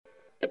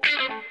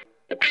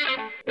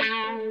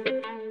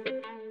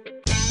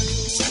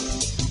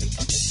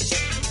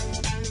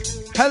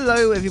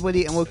Hello,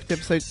 everybody, and welcome to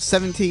episode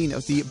 17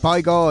 of the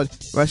By God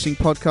Wrestling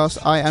Podcast.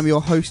 I am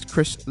your host,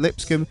 Chris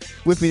Lipscomb.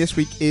 With me this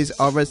week is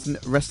our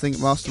resident wrestling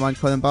mastermind,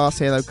 Colin Barr.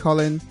 Say hello,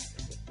 Colin.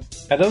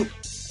 Hello.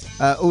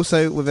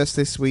 Also with us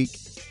this week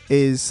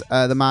is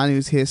the man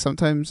who's here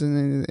sometimes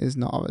and is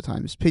not other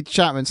times, Peter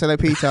Chapman. Say hello,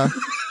 Peter.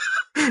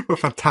 What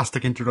a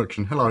fantastic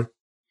introduction. Hello.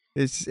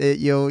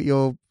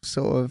 You're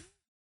sort of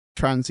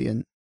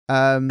transient.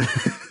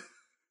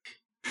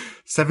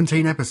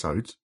 17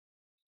 episodes.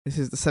 This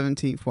is the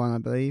 17th one, I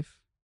believe.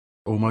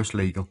 Almost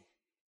legal.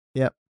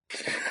 Yep.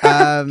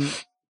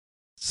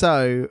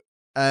 So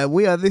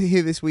we are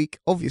here this week,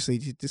 obviously,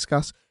 to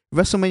discuss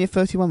WrestleMania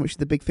 31, which is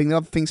the big thing. The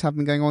other things have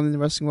been going on in the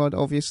wrestling world.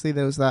 Obviously,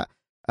 there was that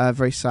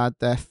very sad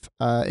death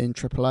in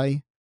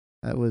AAA.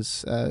 It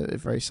was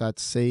very sad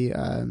to see.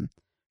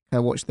 I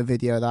watched the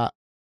video of that.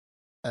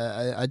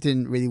 I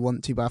didn't really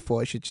want to, but I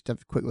thought I should just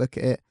have a quick look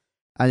at it.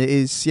 And it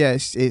is,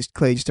 it's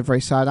clearly just a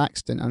very sad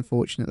accident,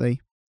 unfortunately,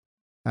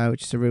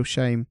 which is a real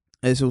shame.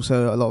 There's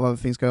also a lot of other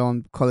things going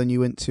on. Colin, you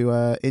went to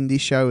an indie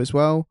show as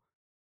well,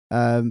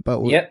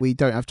 but we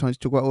don't have time to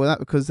talk about all that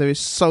because there is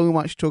so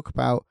much to talk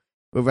about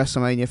with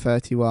WrestleMania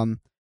 31.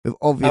 With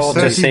obviously, I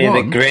will just say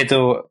that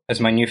Grado is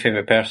my new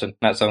favourite person.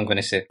 That's all I'm going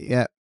to say.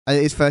 Yeah,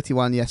 it is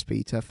 31, yes,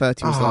 Peter.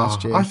 30 was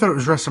last year. I thought it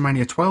was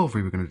WrestleMania 12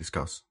 we were going to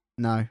discuss.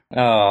 No.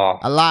 Oh.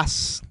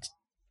 Alas.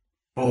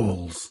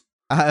 Balls.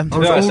 I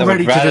was all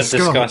ready to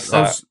discuss that.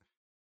 I was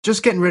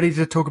just getting ready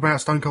to talk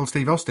about Stone Cold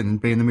Steve Austin and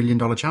being the $1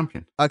 Million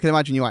champion. I can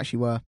imagine you actually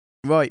were.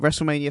 Right,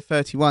 WrestleMania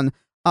 31,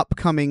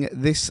 upcoming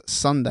this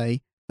Sunday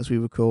as we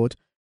record.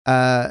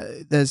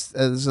 There's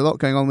a lot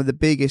going on, with the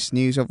biggest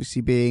news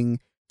obviously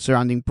being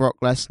surrounding Brock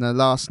Lesnar.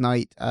 Last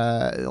night,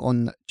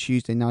 on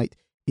Tuesday night,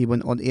 he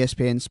went on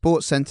ESPN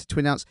Sports Center to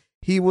announce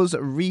he was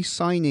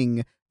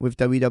re-signing with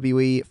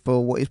WWE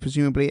for what is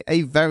presumably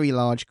a very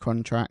large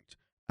contract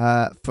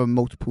for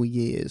multiple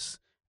years.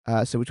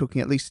 So we're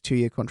talking at least a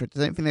 2-year contract. I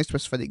don't think they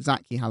specified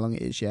exactly how long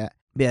it is yet.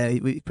 But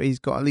yeah, he's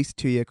got at least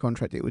a 2-year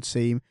contract, it would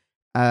seem.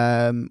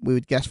 We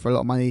would guess for a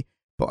lot of money,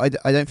 but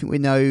I don't think we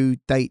know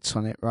dates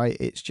on it, right?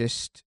 It's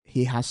just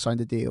he has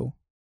signed a deal.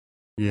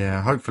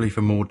 Yeah, hopefully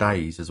for more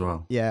days as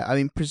well. Yeah, I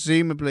mean,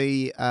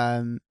 presumably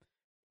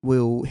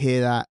we'll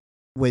hear that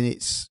when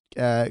it's...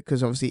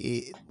 because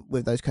obviously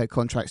with those kind of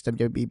contracts,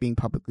 WWE being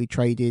publicly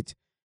traded,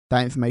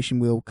 that information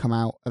will come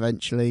out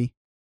eventually.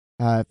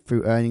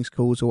 Through earnings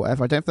calls or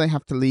whatever. I don't think they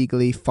have to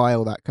legally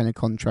file that kind of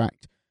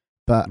contract,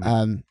 but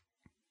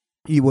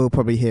you will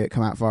probably hear it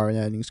come out via an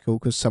earnings call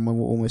because someone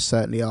will almost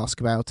certainly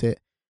ask about it,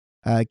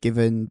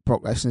 given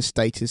Brock Lesnar's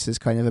status as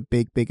kind of a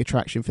big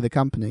attraction for the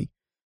company.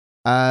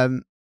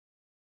 So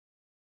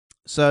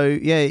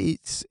yeah,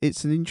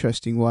 it's an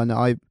interesting one.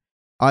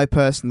 I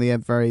personally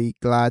am very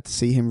glad to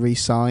see him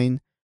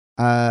re-sign.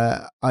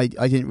 I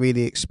didn't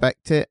really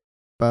expect it,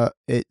 but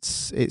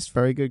it's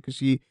very good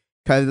because you.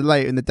 Kind of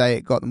later in the day,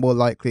 it got more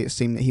likely it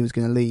seemed that he was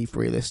going to leave.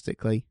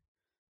 Realistically,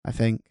 I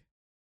think.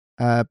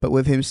 But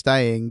with him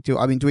staying, do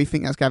we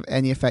think that's going to have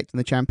any effect on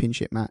the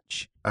championship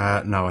match?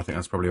 No, I think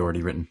that's probably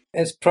already written.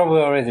 It's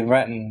probably already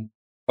written,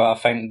 but I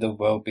think they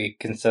will be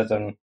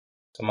considering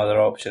some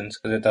other options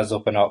because it does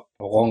open up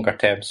longer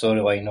term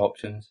storyline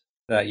options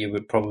that you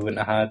wouldn't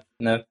have had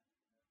now,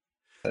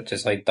 such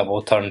as like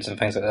double turns and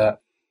things like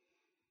that.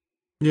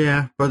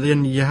 Yeah, but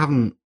then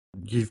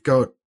you've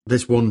got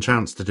this one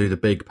chance to do the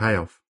big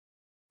payoff.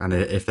 And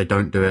if they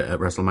don't do it at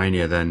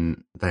WrestleMania,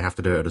 then they have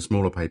to do it at a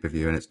smaller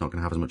pay-per-view, and it's not going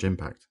to have as much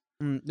impact.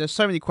 There's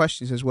so many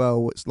questions as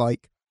well. It's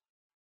like,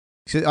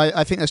 so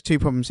I think there's two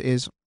problems.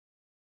 Is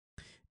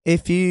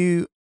if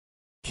you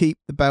keep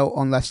the belt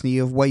on Lesnar,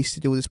 you have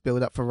wasted all this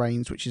build-up for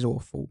Reigns, which is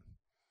awful.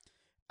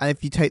 And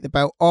if you take the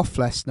belt off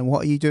Lesnar,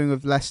 what are you doing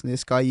with Lesnar,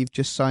 this guy you've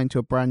just signed to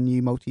a brand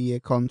new multi-year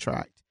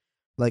contract?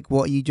 Like,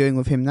 what are you doing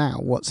with him now?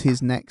 What's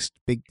his next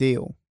big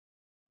deal?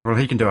 Well,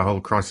 he can do a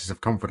whole crisis of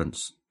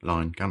confidence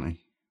line, can't he?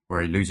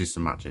 Where he loses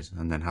some matches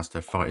and then has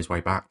to fight his way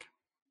back.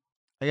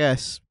 I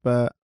guess,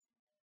 but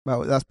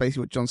that's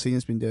basically what John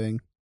Cena's been doing.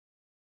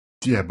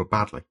 Yeah, but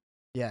badly.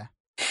 Yeah.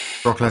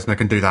 Brock Lesnar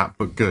can do that,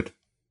 but good.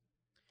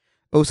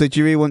 Also, do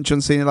you really want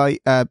John Cena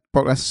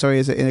Brock Lesnar? Sorry,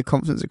 is it in a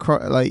conference?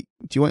 Do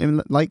you want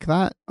him like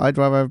that? I'd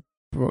rather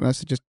Brock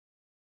Lesnar just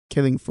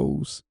killing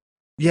fools.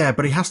 Yeah,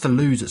 but he has to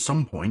lose at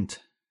some point.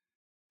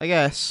 I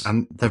guess.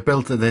 And they've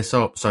built this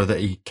up so that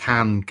he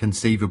can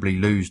conceivably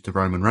lose to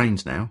Roman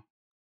Reigns now.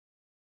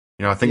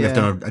 You know, I think they've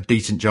done a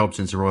decent job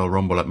since the Royal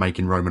Rumble at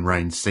making Roman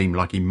Reigns seem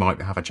like he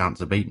might have a chance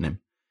of beating him.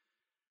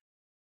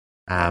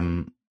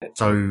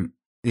 So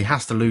he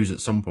has to lose at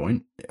some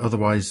point.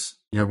 Otherwise,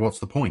 what's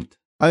the point?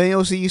 I mean,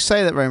 also, you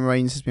say that Roman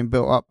Reigns has been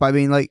built up, but I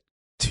mean, like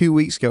 2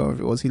 weeks ago,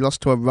 whatever it was, he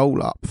lost to a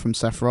roll-up from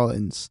Seth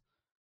Rollins.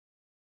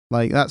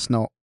 Like, that's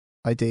not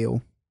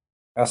ideal.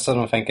 I still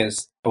don't think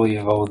it's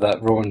believable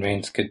that Roman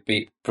Reigns could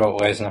beat Brock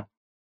Lesnar.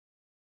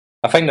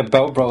 I think they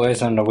built Brock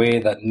Lesnar in a way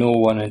that no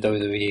one in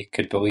WWE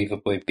could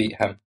believably beat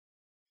him,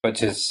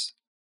 which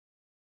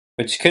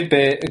could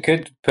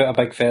put a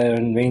big feather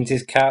in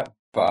Reigns' cap,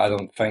 but I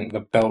don't think they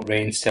built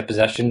Reigns to a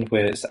position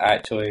where it's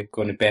actually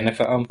going to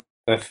benefit him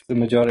with the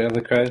majority of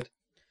the crowd.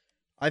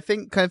 I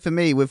think kind of for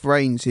me with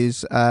Reigns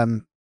is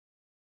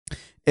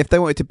if they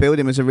wanted to build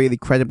him as a really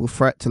credible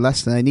threat to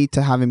Lesnar, they need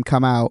to have him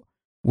come out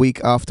week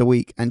after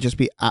week and just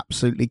be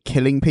absolutely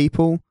killing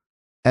people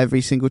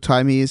every single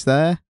time he is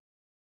there,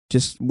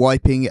 just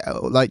wiping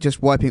all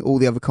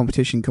the other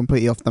competition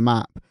completely off the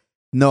map,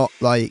 not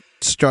like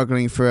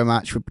struggling through a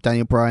match with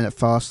Daniel Bryan at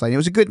Fastlane. It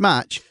was a good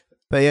match,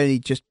 but he only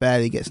just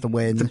barely gets the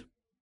win.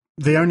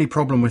 The only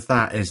problem with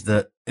that is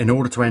that in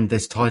order to end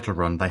this title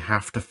run, they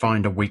have to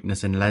find a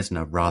weakness in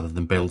Lesnar rather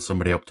than build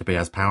somebody up to be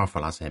as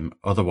powerful as him.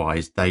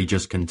 Otherwise, they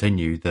just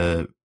continue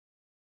the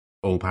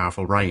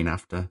all-powerful reign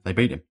after they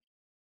beat him.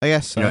 I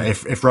guess so.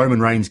 If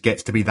Roman Reigns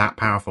gets to be that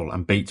powerful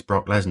and beats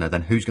Brock Lesnar,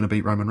 then who's going to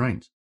beat Roman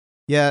Reigns?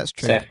 Yeah, that's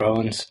true. Seth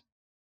Rollins.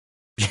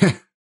 Yeah,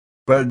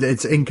 but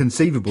it's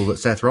inconceivable that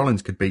Seth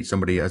Rollins could beat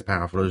somebody as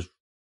powerful as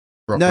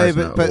Brock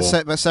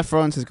Lesnar. But Seth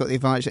Rollins has got the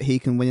advantage that he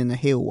can win in a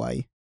heel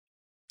way.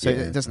 So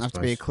it doesn't have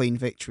to be a clean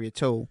victory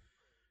at all.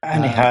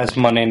 And he has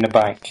money in the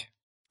bank.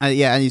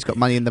 And he's got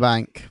money in the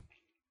bank.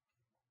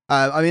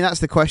 I mean, that's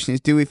the question,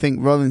 is do we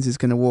think Rollins is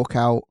going to walk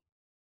out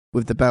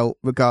with the belt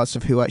regardless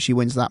of who actually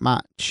wins that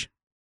match?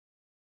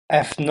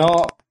 If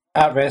not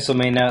at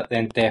WrestleMania,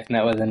 then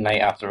definitely the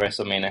night after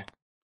WrestleMania.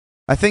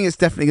 I think it's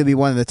definitely going to be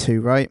one of the two,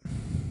 right?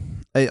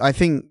 I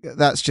think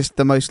that's just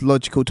the most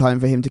logical time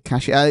for him to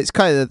cash it. It's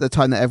kind of the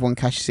time that everyone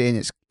cashes in.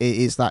 It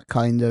is that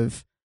kind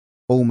of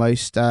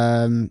almost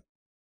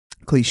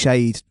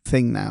cliched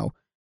thing now.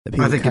 That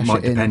people I think it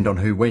might depend on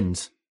who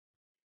wins.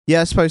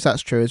 Yeah, I suppose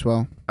that's true as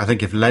well. I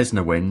think if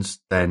Lesnar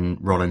wins, then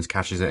Rollins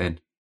cashes it in.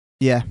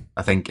 Yeah.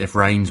 I think if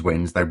Reigns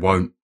wins, they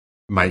won't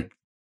make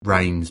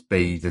Reigns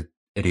be the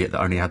idiot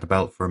that only had the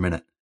belt for a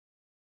minute.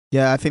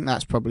 Yeah, I think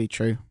that's probably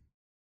true.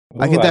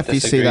 I can definitely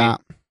see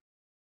that.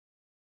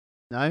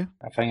 No?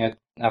 I think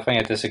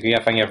I disagree.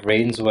 I think if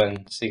Reigns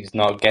wins, he's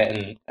not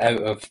getting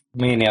out of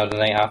Mania the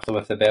night after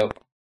with the belt.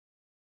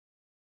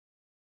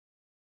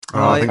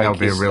 Oh, I think that would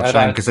be a real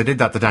shame, because they did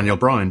that to Daniel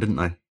Bryan, didn't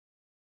they? A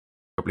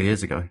couple of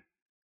years ago.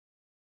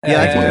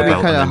 Yeah, I think it'd be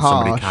kind of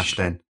harsh. Somebody cashed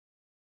in.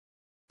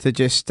 To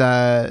just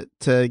to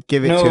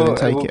give it to him and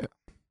take it.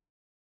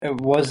 It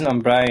wasn't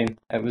on Bryan.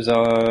 It was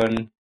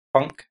on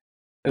Punk.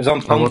 It was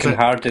on Punk and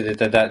Hardy they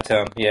did that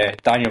to him. Yeah,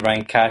 Daniel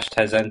Bryan cashed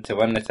his in to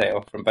win the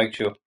title from Big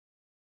Show.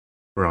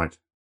 Right.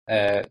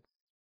 But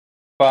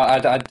I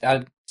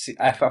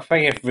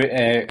think if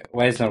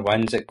Lesnar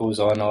wins, it goes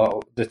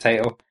on the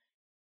title.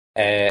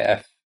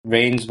 If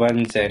Reigns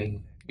wins,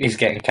 then he's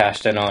getting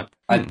cashed in on.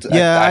 I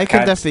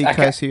can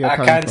definitely see I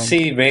can't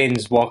see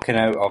Reigns walking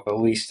out of at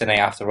least the night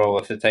after Raw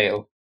with the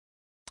title.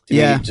 To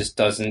me, it just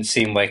doesn't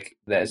seem like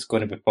that it's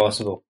going to be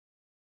possible.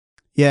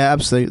 Yeah,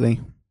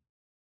 absolutely.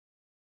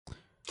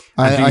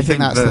 I think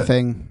that's the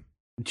thing.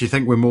 Do you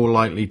think we're more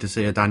likely to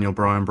see a Daniel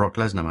Bryan Brock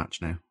Lesnar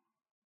match now?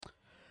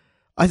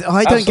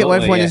 I don't get why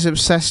everyone is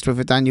obsessed with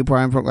a Daniel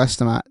Bryan Brock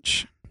Lesnar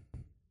match.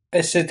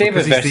 It's a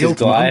David versus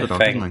Goliath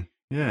thing.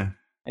 Yeah.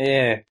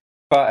 Yeah.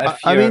 But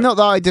I mean, not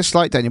that I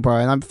dislike Daniel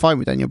Bryan. I'm fine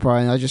with Daniel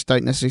Bryan. I just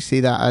don't necessarily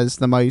see that as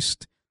the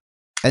most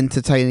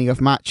entertaining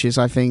of matches.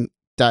 I think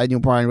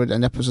Daniel Bryan would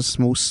end up as a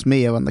small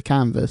smear on the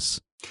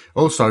canvas.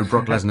 Also,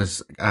 Brock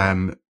Lesnar's,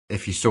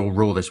 if you saw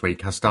Raw this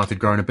week, has started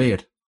growing a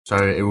beard. So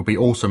it would be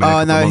awesome in a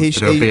couple of months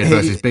to do a beard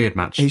versus beard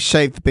match. He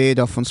shaved the beard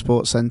off on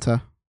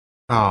SportsCenter.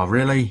 Oh,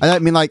 really? I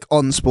don't mean like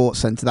on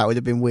SportsCenter. That would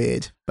have been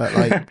weird. But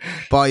like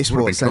by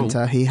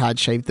SportsCenter, he had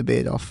shaved the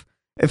beard off.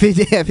 If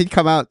he'd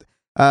come out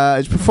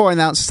before I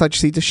announce, I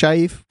just need to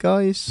shave,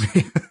 guys.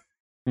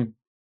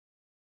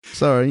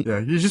 Sorry. Yeah,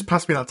 you just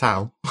passed me that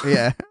towel.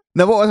 Yeah.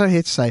 No, what was I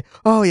here to say?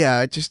 Oh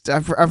yeah,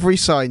 I've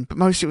re-signed, but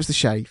mostly it was the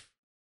shave.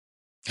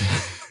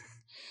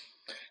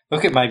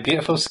 Look at my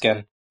beautiful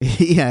skin.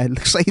 Yeah, it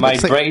looks like my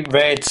bright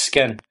red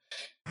skin.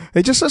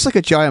 It just looks like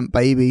a giant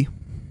baby.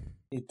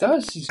 It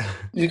does.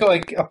 He's got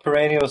like a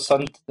perennial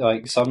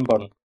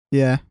sunburn.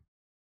 Yeah.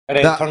 And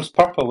then it turns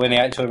purple when he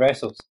actually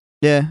wrestles.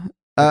 Yeah.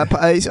 But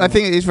I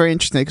think it is very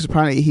interesting because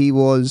apparently he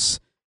was,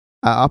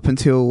 up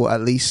until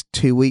at least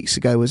 2 weeks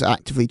ago, was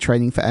actively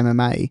training for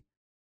MMA.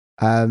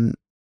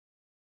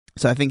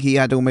 So I think he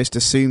had almost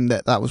assumed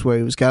that was where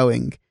he was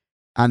going,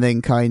 and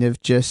then kind of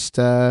just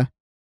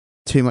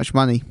too much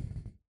money.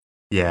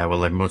 Yeah, well,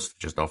 they must have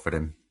just offered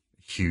him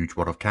a huge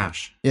wad of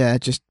cash. Yeah,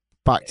 just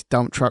backed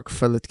dump truck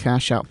full of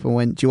cash up and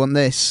went, do you want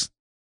this?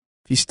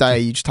 If you stay,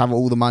 you just have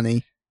all the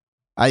money.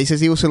 He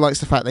says he also likes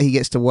the fact that he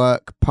gets to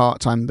work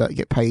part-time but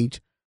get paid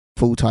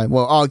full-time.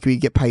 Well,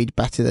 arguably get paid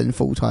better than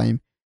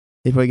full-time.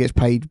 He probably gets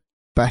paid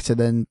better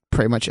than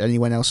pretty much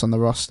anyone else on the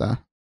roster.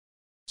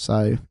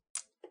 So...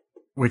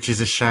 Which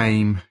is a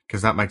shame,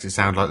 because that makes it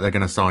sound like they're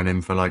going to sign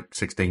him for like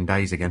 16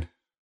 days again.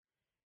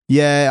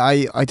 Yeah,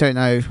 I don't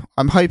know.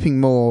 I'm hoping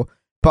more.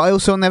 But I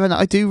also never know.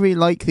 I do really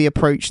like the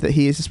approach that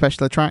he is a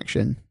special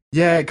attraction.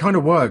 Yeah, it kind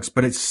of works,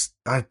 but it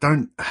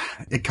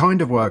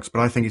kind of works, but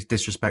I think it's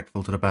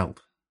disrespectful to the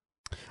belt.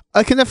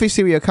 I can definitely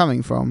see where you're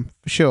coming from,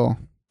 for sure.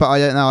 But I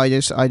don't know, I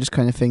just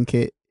kind of think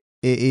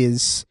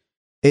it's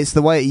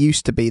the way it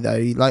used to be,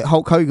 though. Like,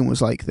 Hulk Hogan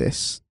was like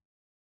this.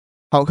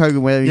 Hulk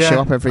Hogan would only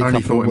show up every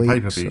couple of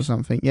weeks or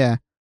something, yeah.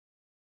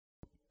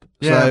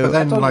 Yeah, So, but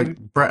then don't-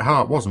 like Bret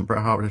Hart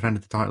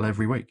defended the title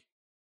every week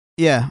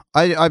yeah,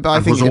 I and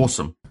think was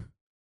awesome.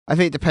 I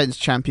think it depends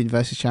champion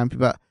versus champion,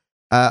 but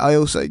I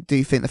also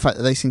do think the fact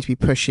that they seem to be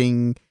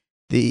pushing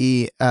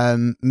the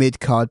mid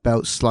card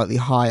belts slightly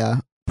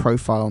higher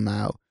profile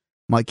now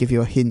might give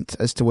you a hint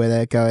as to where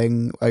they're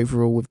going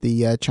overall with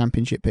the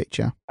championship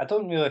picture. I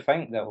don't really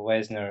think that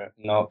Lesnar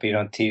not being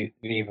on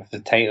TV with the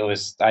title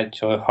has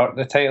actually hurt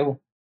the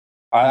title.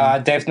 I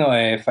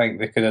definitely think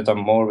they could have done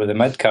more with the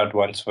mid card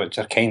ones, which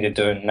are kind of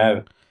doing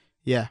now.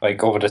 Yeah.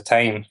 Like over the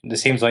time, it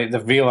seems like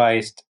they've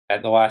realised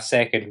at the last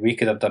second we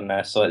could have done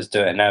this, so let's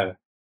do it now.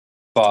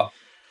 But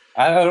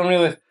I don't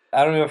really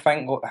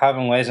think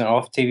having Lesnar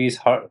off TV's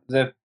hurt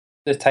the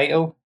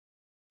title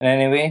in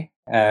any way.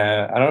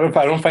 I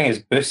don't think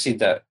it's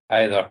boosted it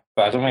either,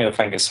 but I don't really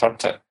think it's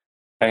hurt it.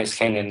 I think it's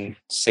kind of in the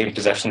same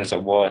position as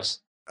it was.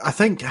 I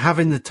think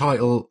having the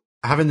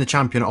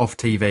champion off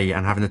TV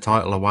and having the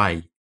title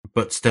away,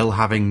 but still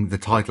having the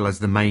title as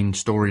the main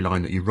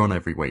storyline that you run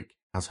every week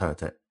has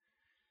hurt it.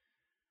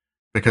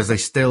 Because they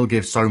still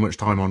give so much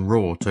time on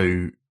Raw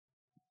to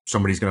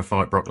somebody's going to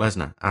fight Brock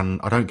Lesnar. And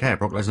I don't care.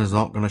 Brock Lesnar's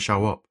not going to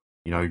show up.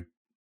 You know,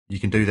 you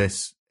can do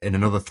this in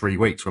another 3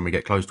 weeks when we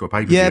get close to a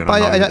pay-per-view. Yeah, and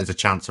but I know there's a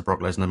chance of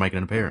Brock Lesnar making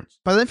an appearance.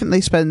 But I don't think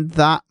they spend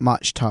that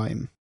much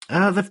time.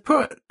 They've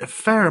put a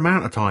fair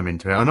amount of time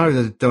into it. I know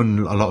they've done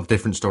a lot of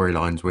different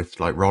storylines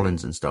with like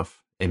Rollins and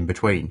stuff in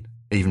between.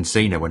 Even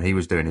Cena, when he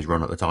was doing his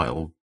run at the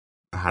title,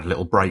 had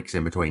little breaks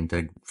in between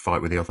to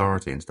fight with the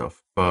Authority and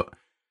stuff. But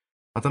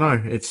I don't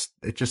know.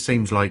 It just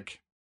seems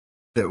like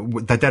they're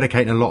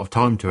dedicating a lot of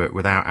time to it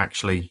without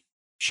actually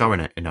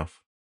showing it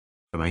enough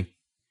for me.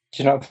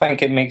 Do you not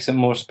think it makes it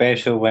more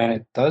special when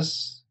it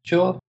does,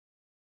 Joe?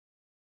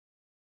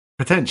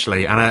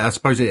 Potentially, and I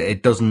suppose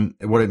it doesn't.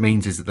 What it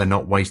means is that they're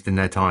not wasting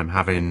their time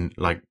having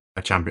like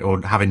a champion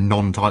or having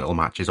non-title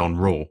matches on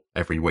Raw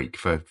every week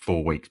for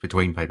 4 weeks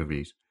between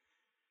pay-per-views.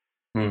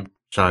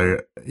 So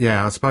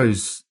yeah, I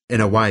suppose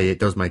in a way it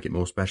does make it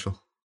more special.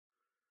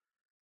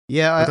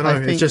 Yeah, I don't know. I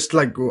think It's just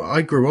like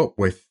I grew up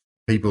with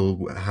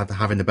people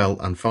having the belt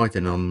and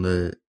fighting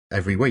on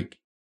every week,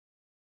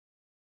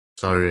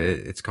 so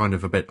it's kind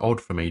of a bit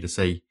odd for me to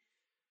see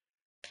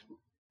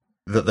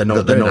that they're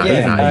not doing that.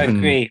 Yeah, I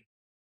agree.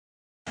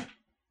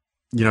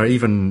 You know,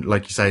 even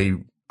like you say,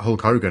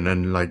 Hulk Hogan,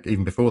 and like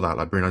even before that,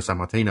 like Bruno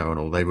Sammartino and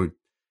all, they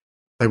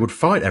would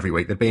fight every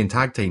week. They'd be in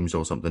tag teams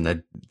or something.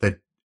 They'd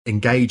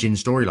engage in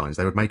storylines.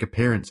 They would make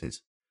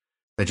appearances.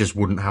 They just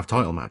wouldn't have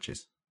title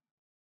matches.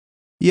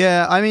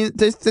 Yeah, I mean,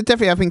 there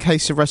definitely have been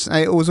cases of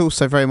wrestling. It was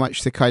also very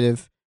much the kind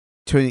of,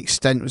 to an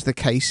extent, was the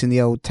case in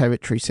the old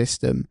territory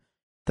system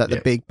that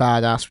the big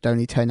badass would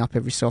only turn up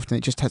every so often.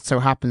 It just so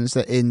happens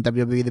that in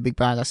WWE, the big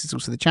badass is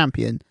also the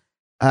champion.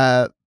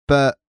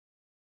 But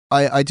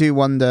I do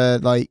wonder,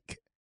 like,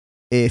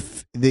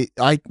 if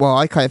I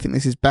kind of think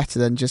this is better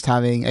than just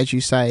having, as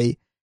you say,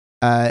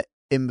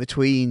 in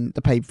between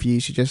the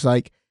pay-per-views, you're just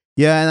like,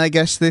 yeah, and I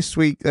guess this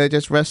week they're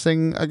just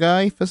wrestling a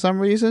guy for some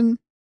reason.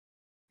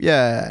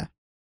 Yeah.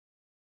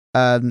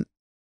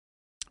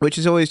 Which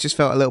has always just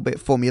felt a little bit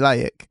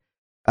formulaic.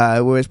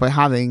 Whereas by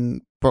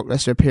having Brock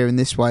Lesnar appear in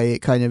this way, it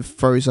kind of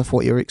throws off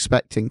what you're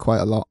expecting quite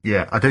a lot.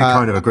 Yeah, I do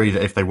kind of agree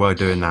that if they were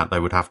doing that, they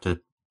would have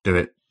to do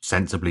it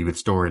sensibly with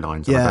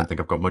storylines. And I don't think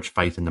I've got much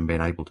faith in them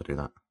being able to do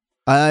that.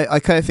 I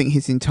kind of think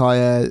his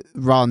entire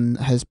run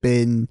has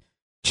been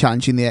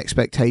challenging the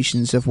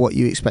expectations of what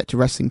you expect a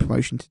wrestling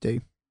promotion to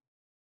do.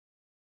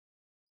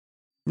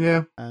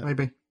 Yeah,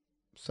 maybe.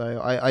 So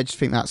I just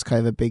think that's kind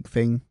of a big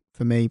thing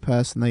for me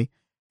personally.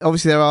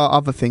 Obviously, there are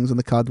other things on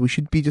the card we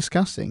should be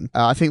discussing.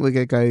 I think we're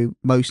going to go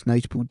most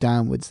notable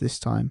downwards this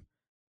time,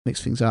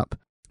 mix things up.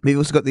 We've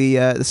also got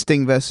the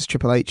Sting versus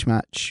Triple H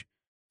match,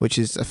 which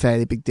is a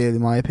fairly big deal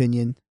in my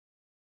opinion.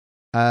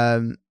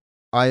 I'm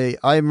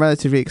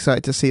relatively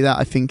excited to see that.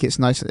 I think it's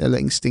nice that they're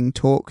letting Sting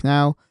talk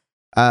now,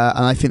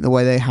 and I think the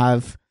way they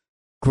have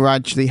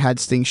gradually had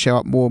Sting show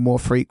up more and more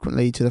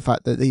frequently, to the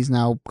fact that he's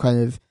now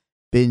kind of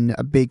been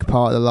a big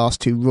part of the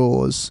last 2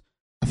 Raws,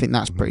 I think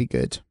that's pretty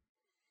good.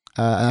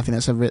 And I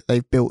think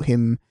they've built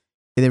him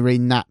in a really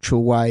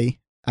natural way,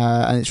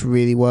 and it's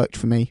really worked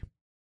for me.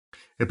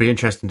 It'd be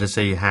interesting to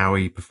see how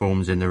he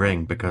performs in the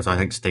ring, because I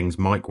think Sting's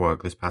mic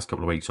work this past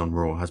couple of weeks on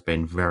Raw has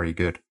been very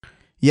good.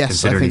 Yes,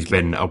 considering he's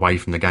been away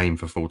from the game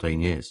for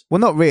 14 years. Well,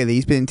 not really.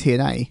 He's been in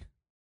TNA.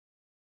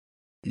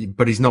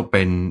 But he's not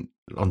been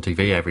on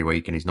TV every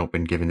week, and he's not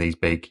been giving these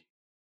big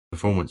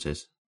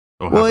performances.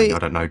 Or I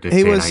don't know.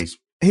 He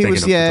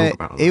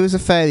was a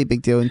fairly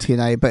big deal in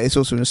TNA, but it's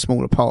also in a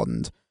smaller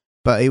pond.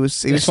 But he was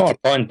smaller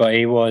pond, but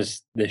he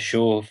was the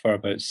show for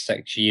about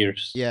 6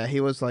 years. Yeah, he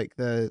was like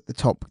their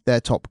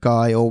top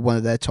guy, or one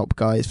of their top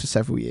guys for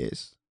several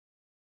years.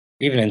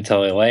 Even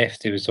until he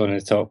left, he was one of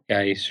the top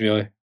guys,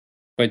 really.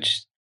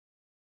 Which,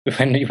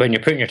 when you're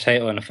putting your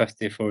title on a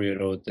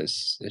 54-year-old,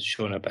 it's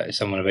showing a bit of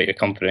someone about your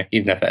company,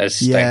 even if it is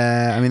Sting.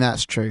 Yeah, I mean,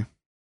 that's true.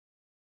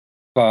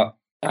 But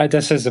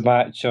this is the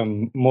match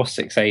I'm most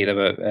excited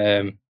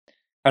about.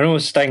 I know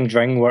Sting's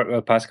ring work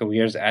the past couple of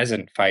years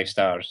isn't 5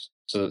 stars,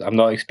 So I'm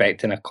not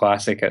expecting a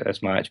classic at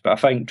this match, but I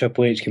think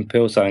Triple H can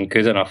pull something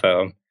good enough out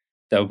of him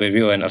that'll be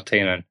real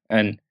entertaining.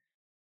 And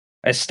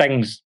it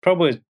Sting's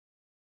probably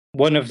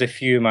one of the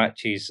few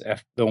matches,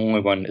 if the only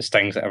one, that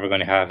Sting's ever going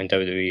to have in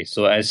WWE.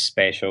 So it is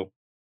special,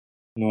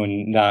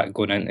 knowing that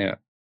going into it.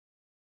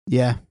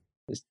 Yeah.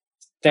 It's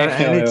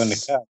definitely on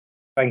the card.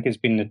 I think it's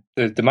been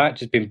the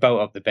match has been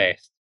built up the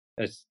best.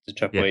 It's the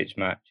Triple H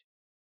match,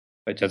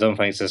 which I don't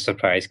think is a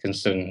surprise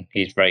considering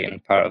he's writing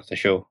part of the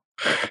show.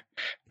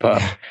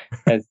 But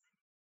it's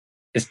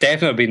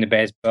definitely been the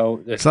best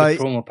built. The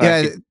promo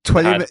package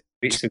 20 minutes.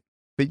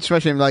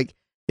 Especially like,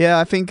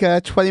 I think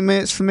 20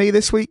 minutes for me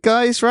this week,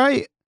 guys,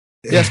 right?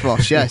 Yes,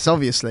 boss. Yes,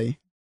 obviously.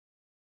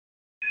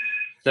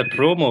 The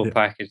promo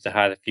package they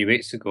had a few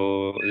weeks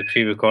ago, the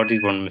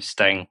pre-recorded one with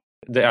Sting.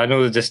 I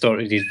know they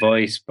distorted his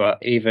voice, but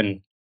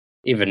even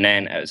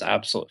then, it was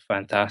absolutely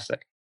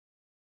fantastic.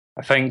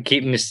 I think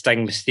keeping the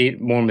Sting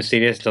more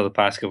mysterious until the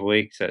past couple of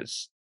weeks,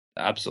 it's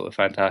absolutely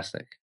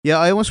fantastic. Yeah,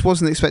 I almost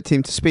wasn't expecting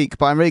him to speak,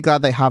 but I'm really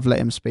glad they have let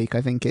him speak.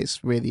 I think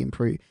it's really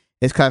improved.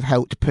 It's kind of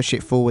helped push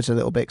it forwards a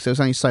little bit, because there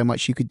was only so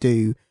much you could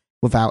do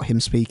without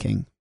him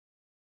speaking.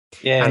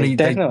 Yeah, and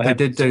they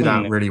did do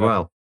that really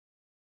well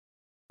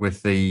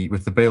with the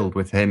build,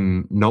 with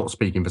him not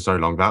speaking for so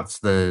long.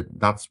 That's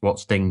what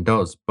Sting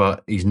does,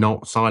 but he's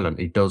not silent.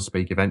 He does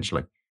speak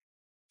eventually.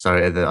 So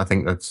I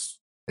think it's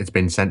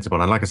been sensible.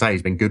 And like I say,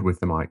 he's been good with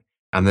the mic.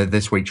 And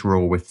this week's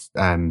Raw with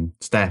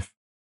Steph,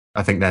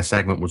 I think their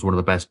segment was one of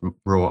the best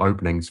Raw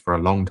openings for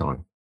a long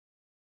time.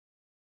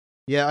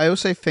 Yeah, I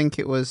also think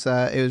it was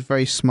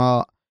very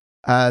smart.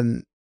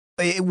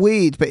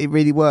 Weird, but it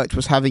really worked,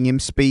 was having him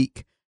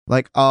speak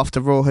like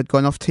after Raw had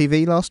gone off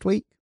TV last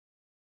week.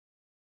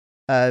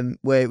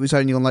 Where it was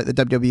only on like the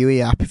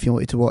WWE app if you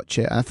wanted to watch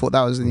it. And I thought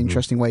that was an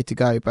interesting way to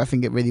go, but I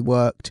think it really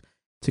worked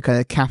to kind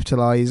of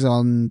capitalize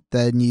on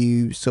their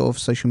new sort of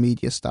social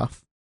media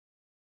stuff.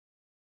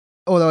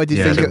 Although I did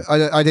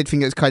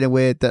think it was kind of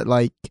weird that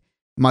like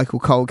Michael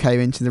Cole came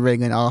into the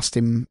ring and asked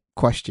him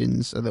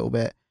questions a little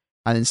bit,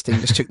 and then Sting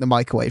just took the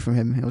mic away from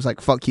him. It was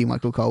like, "Fuck you,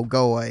 Michael Cole,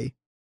 go away."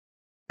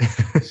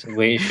 It's the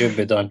way it should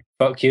be done.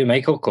 Fuck you,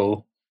 Michael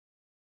Cole.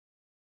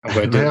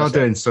 They are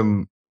doing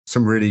some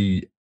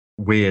really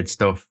weird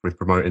stuff with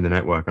promoting the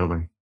network,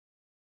 aren't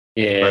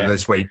they? Yeah. Like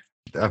this week,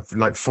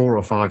 like 4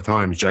 or 5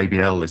 times,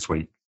 JBL this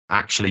week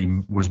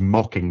actually was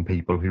mocking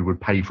people who would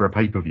pay for a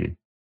pay-per-view.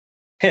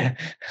 Yeah.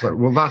 So,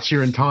 well, that's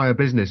your entire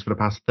business for the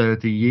past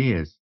 30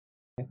 years.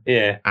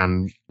 Yeah.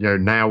 And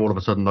now all of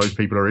a sudden those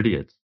people are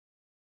idiots.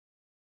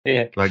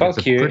 Yeah. Like,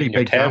 fuck you, and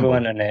your terrible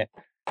internet.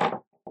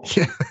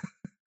 Yeah.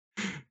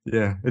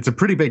 Yeah, it's a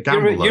pretty big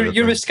gamble.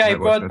 You're a Sky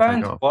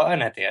broadband? What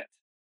an idiot.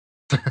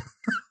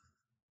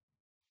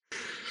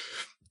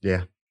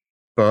 Yeah.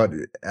 But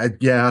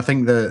I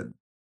think that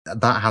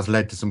has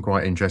led to some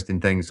quite interesting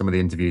things. Some of the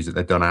interviews that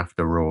they've done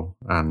after Raw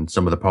and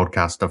some of the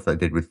podcast stuff they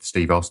did with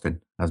Steve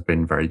Austin has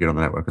been very good on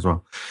the network as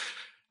well.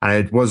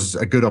 And it was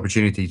a good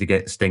opportunity to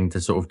get Sting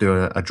to sort of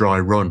do a dry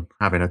run,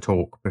 having a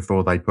talk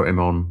before they put him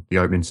on the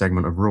opening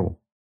segment of Raw.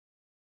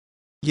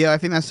 Yeah, I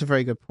think that's a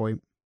very good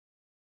point.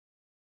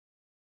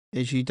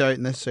 Is you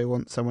don't necessarily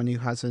want someone who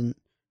hasn't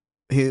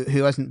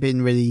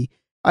been really.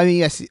 I mean,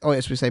 yes,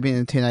 we say been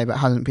in TNA, but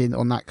hasn't been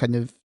on that kind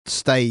of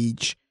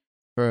stage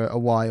for a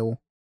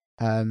while.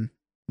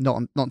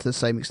 Not to the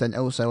same extent.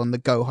 Also on the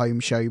go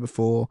home show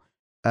before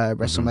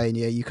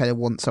WrestleMania, you kind of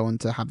want someone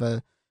to have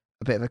a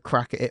bit of a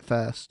crack at it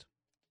first.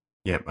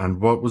 Yeah,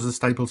 and what was the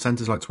Staples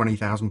Centre's like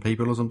 20,000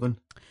 people or something?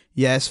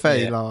 Yeah, it's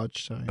fairly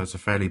large. So it's a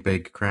fairly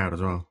big crowd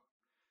as well.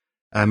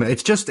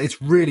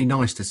 It's really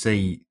nice to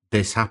see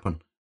this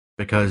happen,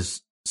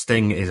 because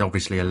Sting is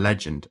obviously a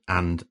legend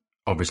and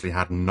obviously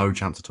had no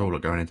chance at all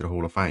at going into the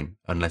Hall of Fame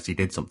unless he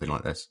did something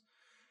like this.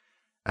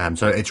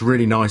 So it's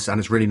really nice, and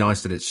it's really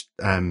nice that it's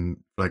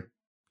like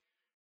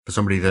for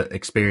somebody that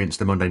experienced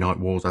the Monday Night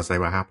Wars as they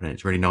were happening.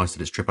 It's really nice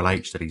that it's Triple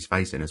H that he's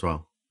facing as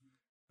well,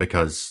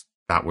 because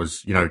that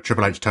was,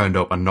 Triple H turned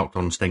up and knocked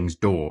on Sting's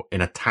door in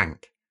a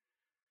tank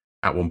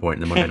at one point in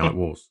the Monday Night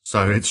Wars.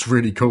 So it's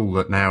really cool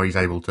that now he's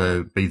able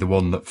to be the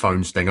one that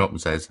phones Sting up and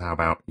says, "How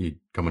about you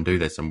come and do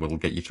this, and we'll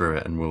get you through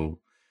it, and we'll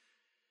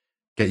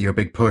get you a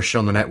big push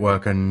on the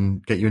network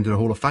and get you into the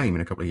Hall of Fame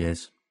in a couple of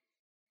years."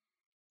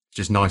 It's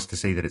just nice to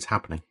see that it's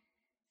happening.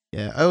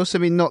 Yeah, I also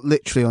mean not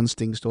literally on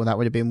Sting's door. That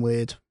would have been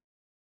weird.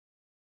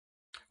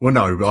 Well,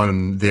 no,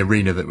 on the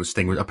arena that was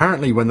Sting.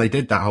 Apparently, when they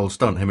did that whole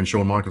stunt, him and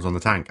Shawn Michaels on the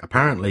tank,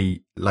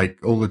 apparently, like,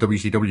 all the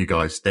WCW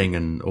guys, Sting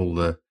and all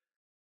the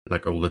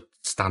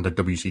standard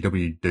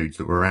WCW dudes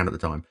that were around at the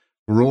time,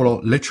 were all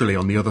literally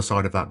on the other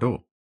side of that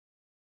door.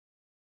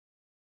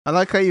 I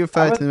like how you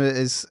refer to them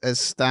as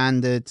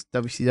standard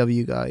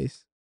WCW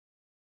guys.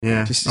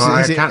 Yeah,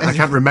 I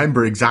can't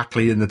remember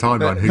exactly in the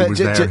timeline who was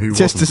there and who wasn't.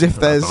 Just as if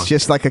there's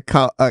just like a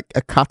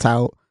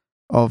cutout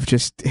of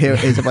just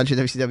here's a bunch of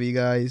WCW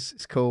guys.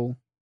 It's cool.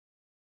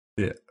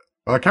 Yeah,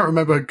 I can't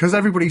remember because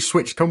everybody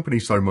switched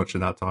companies so much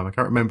in that time. I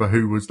can't remember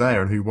who was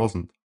there and who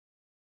wasn't.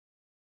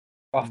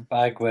 Buff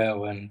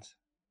Bagwell and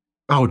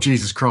oh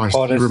Jesus Christ!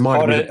 You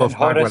reminded me that Buff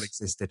Bagwell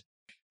existed.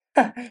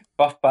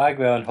 Buff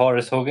Bagwell and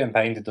Horace Hogan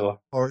behind the door.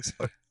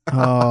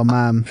 Oh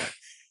man,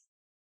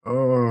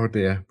 Oh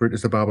dear,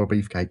 Brutus the Barber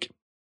Beefcake.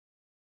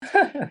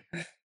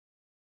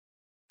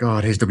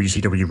 God, his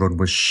WCW run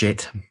was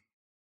shit.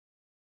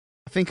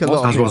 I think a Most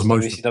lot of people's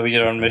people's most-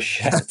 WCW run was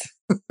shit.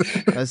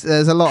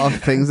 there's a lot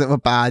of things that were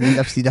bad in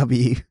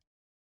WCW.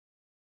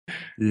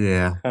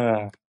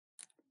 Yeah.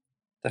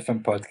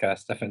 Different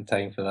podcast, different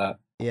time for that.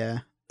 Yeah,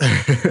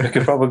 We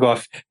could probably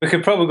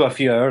go a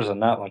few hours on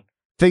that one.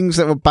 things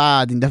that were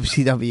bad in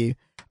WCW.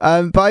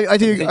 But I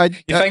do.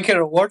 You think a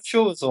reward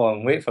show is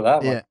long? Wait for that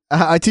one. Yeah,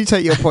 I do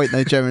take your point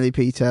though, generally,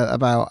 Peter,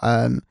 about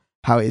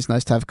how it is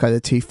nice to have kind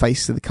of two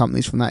faces of the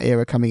companies from that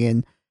era coming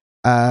in,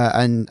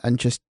 and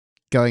just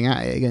going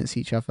at it against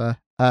each other.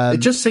 It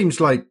just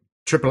seems like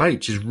Triple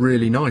H is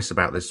really nice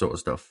about this sort of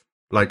stuff.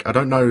 Like, I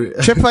don't know.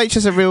 Triple H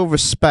has a real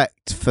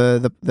respect for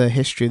the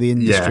history of the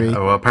industry. Yeah,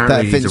 well,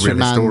 apparently he's Vince a real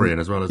McMahon, historian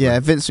as well, isn't yeah, he?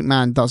 Vince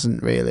McMahon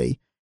doesn't really,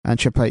 and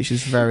Triple H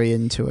is very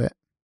into it.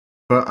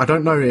 But I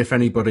don't know if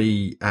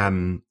anybody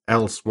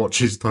else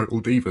watches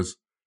Total Divas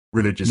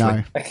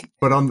religiously. No.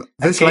 But on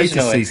this latest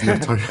Occasionally. season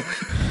of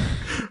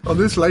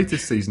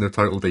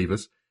Total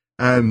Divas,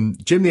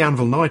 Jim the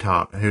Anvil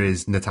Neidhart, who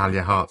is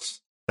Natalia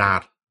Hart's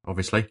dad,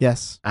 obviously,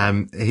 Yes.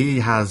 he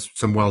has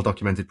some well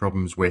documented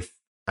problems with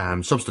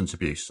substance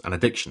abuse and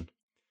addiction.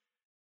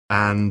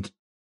 And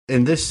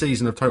in this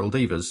season of Total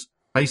Divas,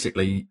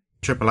 basically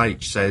Triple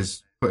H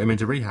says, put him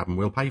into rehab and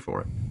we'll pay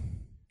for it.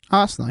 Oh,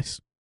 that's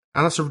nice.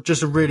 And that's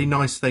just a really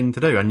nice thing to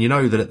do. And you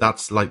know that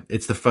that's like,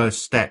 it's the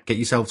first step. Get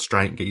yourself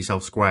straight, get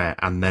yourself square,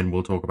 and then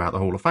we'll talk about the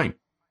Hall of Fame.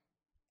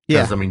 Yeah.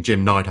 Because, I mean,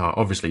 Jim Neidhart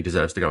obviously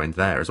deserves to go into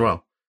there as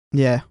well.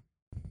 Yeah.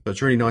 So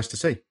it's really nice to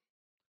see.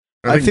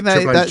 I think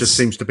Triple H that's just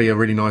seems to be a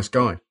really nice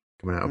guy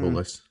coming out of all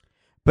this.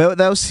 But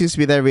that also seems to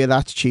be their real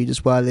attitude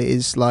as well. It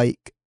is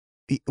like,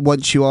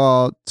 once you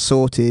are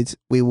sorted,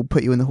 we will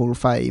put you in the Hall of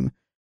Fame,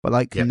 but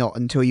like not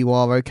until you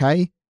are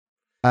okay.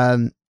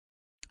 And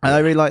I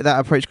really like that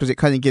approach because it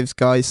kind of gives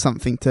guys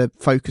something to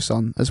focus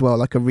on as well,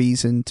 like a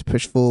reason to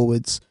push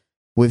forwards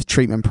with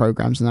treatment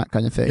programs and that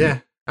kind of thing. Yeah.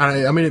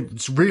 And I mean,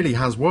 it really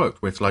has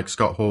worked with like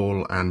Scott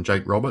Hall and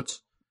Jake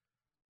Roberts.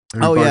 who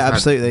Oh, both yeah, had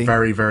absolutely.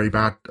 Very, very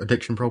bad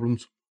addiction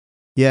problems.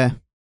 Yeah.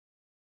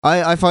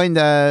 I find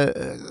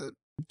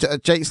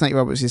Jake Snake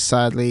Roberts he's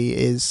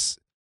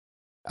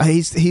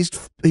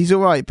all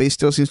right, but he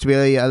still seems to be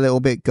a little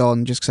bit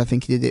gone just because I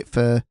think he did it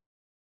for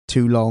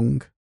too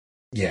long.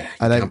 Yeah,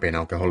 I you don't- can't be an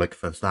alcoholic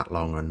for that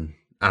long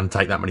and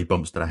take that many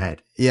bumps to the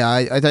head. Yeah,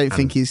 I don't And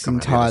think he's come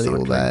out the other entirely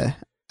all side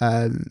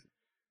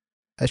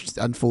there,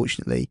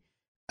 unfortunately.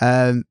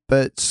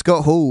 But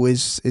Scott Hall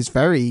is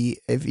very.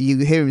 If you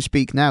hear him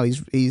speak now,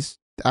 he's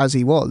as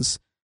he was.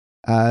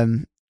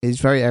 He's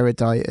very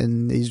erudite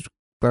and he's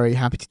very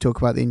happy to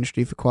talk about the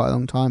industry for quite a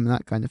long time and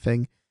that kind of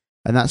thing.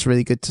 And that's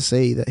really good to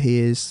see that he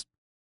is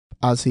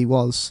as he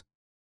was,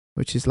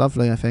 which is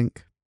lovely, I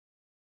think.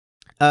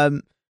 I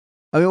mean,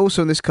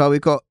 also on this card,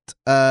 we've got,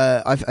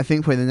 I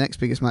think probably the next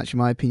biggest match, in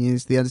my opinion,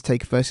 is The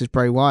Undertaker versus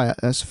Bray Wyatt.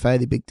 That's a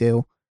fairly big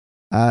deal.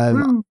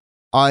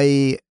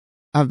 I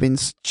have been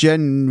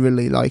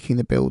generally liking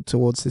the build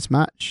towards this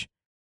match.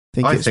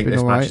 I It's think been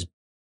this all match right. is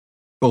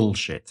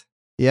bullshit.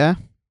 Yeah?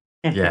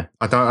 Yeah,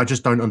 I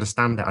just don't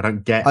understand it. I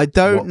don't get. I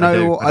don't what they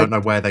do. know- I don't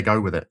know where they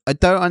go with it. I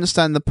don't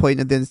understand the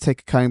point of The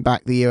Undertaker coming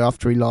back the year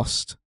after he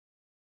lost.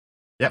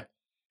 Yep.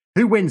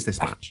 Who wins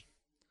this match?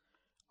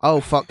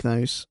 Oh, fuck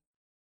knows.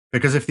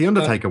 Because if the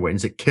Undertaker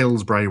wins, it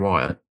kills Bray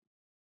Wyatt.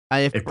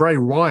 And If Bray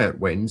Wyatt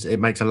wins,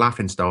 it makes a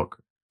laughingstock,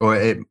 or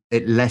it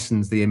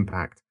lessens the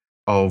impact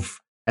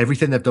of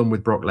everything they've done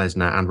with Brock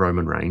Lesnar and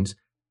Roman Reigns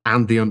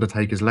and the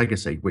Undertaker's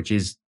legacy, which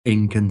is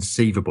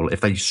inconceivable.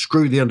 If they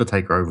screw the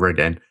Undertaker over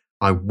again,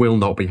 I will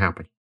not be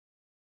happy.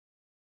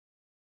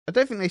 I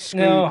don't think they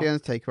screwed No. The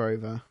Undertaker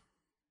over.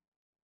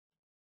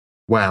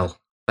 Well,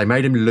 they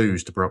made him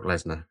lose to Brock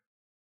Lesnar.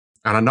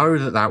 And I know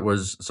that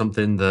was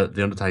something that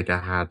the Undertaker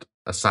had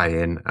a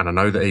say in, and I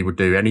know that he would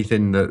do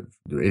anything that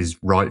is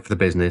right for the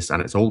business,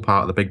 and it's all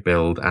part of the big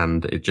build,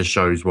 and it just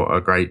shows what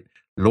a great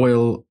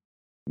loyal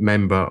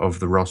member of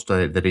the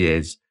roster that he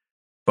is.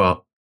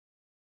 But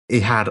he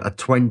had a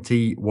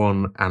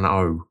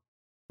 21-0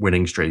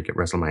 winning streak at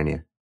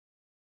WrestleMania,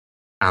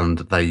 and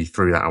they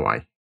threw that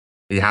away.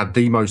 He had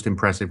the most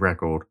impressive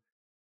record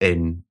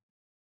in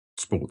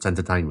sports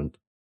entertainment,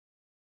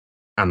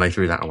 and they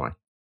threw that away.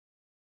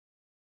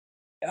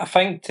 I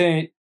think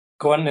to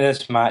go into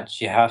this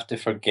match, you have to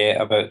forget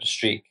about the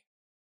streak.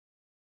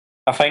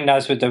 I think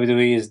that's what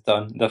WWE has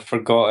done. They've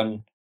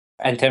forgotten,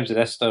 in terms of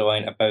this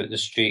storyline, about the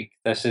streak.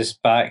 This is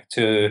back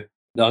to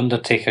the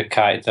Undertaker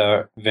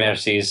character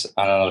versus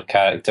another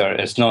character.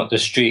 It's not the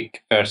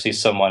streak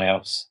versus someone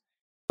else,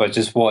 which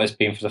is what it's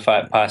been for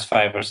the past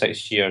 5 or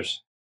 6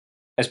 years.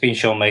 It's been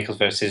Shawn Michaels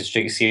versus the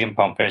streak, CM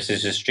Punk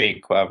versus the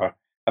streak, whatever.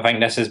 I think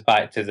this is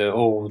back to the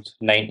old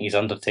 90s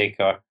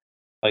Undertaker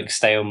like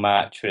style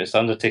match where it's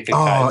Undertaker.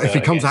 Oh, if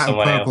he comes against out in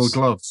someone purple else.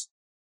 gloves,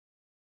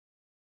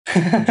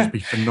 it would just be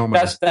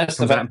phenomenal. That's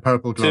Comes a out in bit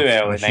purple too gloves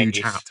and early a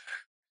huge 90s.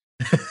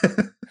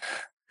 hat.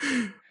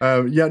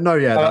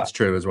 That's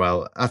true as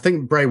well. I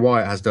think Bray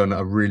Wyatt has done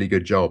a really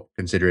good job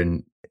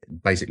considering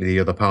basically the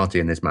other party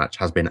in this match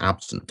has been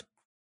absent.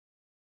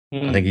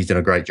 I think he's done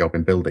a great job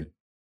in building.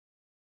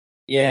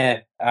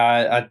 Yeah,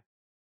 I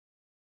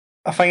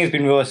think it's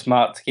been really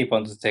smart to keep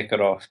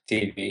Undertaker off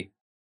TV.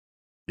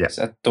 Yes,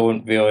 I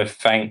don't really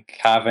think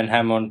having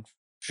him on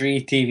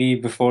free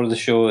TV before the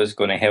show is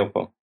going to help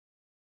him.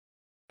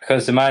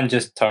 Because the man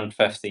just turned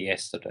 50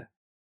 yesterday.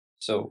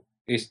 So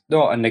he's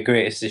not in the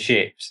greatest of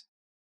shapes.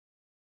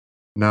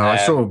 No, I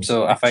saw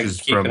so I think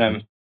pictures keeping from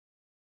him.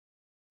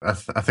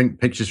 I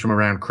think pictures from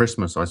around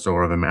Christmas I saw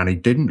of him, and he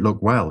didn't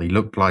look well. He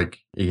looked like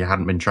he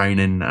hadn't been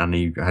training, and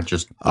he had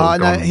just.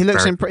 No, he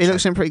looks in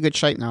pretty good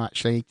shape now.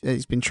 Actually,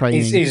 he's been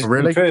training. He's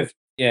really improved.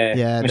 Yeah,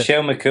 yeah.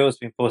 Michelle McCool's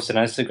been posting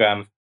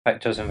Instagram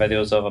pictures and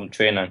videos of him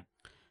training.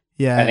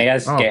 Yeah, and he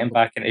is getting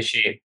back into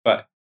shape,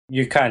 but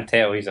you can't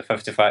tell he's a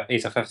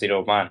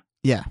 50-year-old man.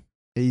 Yeah,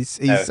 he's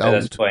old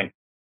at this point.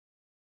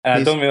 And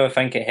I don't really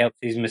think it helped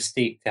his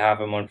mystique to have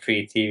him on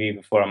free TV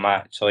before a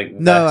match like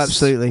no, this,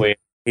 absolutely. where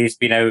he's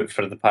been out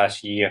for the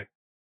past year.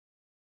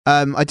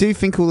 I do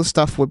think all the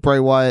stuff with Bray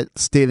Wyatt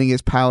stealing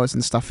his powers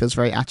and stuff feels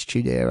very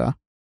Attitude Era.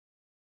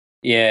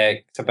 Yeah,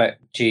 it's a bit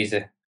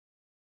cheesy.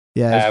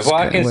 Yeah, what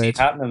I can see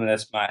happening in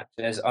this match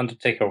is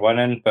Undertaker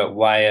winning, but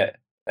Wyatt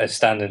is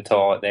standing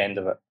tall at the end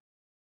of it.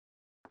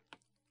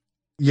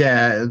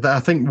 Yeah,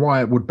 I think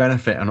Wyatt would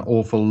benefit an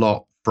awful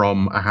lot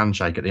from a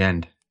handshake at the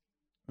end.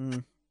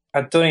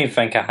 I don't even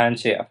think a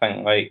handshake. I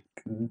think like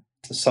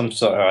some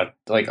sort of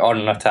like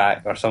arm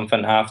attack or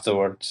something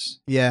afterwards.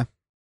 Yeah.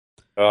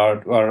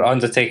 Or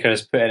Undertaker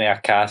is put in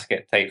a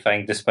casket type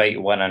thing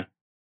despite winning.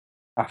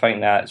 I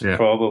think that's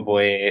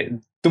probably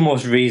the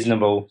most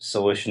reasonable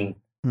solution.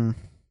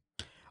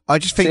 I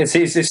just think it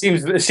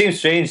seems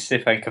strange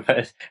to think of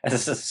it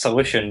as a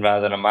solution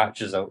rather than a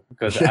match result,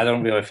 because I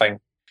don't really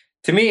think.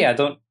 To me,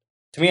 after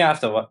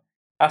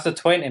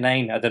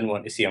 29, I didn't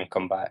want to see him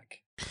come back.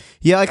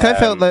 Yeah, I kind of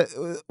felt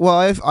that.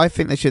 Well, I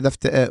think they should have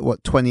left it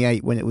at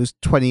 28 when it was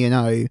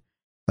 20-0.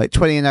 Like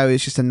 20-0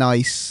 is just a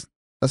nice.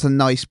 That's a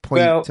nice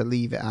point to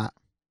leave it at.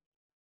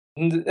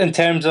 In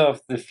terms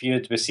of the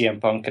feud with CM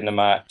Punk in the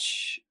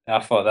match, I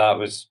thought that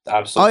was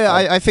absolutely. Oh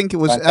yeah, I think it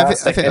was. I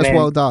think it was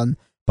well done.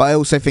 But I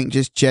also think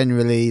just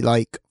generally,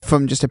 like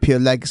from just a pure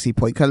legacy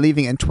point, kind of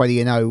leaving it in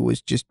 20-0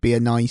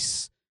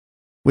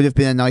 would have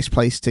been a nice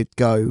place to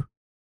go.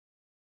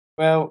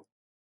 Well,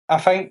 I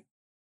think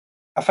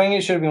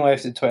it should have been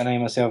left at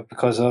 29 myself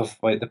because of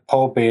like the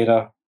Paul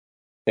Bearer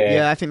death.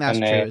 Yeah, I think that's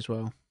true as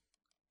well.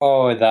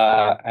 Oh,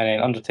 that, and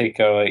then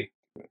Undertaker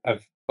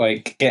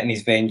like getting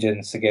his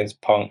vengeance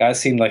against Punk. That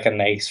seemed like a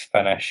nice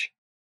finish.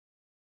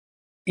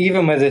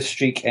 Even with the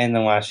streak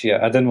ending last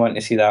year, I didn't want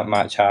to see that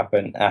match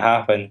happen. It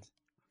happened.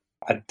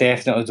 I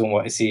definitely don't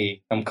want to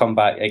see him come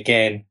back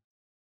again.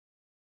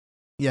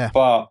 Yeah.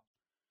 But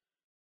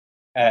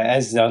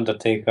as The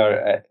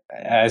Undertaker,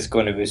 it is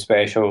going to be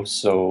special.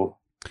 So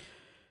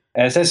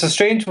it's a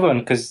strange one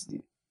because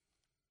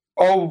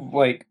all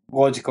like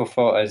logical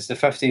thought is the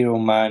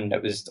 50-year-old man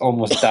that was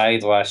almost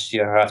died last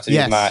year after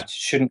his match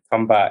shouldn't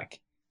come back.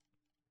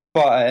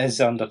 But it is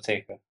The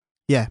Undertaker.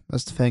 Yeah,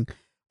 that's the thing.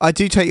 I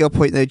do take your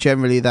point though,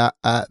 generally that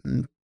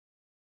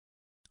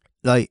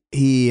like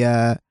he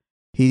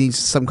needs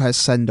some kind of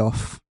send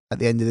off at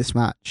the end of this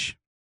match.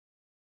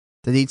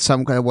 They need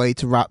some kind of way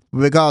to wrap,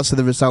 regardless of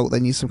the result. They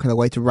need some kind of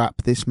way to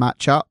wrap this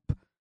match up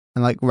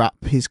and like wrap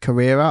his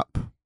career up.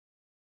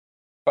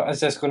 But is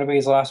this going to be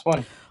his last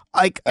one?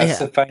 That's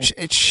the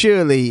thing.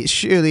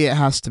 Surely it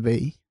has to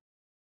be.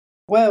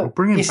 Well,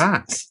 bring him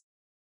back.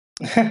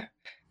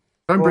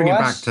 Don't bring him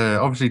back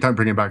to. Obviously, don't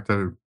bring him back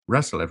to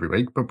wrestle every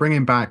week, but bring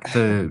him back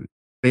to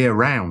be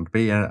around,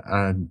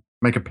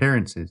 make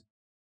appearances.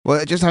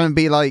 Well, just have him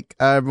be like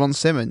Ron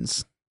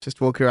Simmons,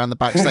 just walking around the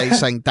backstage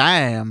saying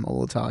 "damn"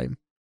 all the time.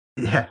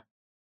 Yeah.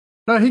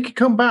 No, he could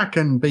come back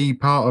and be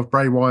part of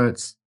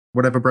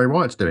whatever Bray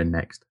Wyatt's doing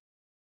next.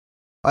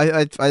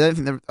 I don't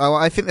think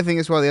I think the thing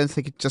as well, the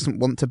Undertaker doesn't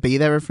want to be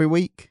there every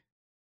week.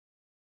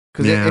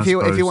 Because if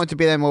he wanted to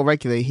be there more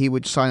regularly, he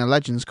would sign a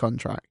Legends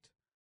contract.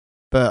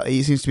 But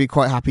he seems to be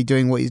quite happy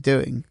doing what he's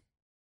doing.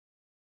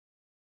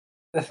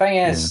 The thing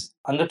is,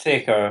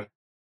 Undertaker,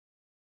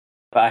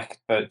 back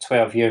about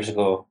 12 years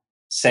ago,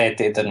 said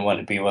that he didn't want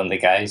to be one of the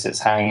guys that's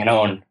hanging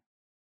on.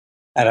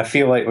 And I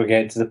feel like we're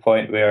getting to the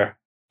point where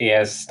he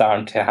is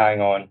starting to hang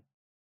on.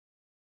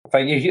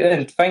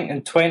 I think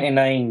in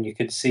 29 you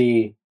could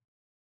see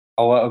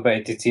a little bit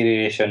of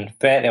deterioration.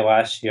 30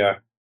 last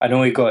year, I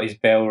know he got his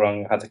bell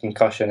rung, had a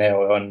concussion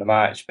early on in the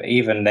match, but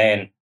even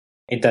then,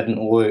 it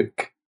didn't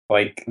look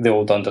like the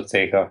old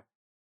Undertaker.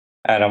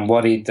 And I'm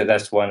worried that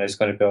this one is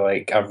going to be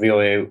like a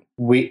really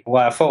weak.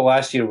 Well, I thought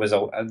last year was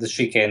the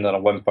streak end on a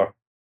whimper.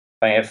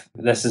 I think if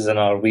this is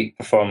another weak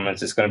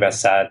performance, it's going to be a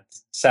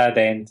sad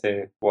end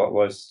to what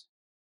was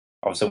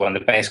obviously one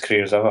of the best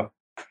careers ever.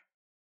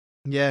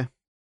 Yeah.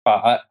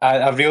 But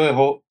I really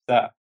hope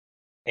that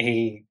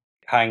he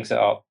hangs it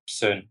up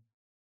soon,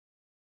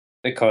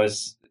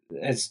 because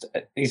he's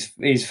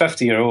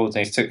 50-year-old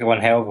and he's took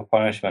one hell of a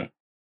punishment.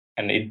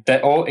 and he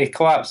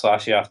collapsed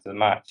last year after the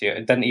match. He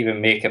didn't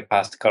even make it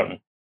past the curtain.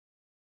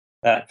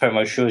 That pretty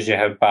much shows you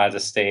how bad a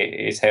state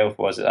his health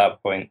was at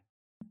that point.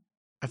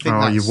 I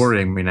think you're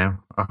worrying me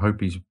now. I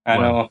hope he's I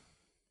well. know.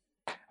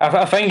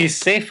 I think he's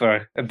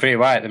safer in Bray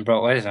Wyatt than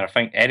Brock Lesnar. I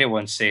think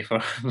anyone's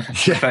safer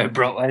without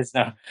Brock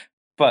Lesnar.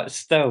 But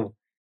still,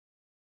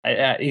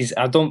 I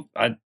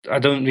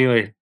don't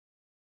really.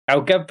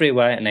 I'll give Bray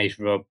Wyatt a nice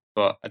rub,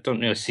 but I don't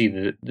really see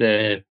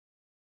the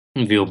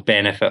real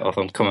benefit of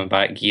him coming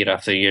back year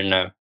after year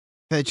now.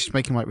 They're just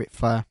making him like Ric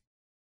Flair.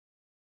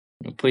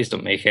 Please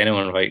don't make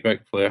anyone like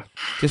Ric Flair.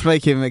 Just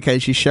make him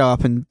occasionally show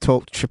up and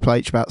talk to Triple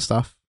H about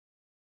stuff.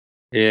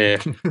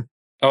 Yeah.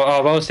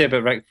 I will say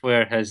about Ric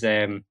Flair, his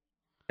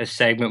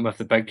segment with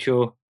the Big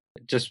Show,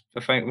 I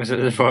think was it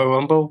the Royal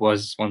Rumble,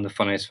 was one of the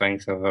funniest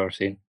things I've ever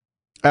seen.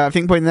 I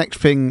think probably the next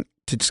thing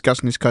to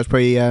discuss in this card is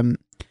probably the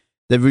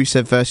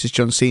Rusev versus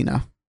John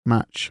Cena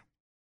match.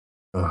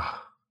 Ugh.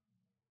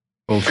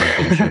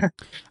 Bullshit.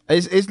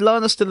 Is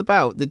Lana still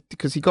about?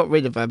 Because he got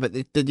rid of her, but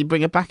did he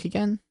bring her back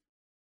again?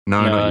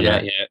 No, not yet.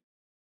 Not yet.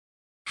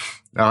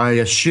 I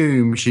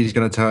assume she's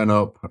going to turn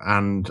up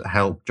and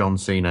help John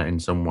Cena in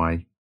some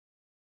way.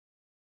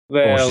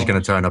 Or she's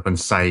going to turn up and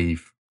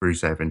save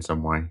Rusev in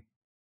some way.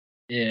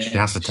 Yeah, she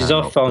has to she's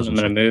off filming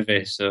in a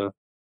movie, so...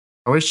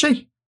 Oh, is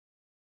she?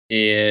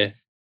 Yeah.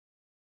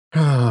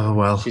 Oh,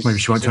 well, maybe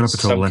she won't turn up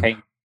at all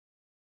then.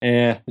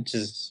 Yeah, which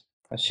is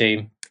a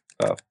shame.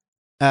 But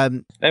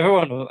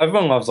everyone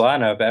loves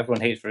Lana, but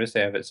everyone hates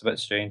Rusev. It's a bit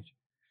strange.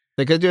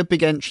 They're going to do a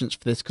big entrance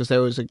for this because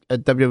there was a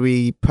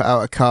WWE put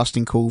out a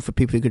casting call for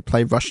people who could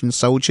play Russian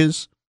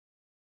soldiers.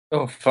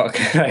 Oh, fuck.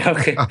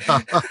 Okay.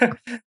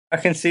 I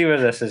can see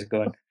where this is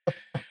going.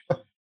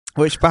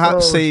 Which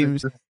perhaps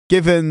seems,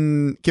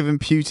 given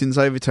Putin's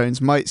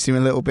overtones, might seem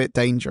a little bit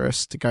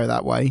dangerous to go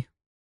that way.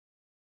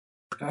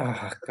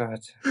 Oh, God.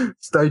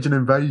 Stage an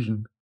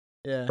invasion.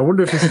 Yeah. I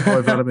wonder if this is why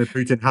Vladimir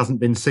Putin hasn't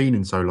been seen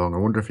in so long. I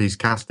wonder if he's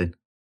casting.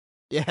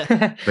 Yeah.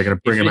 They're going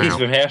to bring him out. He's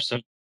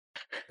rehearsing.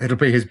 It'll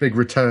be his big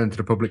return to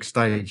the public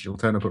stage. He'll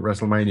turn up at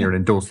WrestleMania and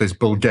endorse this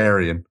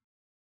Bulgarian.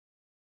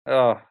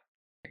 Oh,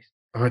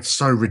 it's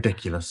so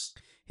ridiculous.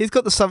 He's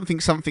got the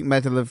something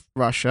medal of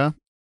Russia.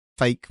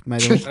 Fake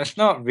medal. It's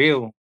not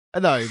real. I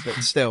know, but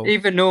still.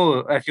 Even though,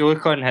 if you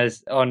look on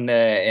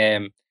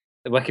the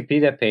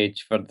Wikipedia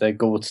page for the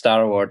Gold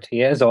Star Award,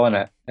 he is on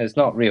it. It's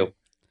not real.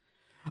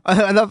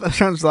 I love that.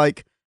 Sounds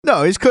like,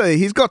 no, he's clearly,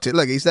 he's got it.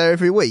 Look, he's there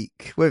every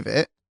week with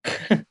it.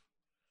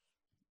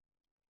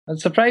 I'm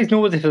surprised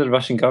nobody for the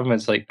Russian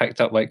government's like picked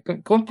up, like,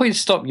 go and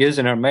please stop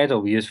using our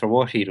medal we use for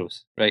war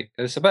heroes. Right?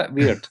 It's a bit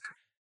weird.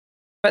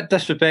 A bit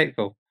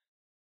disrespectful.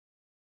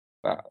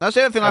 But that's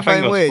the other thing I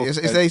find weird. Is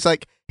that he's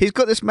like, he's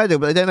got this medal,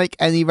 but they don't make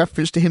any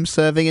reference to him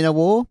serving in a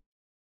war.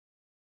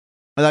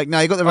 They're like,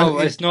 no, you got the. Oh,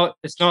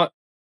 it's not.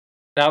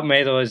 That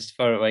medal is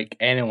for like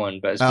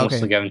anyone, but it's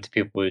mostly given to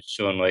people who've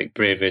shown like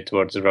bravery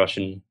towards the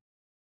Russian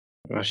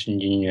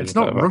Union. It's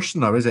not Russian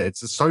though, is it?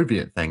 It's a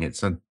Soviet thing.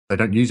 They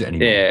don't use it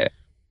anymore. Yeah.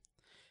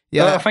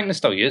 Yeah, well, I think they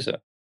still use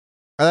it.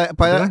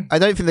 But I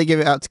don't think they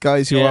give it out to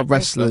guys who are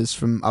wrestlers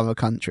from other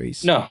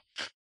countries. No,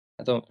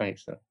 I don't think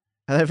so.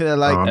 I don't think they're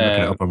like. I'm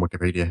looking it up on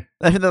Wikipedia.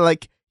 I think they're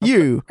like,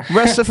 you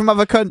wrestler from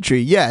other country.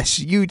 Yes,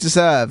 you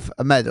deserve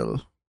a medal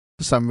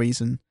for some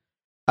reason.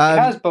 He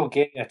has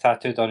Bulgaria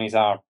tattooed on his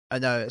arm. I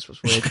know, that's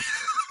what's weird.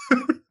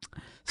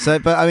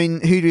 But I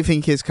mean, who do you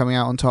think is coming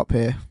out on top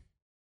here?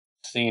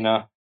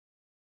 Cena.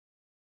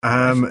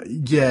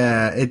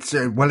 Yeah, it's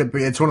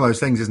it's one of those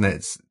things, isn't it?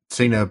 It's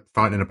Cena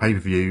fighting in a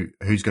pay-per-view.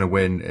 Who's going to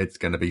win? It's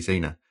going to be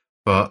Cena.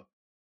 But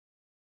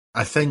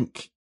I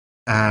think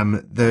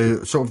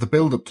the sort of the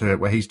build-up to it,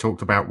 where he's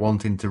talked about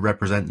wanting to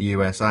represent the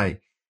USA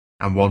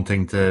and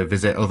wanting to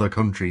visit other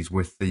countries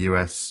with the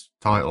US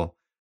title,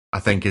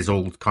 I think is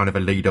all kind of a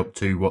lead up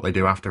to what they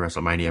do after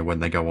WrestleMania when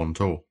they go on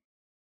tour.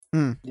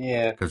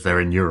 Yeah, because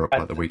they're in Europe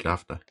like the week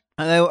after.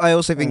 And I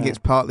also think it's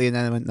partly an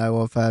element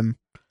though of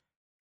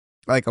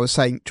like I was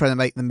saying, trying to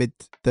make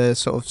the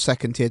sort of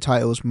second tier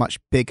titles much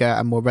bigger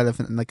and more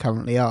relevant than they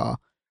currently are.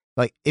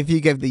 Like if you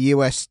give the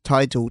US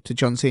title to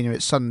John Cena,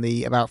 it's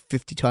suddenly about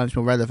 50 times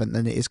more relevant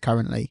than it is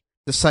currently.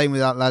 The same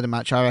with that ladder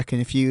match. I reckon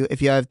if you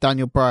have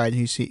Daniel Bryan,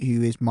 who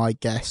is my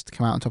guest,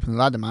 come out on top in the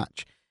ladder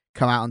match,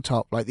 come out on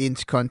top, like the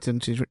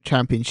Intercontinental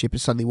Championship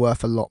is suddenly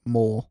worth a lot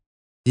more.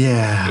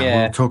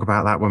 Yeah, we'll talk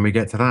about that when we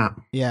get to that.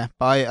 Yeah,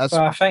 I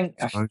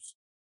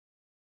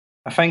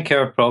think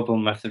our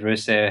problem with the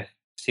Rusev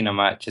Cena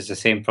match is the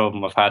same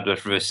problem I've had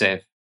with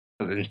Rusev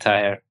for the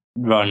entire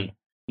run.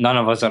 None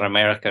of us are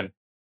American,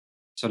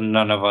 so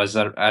none of us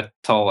are at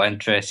all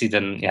interested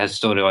in his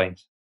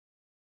storylines.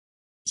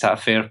 Is that a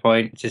fair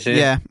point to say?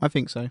 Yeah, I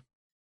think so.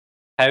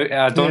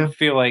 I don't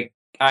feel like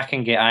I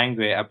can get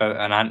angry about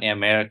an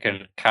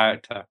anti-American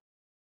character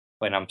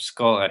when I'm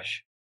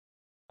Scottish,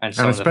 and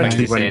some of the things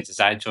he says is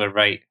actually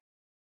right.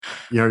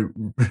 You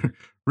know,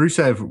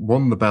 Rusev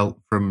won the belt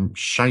from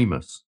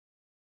Sheamus,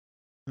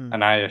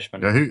 an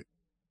Irishman. You know,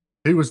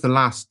 who was the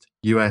last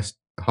US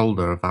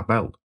holder of that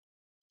belt?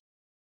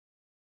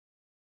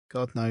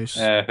 God knows.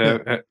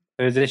 Who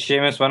did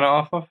Sheamus win it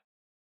off of?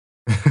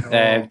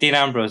 Dean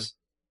Ambrose.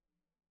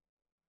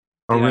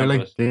 Oh, Dean really?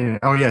 Ambrose. Yeah.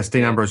 Oh, yes,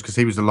 Dean Yeah. Ambrose, because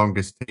he was the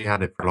longest. He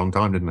had it for a long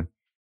time, didn't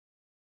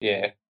he?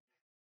 Yeah.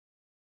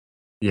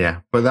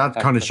 Yeah, but that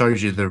kind of After.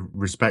 shows you the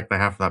respect they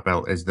have for that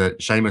belt. Is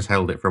that Sheamus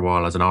held it for a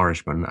while as an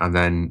Irishman, and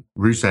then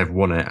Rusev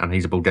won it, and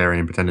he's a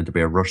Bulgarian pretending to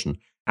be a Russian,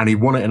 and he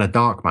won it in a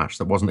dark match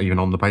that wasn't even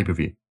on the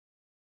pay-per-view.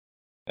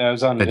 I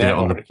was on They the did it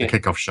on network. the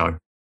kickoff show.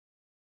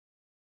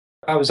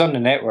 I was on the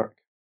network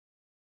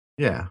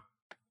Yeah.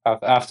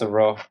 after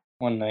Raw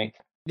one night.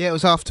 Yeah, it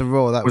was after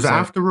Raw. That Was was it it.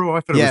 after Raw? I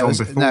thought Yeah, it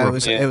was on before. no, Raw.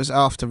 Yeah. it was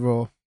after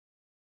Raw,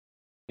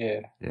 Yeah.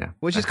 Yeah.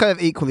 which is kind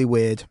of equally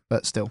weird,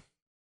 but still.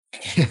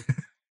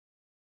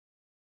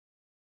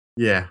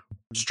 Yeah.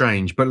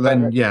 Strange. But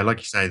then, yeah, like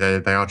you say,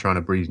 they are trying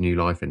to breathe new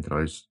life into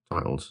those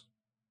titles.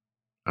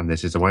 And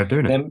this is a way of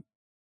doing it.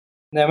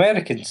 The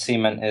Americans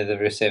seem into the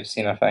Rusev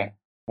Cena thing,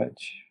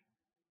 which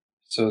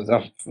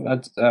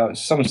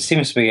some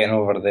seems to be getting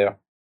over there,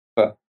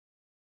 but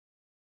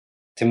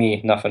to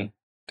me, nothing.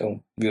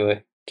 Don't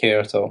really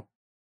care at all.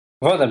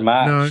 I thought the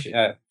match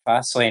at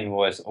Fastlane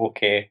was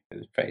okay. It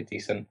was pretty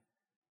decent.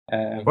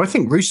 Well, I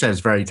think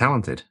Rusev's very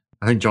talented.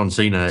 I think John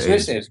Cena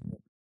is.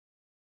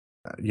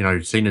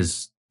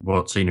 Cena's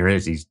what Cena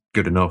is. He's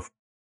good enough,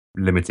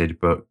 limited,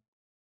 but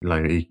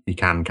he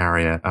can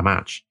carry a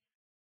match.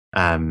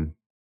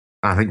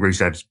 I think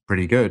Rusev's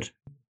pretty good.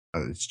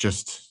 It's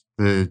just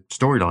the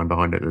storyline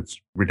behind it that's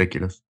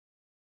ridiculous.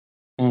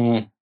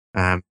 Mm.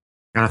 And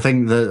I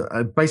think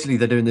that basically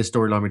they're doing this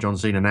storyline with John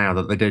Cena now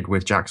that they did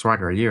with Jack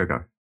Swagger a year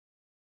ago.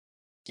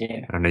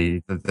 Yeah. And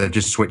they've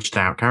just switched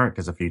out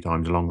characters a few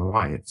times along the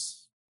way.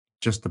 It's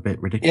just a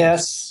bit ridiculous.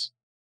 Yes.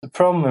 The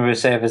problem with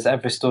Rusev is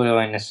every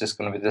storyline is just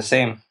going to be the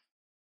same.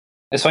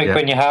 It's like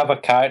when you have a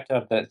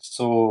character that's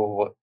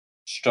so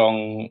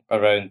strong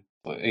around,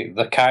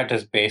 the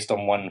character's based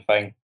on one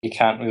thing. You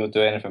can't really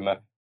do anything with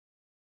it.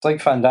 It's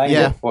like Fandango.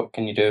 Yeah. What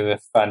can you do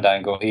with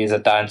Fandango? He's a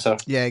dancer.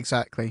 Yeah,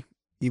 exactly.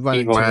 You run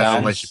Evil into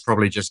dance. They should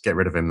probably just get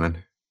rid of him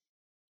then.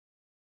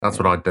 That's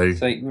what I'd do.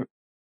 It's like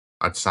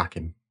I'd sack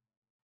him.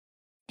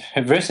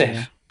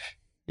 Rusev.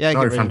 Yeah, no,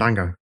 get rid of him.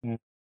 Fandango.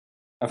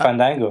 A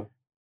Fandango.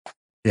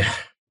 Yeah.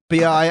 But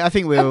yeah, I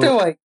think we'll.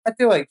 I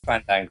do like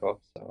Fandango.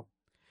 So.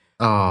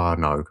 Oh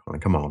no, Colin,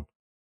 come on.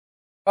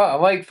 Oh, I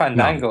like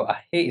Fandango. No.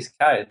 I hate his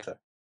character,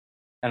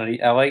 and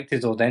I liked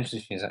his old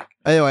entrance music.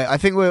 Anyway, I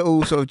think we're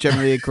all sort of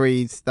generally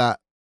agreed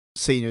that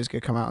Cena is going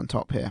to come out on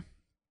top here.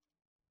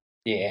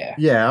 Yeah.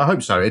 Yeah, I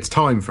hope so. It's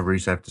time for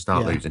Rusev to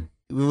start losing.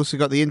 We've also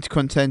got the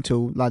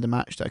Intercontinental ladder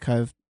match that kind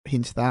of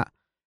hints that,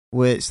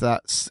 where it's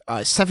that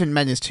 7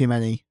 men is too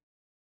many.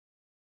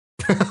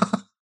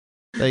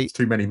 It's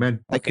too many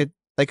men.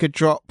 They could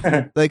drop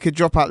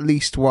at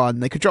least one.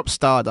 They could drop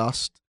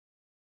Stardust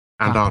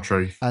and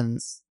R-Truth. And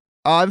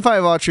I'm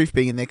fine with R-Truth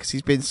being in there because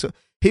he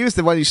was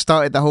the one who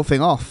started the whole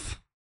thing off.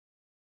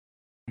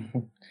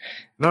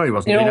 No, he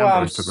wasn't. Dean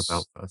Ambrose took the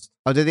belt first.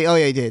 Oh, did he? Oh,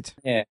 yeah, he did.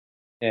 Yeah.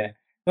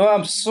 No,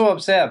 I'm so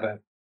upset about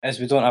is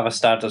we don't have a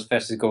Stardust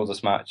versus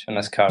Goldust match on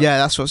this card. Yeah,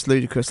 that's what's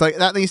ludicrous. Like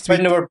that needs to be.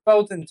 When they were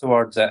building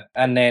towards it,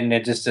 and then they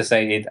just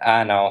decided,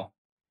 no,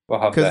 we'll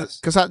have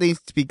this because that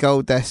needs to be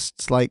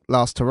Goldust's like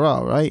last hurrah,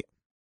 right?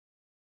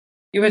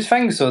 You would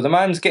think so. The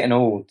man's getting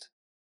old.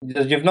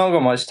 You've not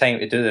got much time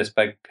to do this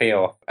big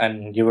payoff,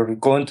 and you were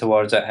going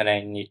towards it, and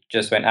then you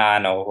just went,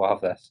 no, we'll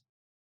have this.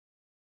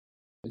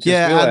 Which is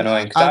really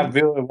annoying, because I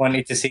really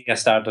wanted to see a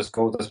Stardust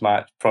Goldust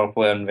match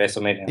properly on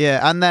WrestleMania. Yeah,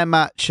 and their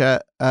match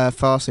at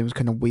Fastlane was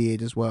kind of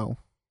weird as well.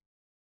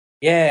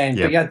 Yeah,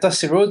 but you had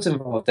Dusty Rhodes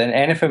involved, and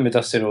anything with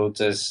Dusty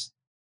Rhodes is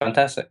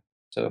fantastic.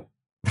 So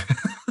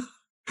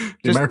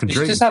American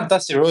dream. Just have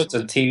Dusty Rhodes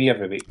on TV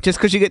every week. Just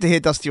because you get to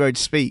hear Dusty Rhodes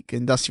speak,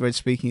 and Dusty Rhodes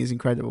speaking is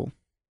incredible.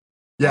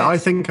 Yeah, I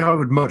think I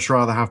would much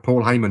rather have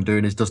Paul Heyman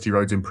doing his Dusty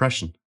Rhodes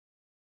impression.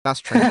 That's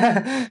true.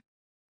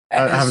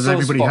 Has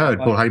everybody heard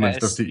Paul Heyman's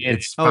Dusty?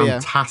 It's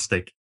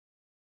fantastic.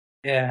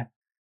 Yeah.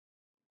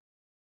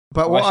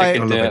 But what I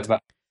could do it,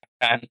 but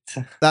I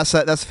can't. That's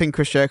the thing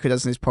Chris Jericho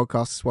does in his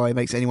podcast as well. He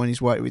makes anyone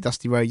who's worked with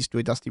Dusty Rhodes do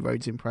a Dusty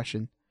Rhodes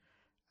impression,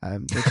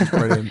 which is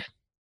brilliant.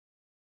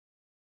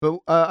 But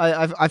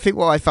I think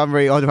what I found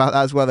really odd about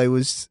that as well, though,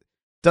 was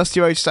Dusty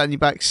Rhodes standing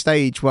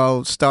backstage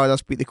while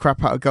Stardust beat the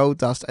crap out of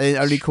Goldust and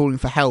only calling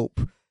for help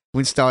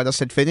when Stardust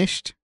had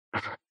finished.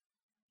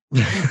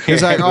 He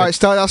was like, all right,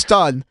 Stardust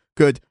done.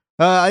 Good.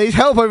 I need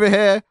help over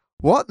here.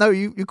 What? No,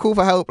 you call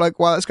for help like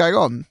while that's going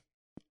on.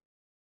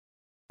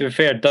 To be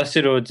fair,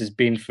 Dusty Rhodes has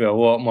been through a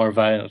lot more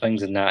violent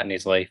things than that in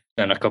his life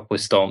than a couple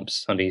of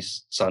stomps on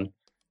his son.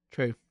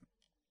 True.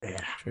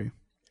 Yeah. True.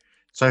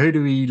 So who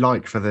do we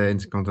like for the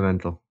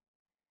Intercontinental?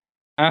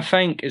 I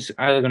think it's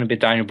either going to be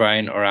Daniel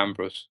Bryan or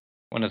Ambrose.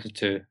 One of the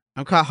two.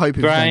 I'm kind of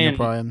hoping for Daniel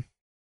Bryan.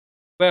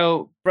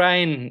 Well,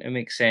 Bryan, it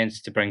makes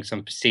sense to bring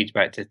some prestige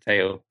back to the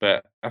title,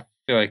 but I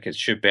feel like it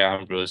should be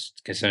Ambrose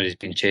considering he's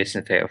been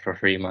chasing the title for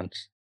 3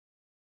 months.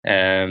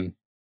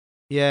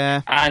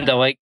 Yeah. And I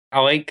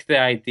like the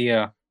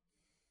idea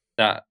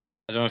that,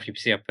 I don't know if you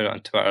see, I put it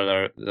on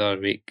Twitter the other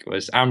week,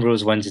 was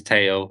Ambrose wins the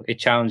title, he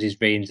challenges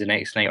Reigns the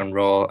next night on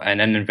Raw, and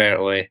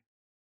inadvertently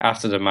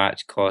after the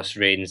match costs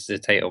Reigns the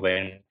title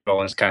when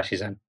Rollins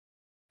cashes in.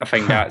 I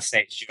think that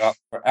sets you up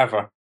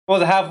forever. Well,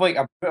 they have like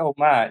a brutal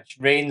match.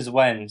 Reigns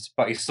wins,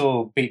 but he's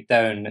so beat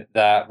down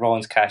that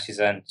Rollins cashes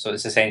in. So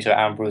it's essentially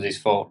Ambrose's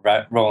fault.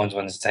 Rollins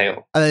wins the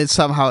title. And then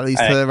somehow it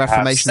leads to the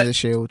Reformation of the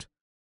Shield.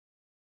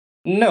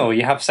 No,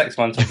 you have 6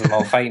 months of them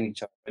all fighting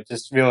each other. It's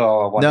just really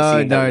all I want to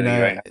see in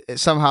WWE right now. It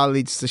somehow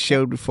leads to the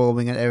Shield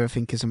reforming and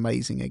everything is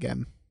amazing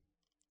again.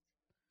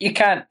 You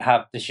can't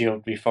have the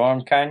Shield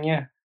reform, can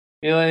you?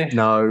 Really?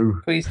 No.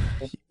 Please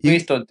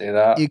don't do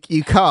that.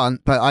 You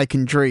can't, but I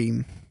can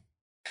dream.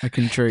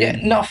 Yeah,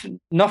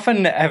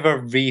 nothing that ever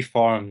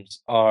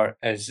reforms or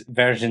is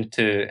version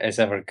 2 is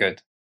ever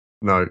good.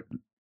 No.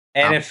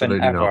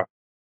 Anything ever. Not.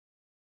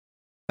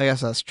 I guess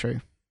that's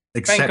true.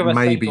 Except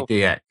maybe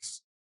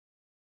DX.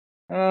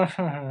 Well.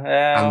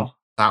 And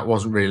that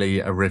wasn't really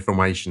a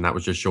reformation. That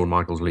was just Shawn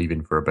Michaels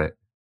leaving for a bit.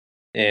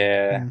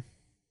 Yeah.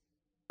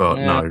 But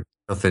no,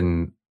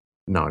 nothing.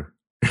 No.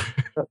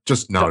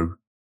 Just no.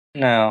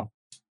 No.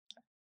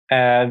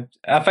 I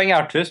think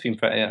R2's been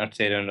pretty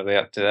entertaining on the way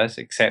up to this,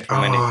 except for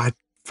when I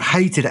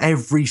hated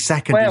every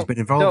second he's been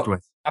involved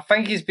with. I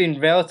think he's been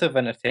relatively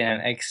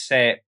entertaining,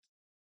 except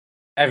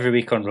every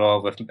week on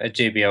Raw with a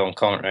JBL on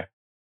commentary.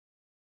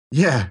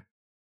 Yeah.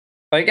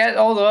 Like,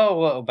 all the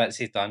little bits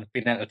he's done,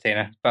 been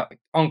entertaining. But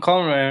on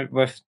commentary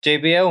with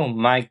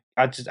JBL,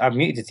 I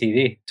muted the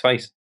TV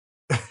twice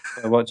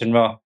while watching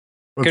Raw.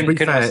 Well, couldn't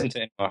listen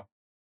to it anymore.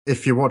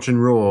 If you're watching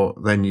Raw,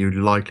 then you're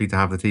likely to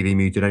have the TV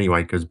muted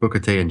anyway, because Booker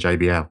T and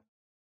JBL.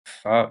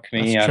 Fuck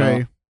me, that's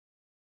true.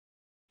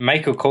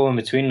 Michael Cole in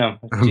between them.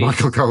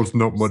 Michael Cole's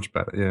not much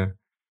better, yeah.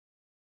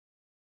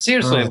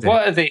 Seriously,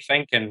 what are they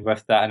thinking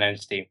with that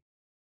announced team?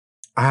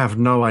 I have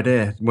no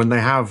idea. When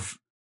they have,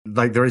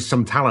 like, there is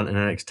some talent in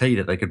NXT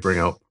that they could bring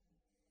up.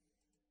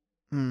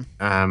 I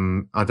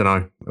don't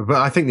know. But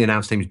I think the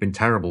announced team's been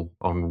terrible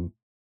in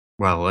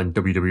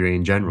WWE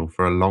in general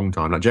for a long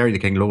time. Like, Jerry the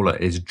King Lawler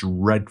is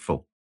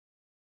dreadful.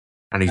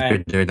 And he's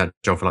been doing that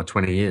job for like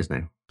 20 years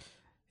now.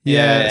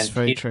 Yeah, that's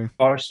very true.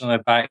 Fortunately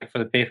back for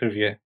the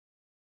pay-per-view.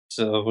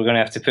 So we're going to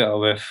have to put up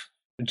with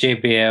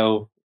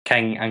JBL,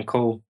 King and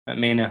Cole at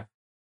Mania.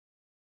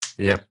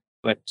 Yep.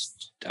 Which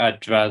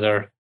I'd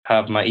rather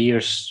have my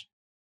ears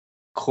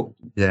clogged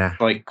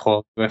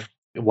with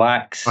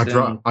wax. I'd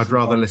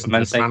rather listen to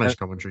the Spanish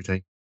commentary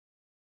team.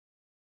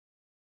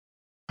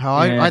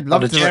 I'd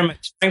love to.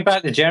 Germans. Bring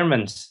back the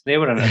Germans. They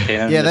were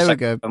entertaining. Yeah, they were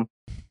good.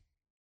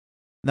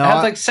 No, I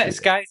had like 6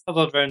 guys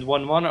huddled around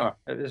one monitor.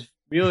 It was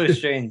really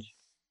strange.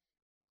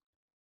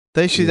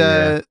 They should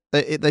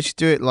they should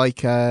do it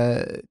like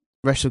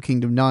Wrestle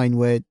Kingdom 9,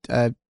 where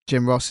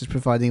Jim Ross is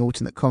providing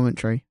alternate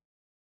commentary.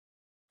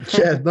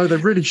 Yeah, no, they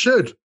really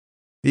should.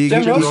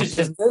 Jim Ross should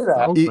just do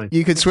that.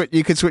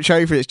 You could switch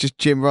over. It's just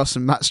Jim Ross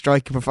and Matt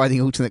Stryker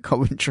providing alternate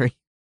commentary.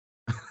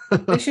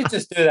 They should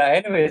just do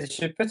that anyway. They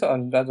should put it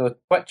on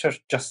Twitch or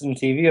Justin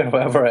TV or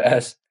whatever it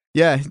is.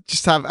 Yeah,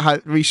 just have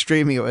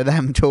restreaming it with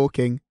them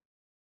talking.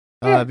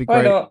 That'd be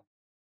why great. Not?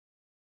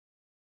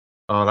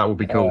 Oh, that would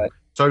be cool.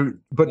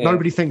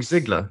 Nobody thinks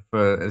Ziggler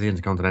for the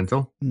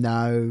Intercontinental.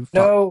 No.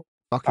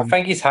 I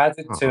think he's had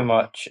it too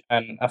much,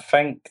 and I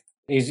think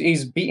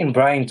he's beaten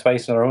Bryan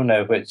twice in a row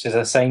now, which is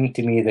a sign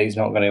to me that he's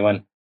not going to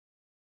win.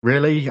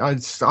 Really?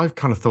 I've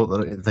kind of thought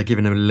that they're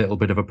giving him a little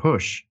bit of a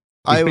push.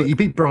 He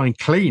beat Bryan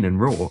clean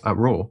at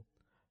Raw.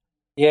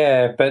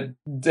 Yeah, but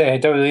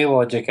WWE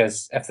logic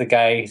is if the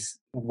guy's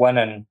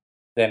winning,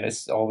 then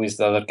it's always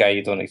the other guy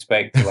you don't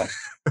expect to win.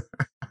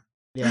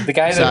 Yeah, the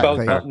guy that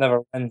builds up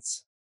never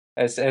wins.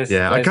 I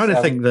kind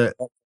of think that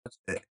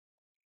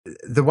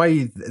the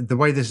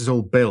way this is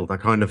all built, I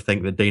kind of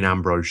think that Dean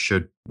Ambrose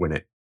should win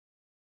it.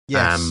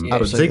 Yes,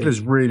 but Ziggler's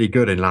really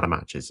good in ladder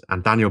matches,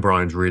 and Daniel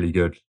Bryan's really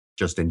good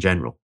just in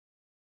general.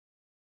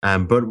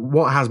 But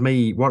what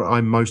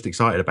I'm most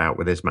excited about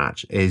with this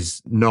match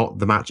is not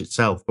the match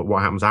itself, but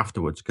what happens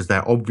afterwards, because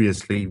they're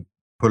obviously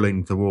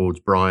pulling towards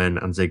Bryan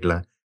and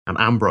Ziggler and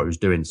Ambrose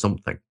doing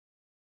something.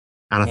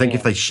 And I think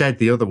if they shed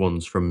the other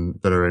ones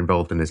that are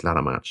involved in this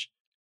ladder match,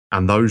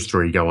 and those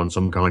 3 go on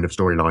some kind of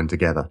storyline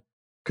together,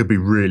 could be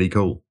really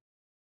cool,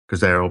 because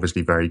they're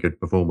obviously very good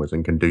performers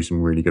and can do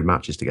some really good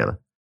matches together.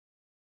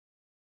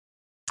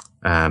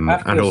 And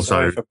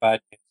also,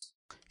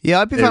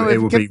 yeah, I'd be fine with it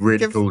would be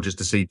really cool just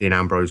to see Dean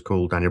Ambrose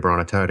call Daniel Bryan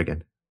a turd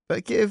again.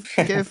 But give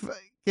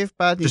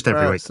Bad News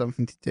Barrett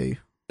something to do.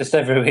 Just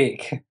every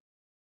week.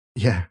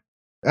 Yeah.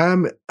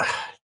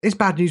 Is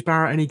Bad News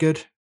Barrett any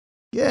good?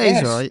 Yeah,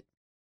 he's alright.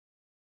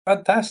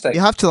 Fantastic.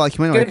 You have to like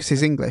him anyway because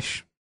he's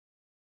English.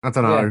 I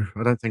don't know.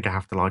 Yeah. I don't think I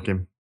have to like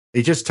him.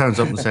 He just turns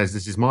up and says,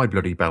 "This is my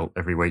bloody belt"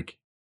 every week.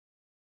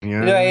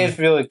 Yeah, he is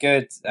really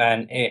good,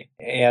 and he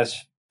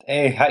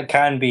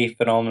can be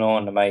phenomenal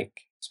on the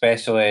mic,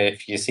 especially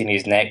if you've seen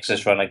his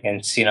Nexus run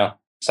against Cena.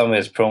 Some of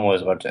his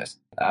promos were just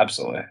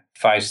absolutely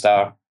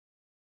 5-star.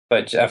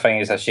 But I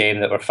think it's a shame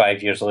that we're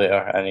 5 years later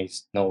and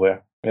he's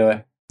nowhere,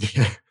 really.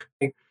 Yeah.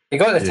 He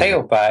got the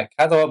title back,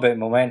 had a little bit of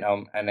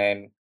momentum, and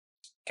then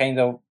kind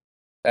of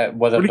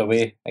withered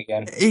away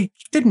again. He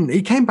didn't.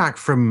 He came back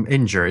from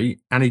injury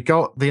and he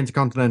got the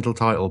Intercontinental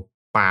title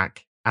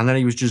back, and then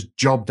he was just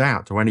jobbed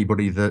out to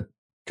anybody that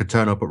could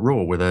turn up at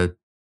Raw with a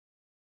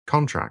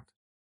contract.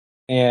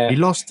 Yeah. He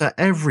lost to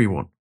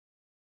everyone.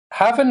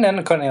 Having the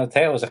Intercontinental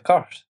title is a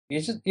curse.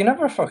 You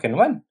never fucking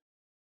win.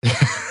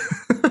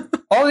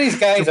 All these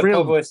guys are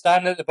probably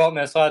standing at the bottom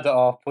of this ladder.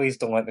 Oh, please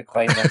don't let me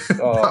climb this.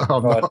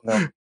 Oh, God,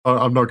 no.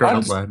 I'm not going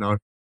up there, no.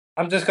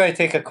 I'm just going to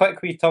take a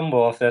quick wee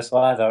tumble off this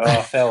ladder. Oh,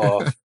 I fell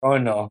off. Oh,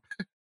 no.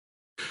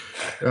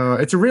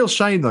 It's a real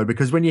shame, though,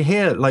 because when you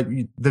hear, like,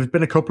 there's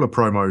been a couple of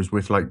promos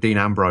with, like, Dean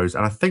Ambrose,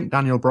 and I think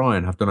Daniel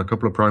Bryan have done a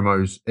couple of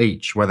promos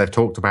each where they've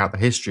talked about the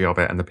history of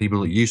it and the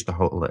people that used to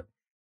hold it.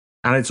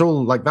 And it's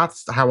all, like,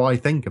 that's how I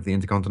think of the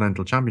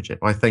Intercontinental Championship.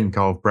 I think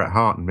of Bret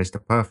Hart and Mr.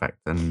 Perfect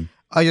and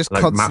I just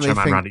like, constantly Macho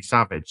Man think, Randy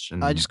Savage.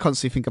 And, I just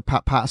constantly think of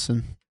Pat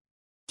Patterson.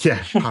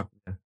 Yeah.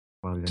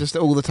 Well, yeah. Just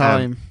all the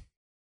time.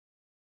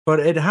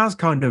 But it has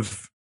kind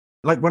of,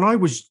 like, when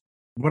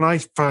I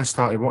first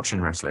started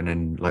watching wrestling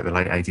in like the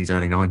late 80s,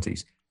 early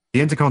 90s,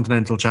 the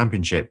Intercontinental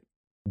Championship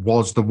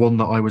was the one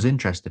that I was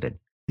interested in.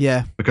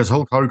 Yeah. Because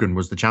Hulk Hogan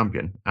was the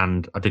champion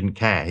and I didn't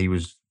care. He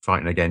was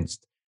fighting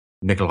against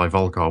Nikolai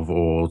Volkov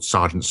or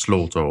Sergeant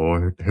Slaughter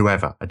or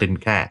whoever. I didn't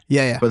care.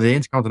 Yeah. But the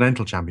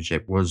Intercontinental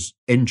Championship was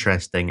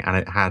interesting and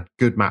it had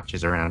good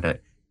matches around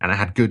it and it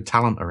had good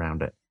talent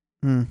around it.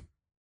 Mm.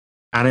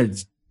 And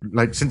it's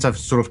like, since I've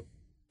sort of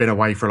been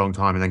away for a long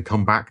time and then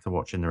come back to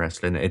watching the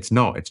wrestling, it's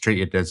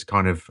treated as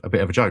kind of a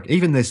bit of a joke.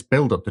 Even this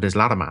build up to this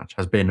ladder match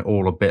has been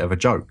all a bit of a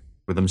joke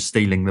with them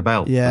stealing the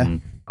belt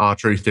and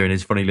R-Truth doing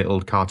his funny little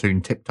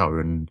cartoon tiptoe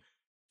and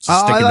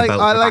sticking the belt to the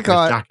back of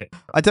his jacket.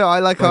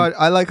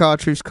 I like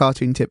R-Truth's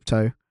cartoon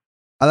tiptoe.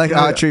 I like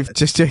R-Truth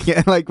just doing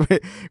it like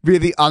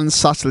really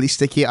unsubtly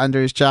sticking it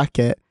under his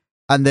jacket,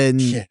 and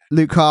then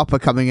Luke Harper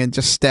coming in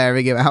just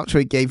staring him out till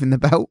he gave him the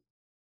belt.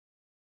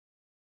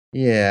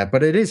 Yeah,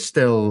 but it is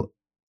still,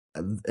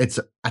 it's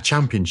a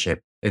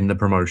championship in the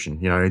promotion.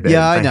 You know, they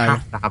I know.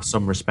 have to have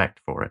some respect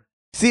for it.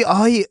 See,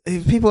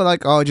 if people are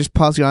like, oh, just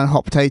passing around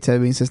hot potato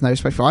means there's no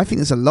respect for it. I think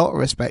there's a lot of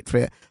respect for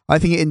it. I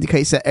think it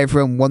indicates that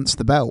everyone wants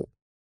the belt.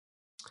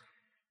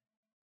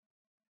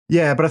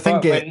 Yeah, but I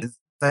think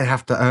they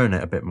have to earn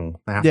it a bit more.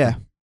 They have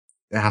to,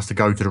 it has to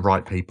go to the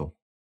right people.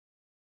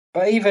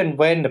 But even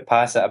when they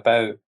pass it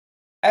about,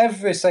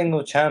 every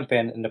single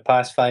champion in the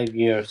past 5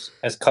 years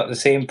has cut the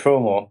same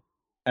promo.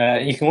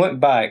 You can look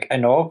back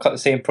and all cut the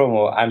same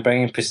promo and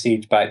bringing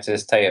prestige back to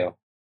his title.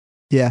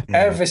 Yeah.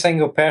 Every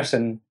single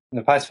person in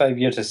the past 5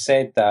 years has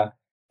said that,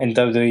 and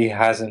WWE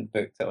hasn't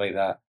booked it like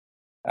that.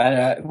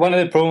 And one of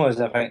the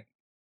promos, I think,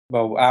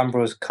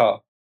 Ambrose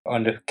cut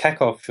on the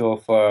kickoff show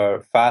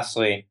for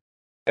Fastlane,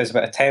 it was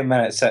about a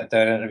 10-minute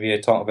sit-down interview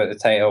talking about the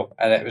title,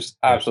 and it was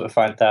absolutely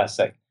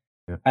fantastic.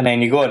 Yeah. And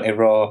then you go into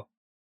Raw,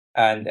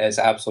 and it's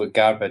absolute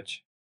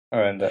garbage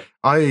around it.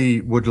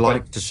 I would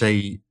like to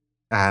see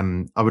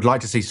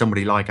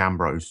somebody like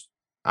Ambrose,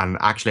 and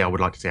actually I would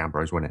like to see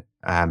Ambrose win it.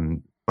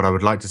 But I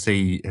would like to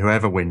see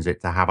whoever wins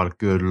it to have a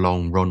good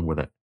long run with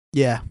it.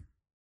 Yeah.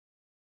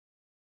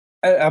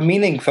 A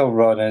meaningful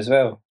run as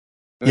well.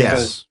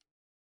 Yes.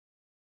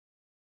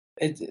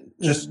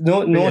 Just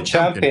no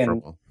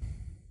champion.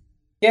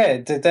 Yeah,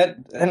 that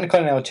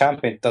Intercontinental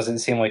Champion doesn't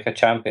seem like a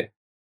champion.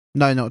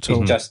 No, not at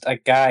all. He's just a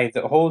guy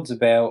that holds the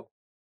belt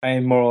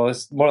and more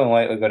than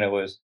likely going to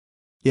lose.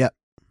 Yeah.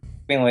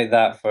 Been like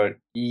that for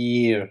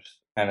years,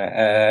 and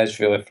it is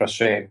really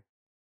frustrating.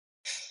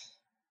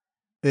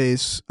 It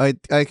is. I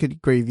could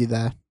agree with you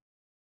there.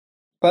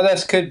 But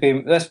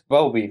this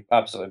will be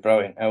absolutely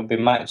brilliant. It'll be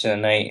match of the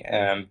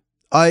night,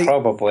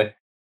 probably.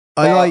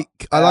 I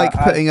like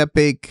putting a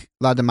big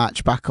ladder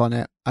match back on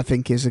it. I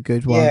think is a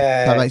good one.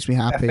 Yeah, that makes me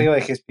happy. I feel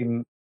like it's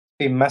been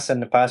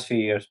missing the past few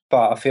years,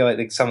 but I feel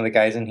like some of the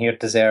guys in here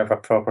deserve a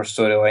proper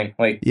storyline,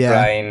 like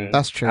Bryan,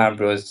 that's true.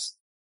 Ambrose.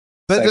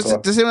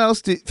 But does anyone else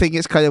think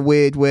it's kind of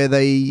weird where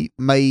they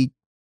made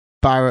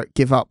Barrett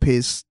give up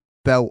his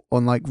belt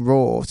on like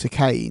Raw to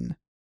Kane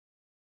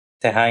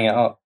to hang it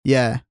up?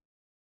 Yeah.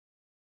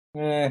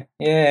 Yeah.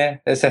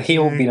 It's a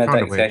heel being a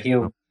dick. It's a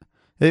heel.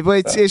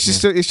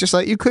 It's just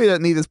like, you clearly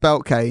don't need this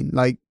belt, Kane.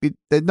 Like,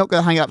 they're not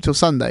going to hang it up till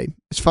Sunday.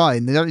 It's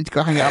fine. They don't need to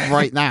go hang it up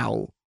right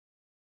now.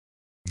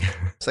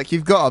 It's like,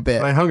 you've got a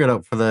bit. They hung it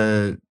up for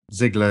the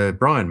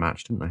Ziggler-Bryan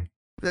match, didn't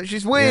they? Which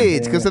is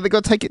weird, because then they've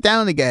got to take it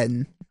down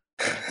again.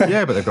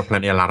 Yeah, but they've got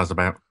plenty of ladders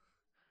about.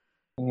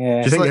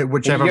 Yeah. Do you think that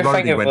whichever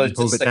road he went and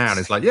pulled it down,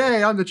 it's like,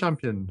 yay, I'm the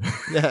champion.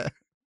 Yeah.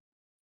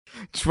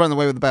 Just run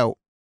away with the belt.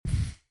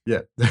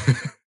 Yeah.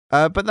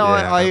 But no,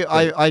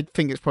 I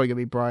think it's probably going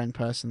to be Bryan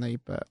personally,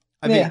 but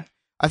I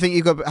think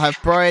you've got to have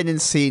Bryan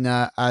and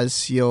Cena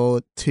as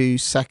your two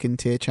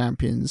second-tier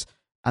champions,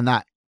 and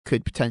that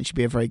could potentially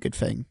be a very good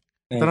thing.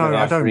 I don't.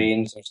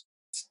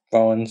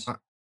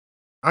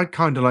 I'd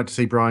kind of like to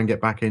see Bryan get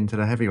back into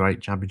the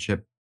heavyweight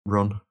championship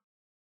run.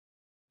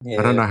 Yeah.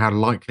 I don't know how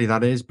likely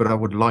that is, but I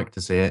would like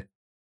to see it.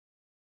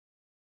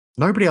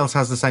 Nobody else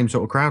has the same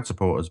sort of crowd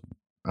support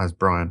as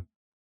Bryan.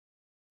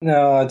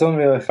 No, I don't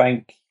really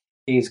think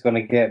he's going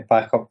to get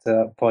back up to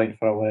that point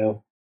for a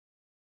while.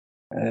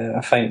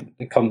 I think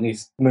the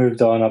company's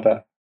moved on a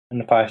bit in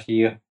the past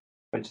year,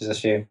 which is a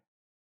shame.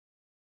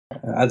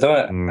 I'm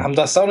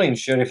still not even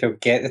sure if he'll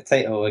get the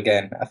title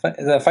again. I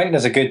think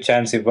there's a good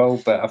chance he will,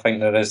 but I think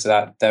there is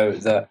that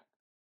doubt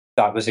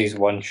that was his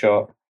one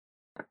shot,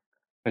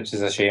 which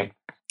is a shame.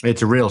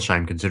 It's a real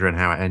shame considering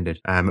how it ended.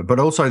 But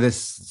also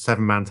this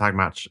 7-man tag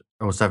match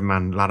or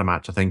 7-man ladder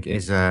match, I think,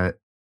 is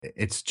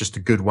it's just a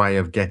good way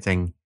of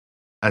getting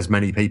as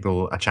many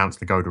people a chance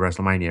to go to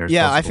WrestleMania as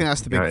possible.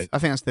 I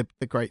think that's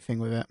the great thing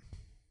with it.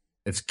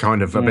 It's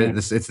kind of a bit.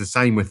 It's the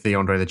same with the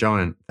Andre the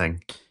Giant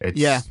thing.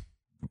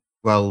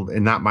 Well,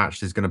 in that match,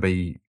 there's going to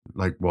be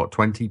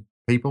 20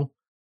 people.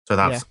 So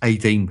that's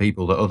 18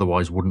 people that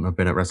otherwise wouldn't have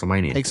been at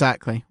WrestleMania.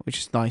 Exactly, which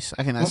is nice.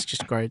 I think that's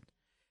just great.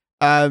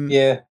 And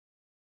we're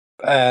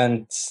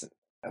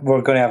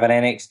going to have an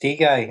NXT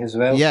guy as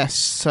well. Yes,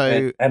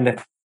 so and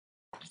the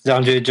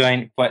Andre the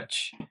Giant,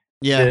 which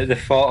the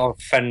thought of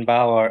Finn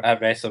Balor at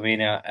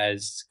WrestleMania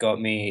has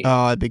got me.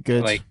 Oh, it'd be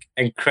good.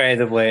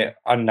 Incredibly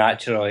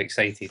unnaturally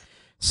excited.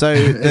 So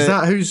is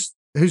that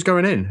who's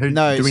going in? Do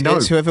we know?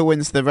 It's whoever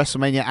wins the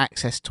WrestleMania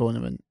Access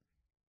tournament.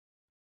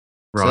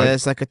 Right. So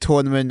there's a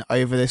tournament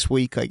over this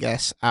week, I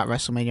guess, at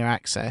WrestleMania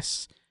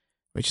Access,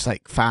 which is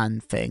fan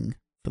thing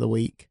for the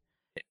week.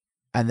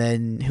 And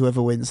then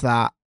whoever wins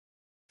that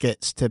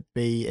gets to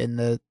be in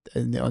the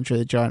Andre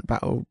the Giant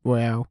Battle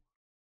Royale.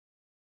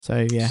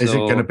 So yeah. Is it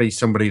going to be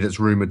somebody that's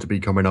rumored to be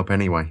coming up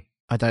anyway?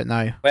 I don't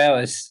know. Well,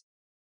 it's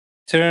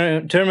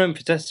tournament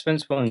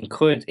participants will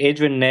include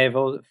Adrian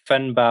Neville,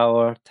 Finn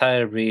Balor,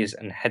 Tyler Breeze,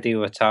 and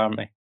Hideo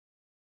Itami.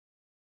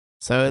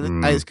 So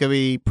it's going to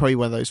be probably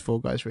one of those 4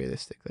 guys,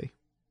 realistically.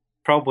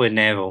 Probably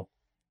Neville.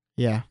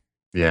 Yeah.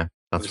 Yeah,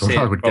 that's what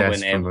I would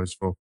guess from those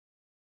 4.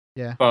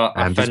 Yeah. But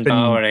a Finn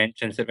Balor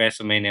entrance at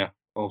WrestleMania,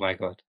 oh my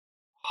god.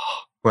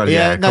 Well,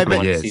 a couple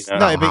of years.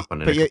 But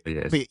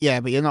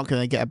you're not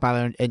going to get a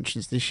Balor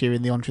entrance this year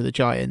in the Andre the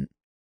Giant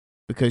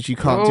because you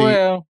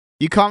can't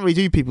you can't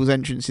redo people's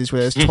entrances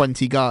where there's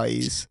 20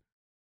 guys.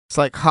 It's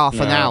like half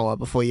an hour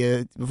before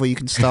you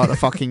can start a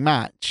fucking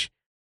match.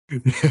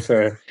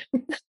 Fair.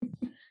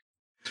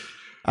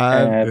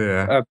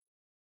 But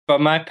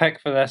my pick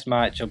for this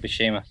match will be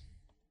Sheamus.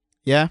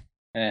 Yeah?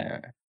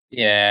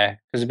 Yeah,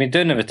 because I've been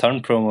doing the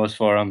return promos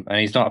for him, and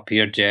he's not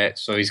appeared yet,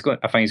 so I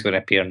think he's going to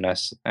appear in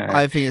this.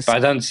 I think it's. But I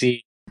don't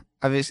see.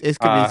 It's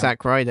going to be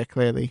Zack Ryder,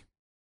 clearly.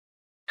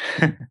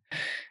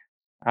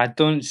 I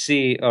don't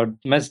see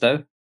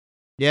Mizdow.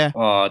 Yeah.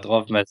 Oh, I'd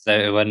love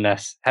Mizdow to win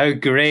this. How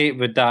great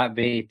would that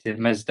be to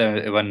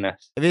Mizdow to win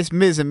this? If it's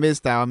Miz and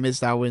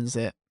Mizdow wins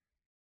it.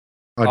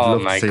 I'd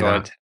love to see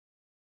god,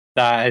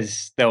 that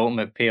is the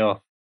ultimate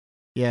payoff.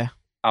 Yeah,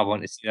 I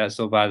want to see that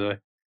so badly.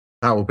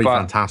 That would be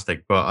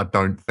fantastic, but I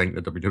don't think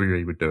the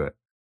WWE would do it.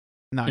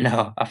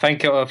 No, I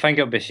think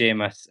it'll be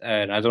Sheamus,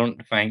 and I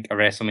don't think a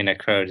WrestleMania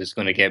crowd is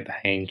going to get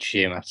behind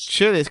Sheamus.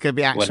 Surely it's going to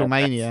be actual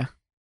Mania.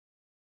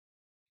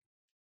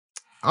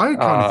 I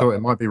kind of thought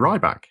it might be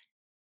Ryback.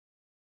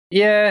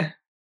 Yeah,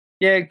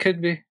 it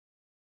could be.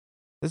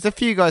 There's a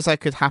few guys I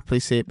could happily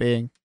see it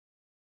being.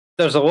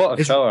 There's a lot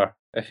of filler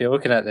if you're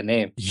looking at the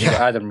name. Yeah.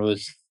 Adam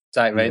Rose,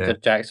 Zack Ryder,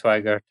 Jack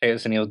Swagger,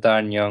 Titus O'Neil,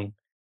 Darren Young.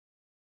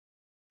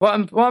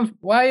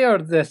 Why are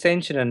the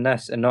attention in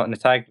this and not in the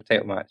tag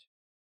title match?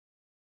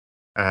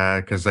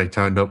 Because they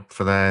turned up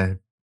for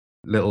their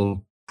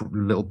little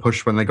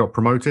push when they got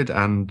promoted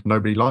and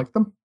nobody liked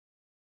them.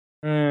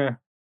 Yeah,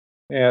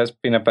 it's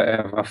been a bit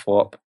of a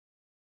flop.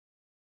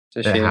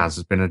 It has.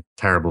 It's been a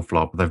terrible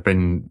flop. They've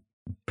been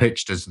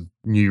pitched as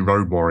new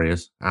Road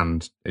Warriors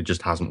and it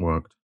just hasn't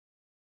worked.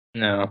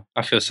 No,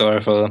 I feel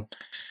sorry for them.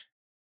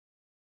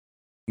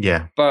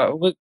 Yeah. But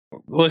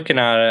looking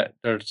at it,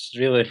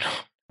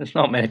 there's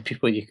not many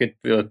people you could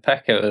really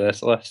pick out of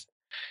this list.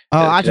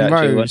 Oh, Adam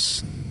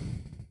Rose.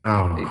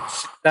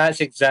 That's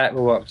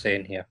exactly what I'm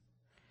saying here.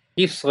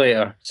 Heath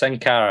Slater, Sin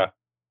Cara,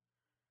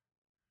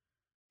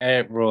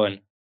 Eric Rowan.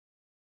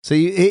 So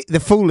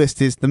the full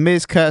list is The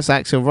Miz, Curtis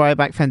Axel,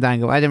 Ryback,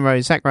 Fandango, Adam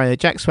Rose, Zack Ryder,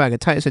 Jack Swagger,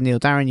 Titus O'Neil,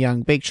 Darren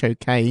Young, Big Show,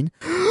 Kane,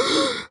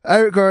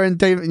 Eric Rowan,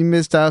 David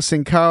Mizdow,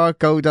 Sin Cara,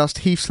 Goldust,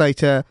 Heath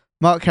Slater,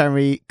 Mark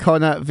Henry,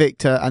 Connor,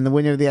 Victor, and the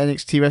winner of the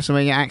NXT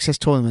WrestleMania Access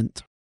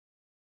Tournament.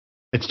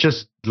 It's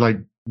just like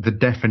the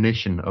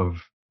definition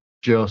of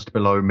just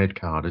below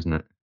mid-card, isn't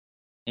it?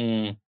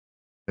 Mm.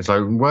 It's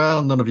like,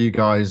 well, none of you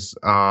guys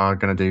are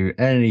going to do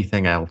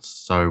anything else,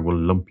 so we'll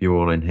lump you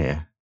all in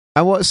here.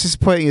 And what's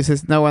disappointing is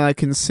there's no one I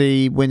can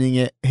see winning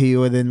it who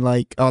you're then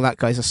like, oh, that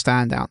guy's a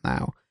standout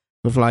now.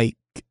 With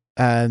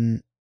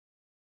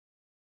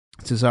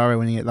Cesaro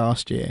winning it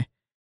last year.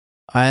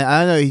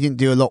 I know he didn't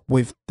do a lot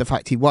with the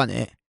fact he won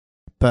it,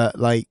 but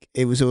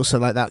it was also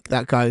like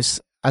that guy's,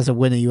 as a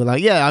winner, you were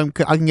like, yeah,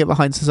 I can get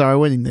behind Cesaro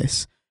winning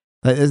this.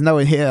 There's no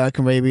one here I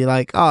can really be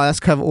like, oh, that's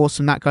kind of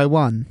awesome that guy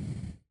won.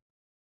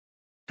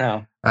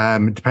 No.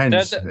 It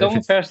depends. The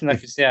only person I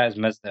could see that is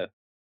Mizdow.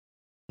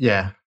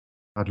 Yeah.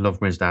 I'd love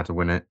Mizdow to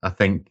win it. I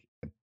think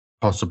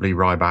possibly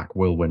Ryback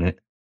will win it.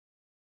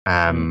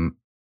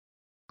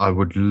 I I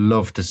would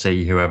love to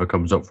see whoever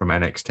comes up from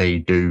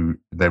NXT do.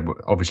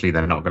 Obviously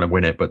they're not going to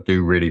win it, but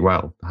do really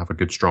well. Have a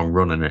good strong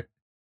run in it.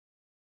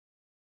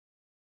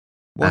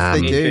 What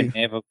if they do? Adrian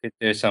Neville could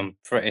do some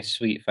pretty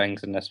sweet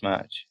things in this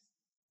match.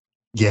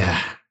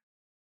 Yeah,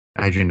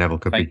 Adrian Neville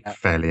could be Think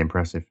fairly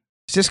impressive.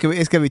 It's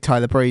gonna be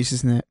Tyler Breeze,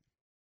 isn't it?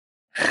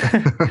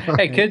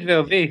 It could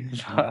well be.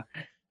 But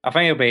I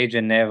think it'll be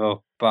Adrian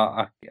Neville,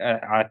 but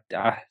I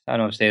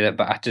know I've said it,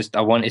 but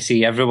I want to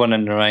see everyone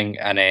in the ring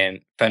and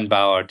then Finn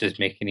Balor just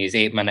making his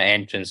 8-minute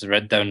entrance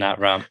right down that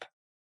ramp.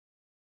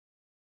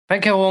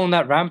 Think how long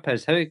that ramp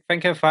is.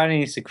 Think how far he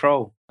needs to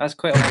crawl. That's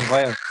quite a long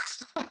while.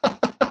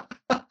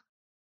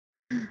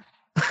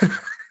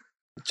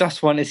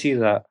 Just want to see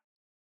that.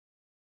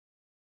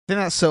 I think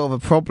that's sort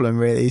of a problem,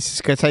 really. It's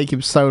just going to take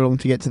him so long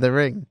to get to the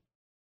ring.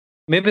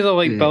 Maybe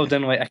they'll build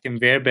in a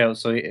conveyor belt,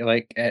 so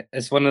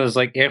it's one of those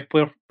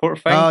airport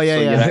things. Oh yeah,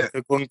 so yeah. You're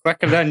actually going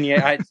quicker than you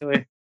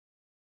actually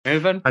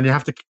moving. And you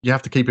have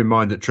to keep in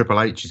mind that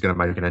Triple H is going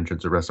to make an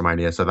entrance at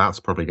WrestleMania, so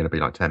that's probably going to be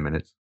like 10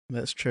 minutes.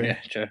 That's true. Yeah,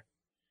 true.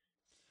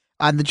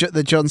 And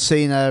the John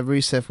Cena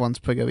Rusev one's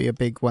probably going to be a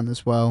big one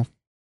as well.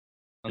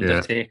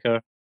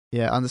 Undertaker.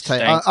 Yeah,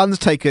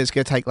 Undertaker is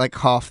going to take like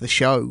half the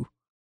show.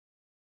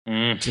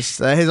 Just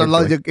here's a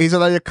load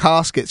of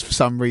caskets for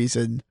some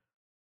reason.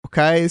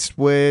 Okay, it's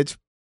weird.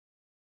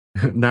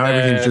 Now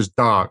everything's just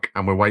dark,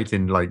 and we're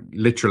waiting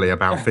literally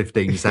about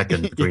 15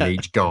 seconds between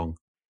each gong.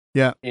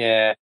 Yeah.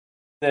 Yeah.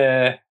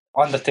 The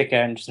Undertaker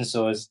entrance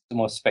is the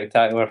most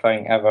spectacular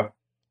thing ever.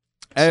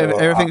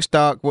 Everything's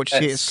dark. Watch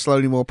it gets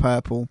slowly more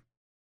purple.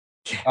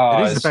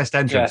 It is the best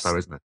entrance, though,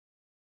 isn't it?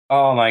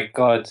 Oh my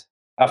god!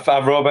 I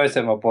wrote about it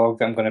in my blog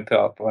that I'm going to put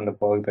up on the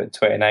blog about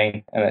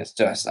 29, and it's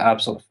just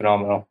absolutely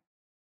phenomenal.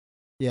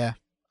 Yeah,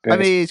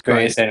 it's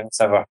great. Entrance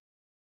ever.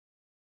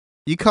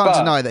 You can't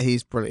deny that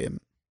he's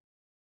brilliant.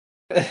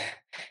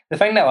 The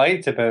thing that I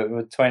liked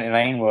about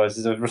 29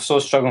 was they were so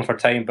struggling for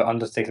time, but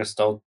Undertaker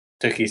still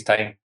took his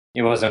time.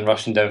 He wasn't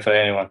rushing down for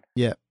anyone.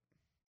 Yeah.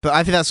 But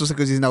I think that's also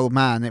because he's an old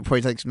man. It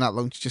probably takes him that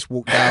long to just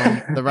walk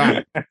down the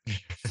ramp.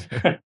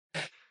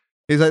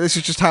 He's like, this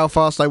is just how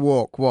fast I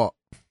walk. What?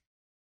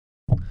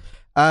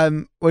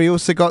 We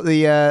also got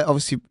the,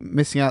 obviously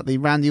missing out the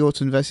Randy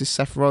Orton versus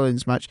Seth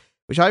Rollins match,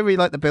 which I really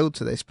like the build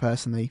to this,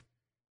 personally.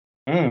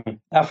 I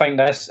think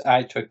this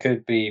actually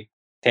could be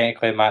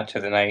technically a match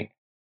of the night.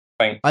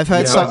 I've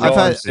heard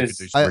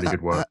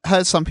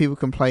some people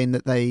complain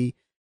that they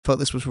thought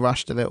this was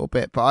rushed a little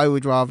bit, but I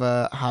would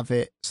rather have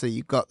it so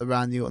you've got the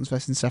Randy Orton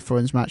versus Seth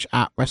Rollins match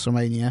at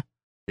WrestleMania.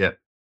 Yeah.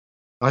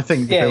 I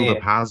think the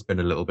build-up has been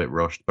a little bit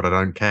rushed, but I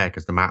don't care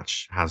because the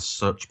match has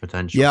such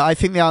potential. Yeah, I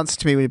think the answer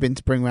to me would have been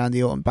to bring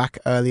Randy Orton back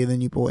earlier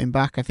than you brought him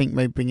back. I think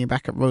maybe bringing him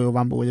back at Royal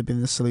Rumble would have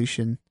been the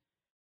solution.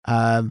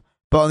 But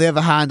on the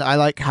other hand, I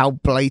like how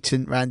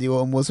blatant Randy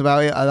Orton was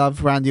about it. I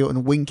love Randy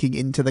Orton winking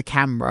into the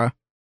camera.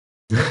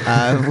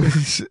 And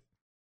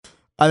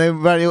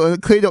then Randy Orton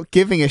clearly not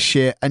giving a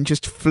shit and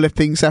just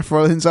flipping Seth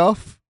Rollins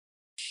off.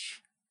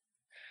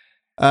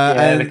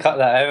 They cut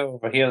that out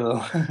over here,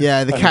 though.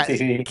 Yeah,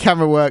 the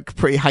camera work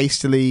pretty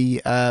hastily,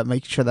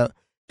 making sure that...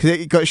 Because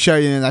it got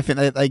shown, and I think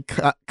they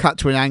cut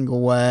to an angle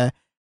where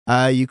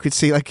you could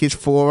see his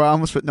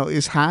forearms, but not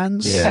his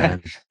hands. Yeah,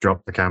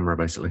 drop the camera,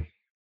 basically.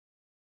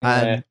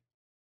 And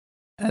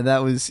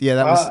that was... Yeah,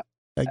 that was...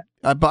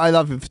 but I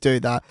love him for doing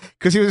that.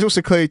 Because he was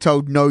also clearly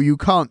told, no, you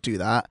can't do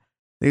that.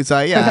 And he was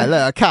like, yeah,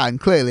 look, I can,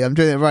 clearly. I'm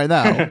doing it right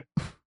now.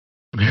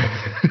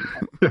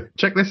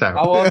 Check this out.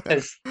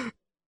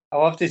 I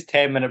loved his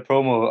 10-minute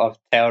promo of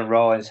telling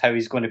Rollins how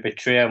he's going to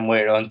betray him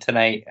later on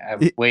tonight.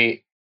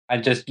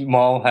 And just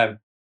maul him.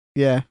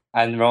 Yeah.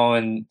 And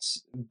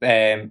Rollins, he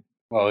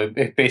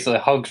basically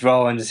hugs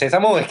Rollins and says,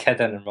 I'm only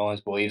kidding, and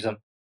Rollins believes him.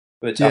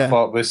 Which I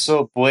thought was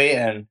so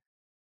blatant,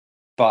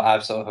 but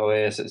absolutely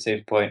hilarious at the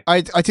same point.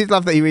 I did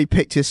love that he really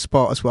picked his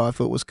spot as well. I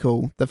thought it was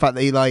cool. The fact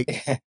that he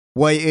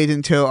waited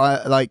until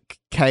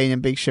Kane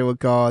and Big Show were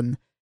gone,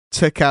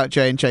 took out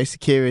J&J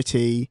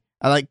security,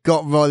 and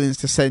got Rollins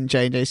to send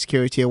J&J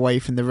security away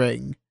from the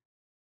ring.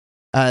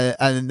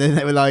 And then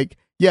they were like,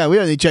 yeah, we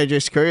don't need J&J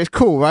security. It's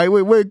cool, right?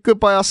 We're good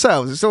by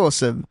ourselves. It's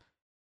awesome.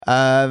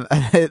 And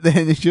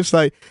then it's just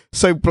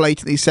so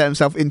blatantly set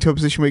himself into a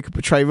position where he could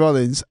betray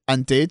Rollins,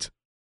 and did.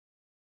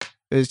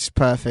 It was just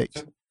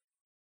perfect.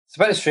 It's a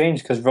bit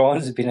strange because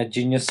Rollins has been a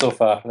genius so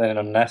far. Then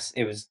on this,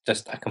 it was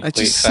just a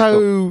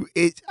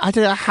complete. I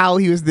don't know how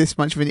he was this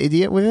much of an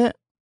idiot with it.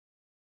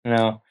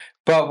 No,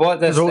 but what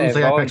this Rollins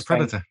the apex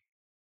predator.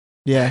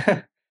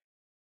 Yeah.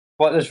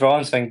 What this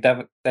Rollins thing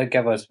did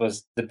give us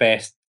was the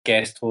best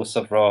guest host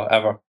of Raw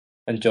ever,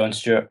 and Jon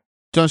Stewart.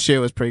 Jon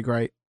Stewart was pretty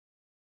great.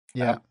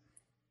 Yeah.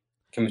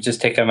 Can we just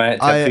take a minute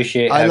to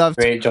appreciate how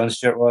great Jon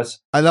Stewart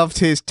was? I loved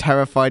his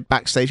terrified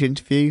backstage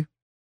interview.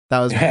 That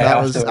was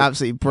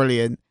absolutely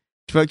brilliant.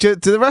 Do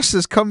the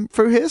wrestlers come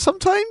through here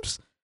sometimes?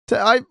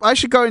 I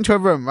should go into a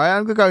room, right?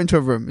 I'm going to go into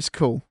a room. It's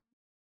cool.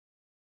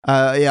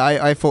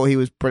 I thought he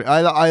was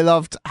brilliant. I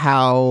loved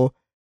how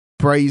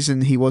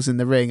brazen he was in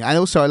the ring. And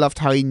also I loved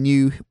how he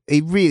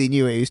really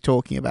knew what he was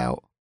talking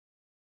about.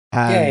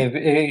 Yeah,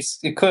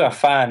 he could have a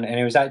fan, and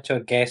he was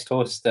actually a guest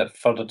host that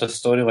furthered the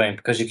storyline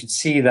because you could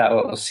see that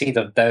little seed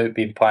of doubt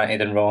being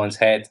planted in Rollins'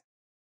 head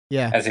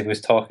yeah, as he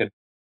was talking.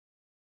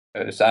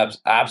 It was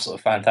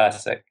absolutely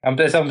fantastic. I'm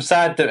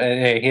sad that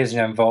he isn't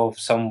involved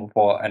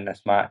somewhat in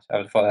this match.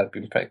 I thought that'd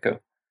been pretty cool.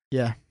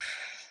 yeah.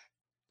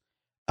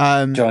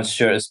 John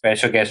Stewart as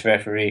special guest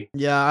referee.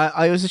 Yeah,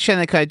 I was a shame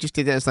they kind of just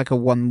did it as like a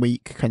 1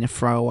 week kind of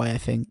throwaway. I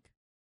think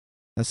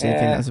that's the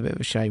thing. That's a bit of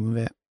a shame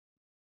with it.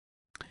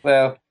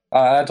 Well,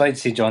 I'd like to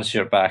see John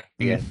Stewart back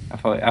again.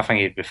 I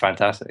think he'd be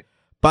fantastic.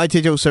 But I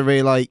did also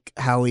really like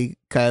how he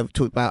kind of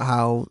talked about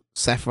how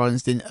Seth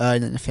Rollins didn't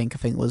earn anything. I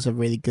think was a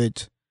really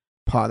good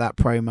part of that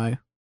promo.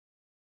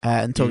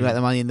 And talking about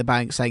the Money in the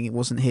Bank, saying it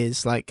wasn't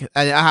his. Like,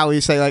 and how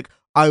he say, like,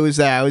 I was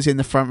there, I was in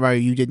the front row,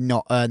 you did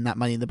not earn that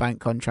Money in the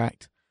Bank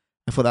contract.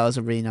 I thought that was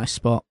a really nice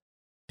spot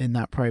in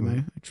that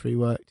promo, which really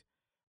worked.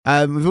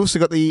 We've also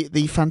got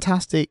the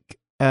fantastic.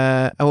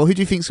 Well, who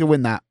do you think's going to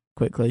win that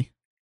quickly?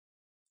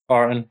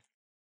 Orton.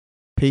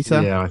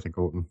 Peter? Yeah, I think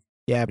Orton.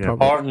 Yeah,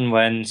 probably. Orton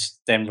wins,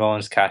 then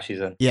Rollins cashes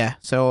in. Yeah,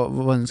 so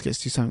Rollins gets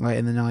to do something late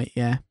in the night,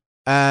 yeah.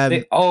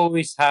 They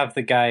always have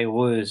the guy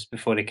lose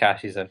before he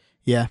cashes in.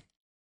 Yeah.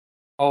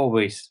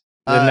 Always.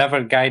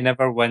 The guy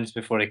never wins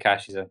before he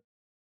cashes in.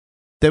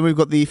 Then we've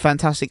got the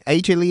fantastic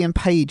AJ Lee and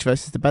Paige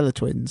versus the Bella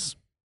Twins.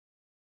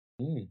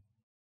 Yeah.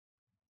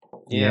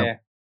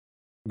 Yep.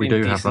 We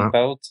do have that.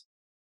 Build.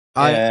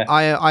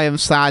 I am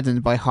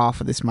saddened by half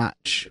of this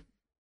match.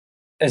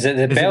 Is it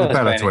the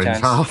Bella Twins?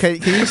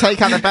 Can you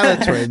take out the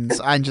Bella Twins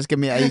and just give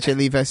me AJ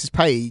Lee versus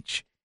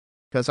Paige?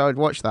 Because I would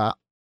watch that.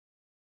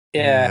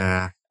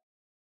 Yeah.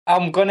 I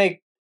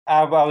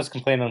was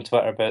complaining on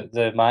Twitter about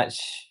the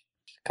match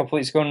a couple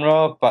weeks ago on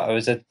Raw, but it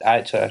was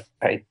actually a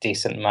pretty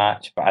decent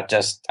match. But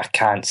I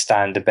can't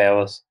stand the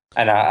Bellas,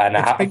 and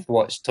I've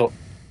watched Total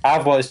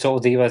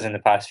Divas in the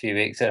past few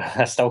weeks, and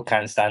I still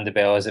can't stand the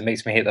Bellas. It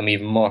makes me hate them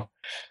even more.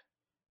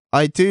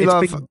 I do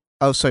love.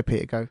 Oh, sorry,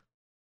 Peter, go.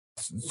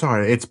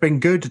 Sorry, it's been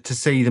good to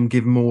see them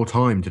give more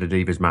time to the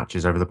Divas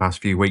matches over the past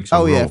few weeks.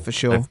 Oh, yeah, for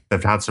sure.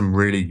 They've had some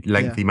really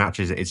lengthy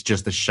matches. It's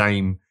just a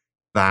shame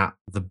that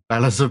the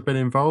Bellas have been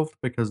involved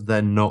because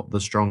they're not the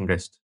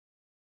strongest.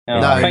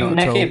 No, I think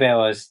Nikki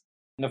Bella's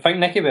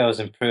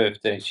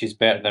improved and she's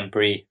better than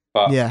Brie,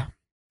 but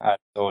I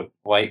don't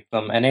like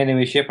them in any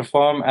way, shape or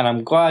form, and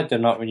I'm glad they're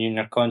not renewing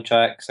their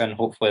contracts, and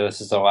hopefully this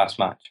is their last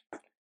match.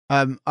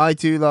 I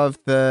do love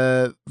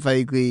the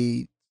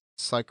vaguely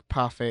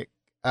psychotic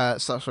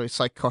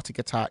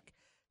attack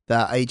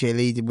that AJ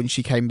Lee did when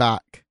she came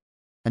back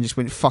and just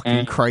went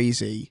fucking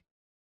crazy.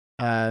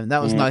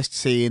 That was nice to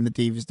see in the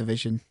Divas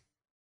division.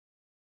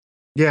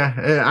 Yeah,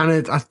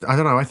 and I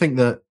don't know. I think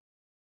that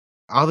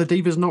are the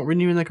Divas not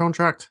renewing their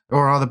contract,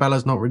 or are the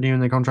Bellas not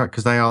renewing their contract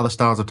because they are the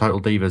stars of Total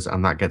Divas,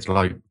 and that gets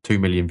like 2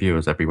 million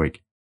viewers every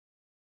week.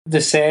 They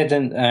said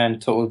in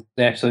the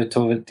episode of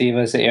Total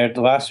Divas that aired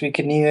last week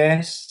in the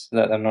US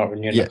that they're not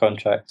renewing their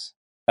contracts.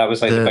 That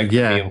was like the big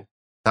reveal.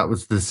 That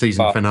was the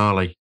season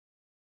finale,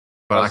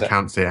 but I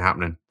can't see it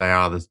happening. They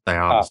are the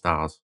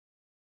stars.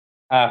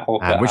 I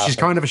hope which is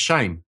kind of a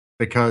shame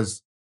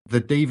because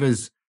the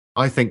Divas,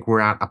 I think,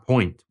 we're at a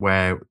point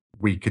where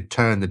we could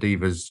turn the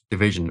Divas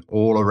division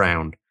all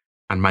around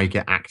and make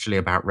it actually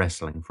about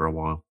wrestling for a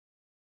while.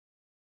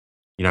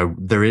 You know,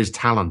 there is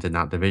talent in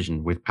that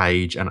division with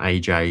Paige and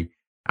AJ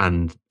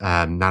and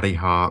Natty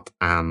Hart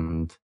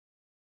and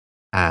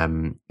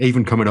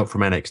even coming up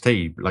from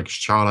NXT, like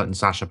Charlotte and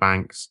Sasha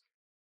Banks.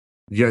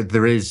 You know,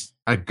 there is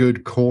a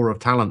good core of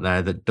talent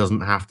there that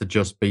doesn't have to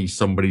just be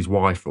somebody's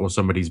wife or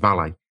somebody's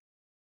valet.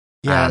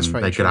 Yeah, that's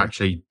very They true. could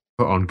actually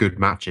put on good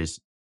matches.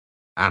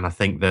 And I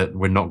think that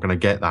we're not going to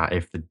get that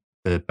if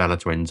the Bella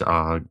Twins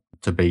are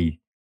to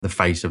be the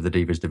face of the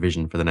Divas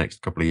division for the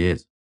next couple of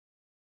years.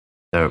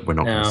 So we're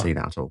not going to see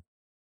that at all.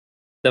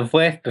 They've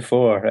left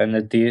before, and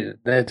the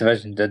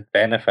division did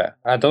benefit.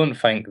 I don't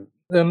think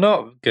they're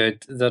not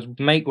good. Their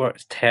mic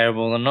work's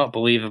terrible. They're not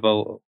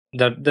believable.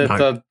 They're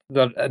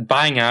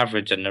bang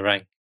average in the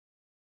ring.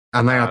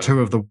 And they are two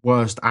of the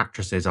worst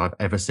actresses I've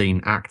ever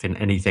seen act in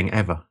anything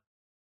ever.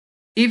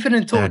 Even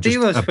in Total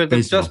Divas, where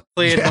they're just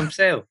playing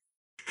themselves.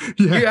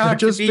 Yeah, you have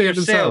just to be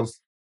yourself.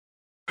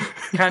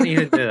 Themselves. Can't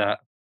even do that.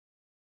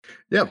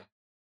 Yep,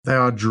 they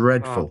are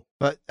dreadful.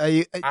 But are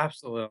you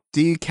absolutely?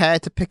 Do you care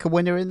to pick a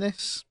winner in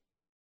this?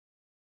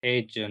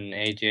 Paige and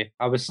AJ.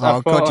 I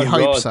God, you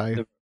hope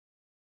so.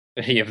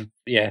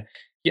 Yeah.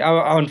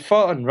 I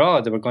thought on Raw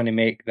they were going to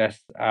make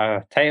this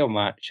a title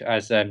match,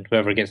 as in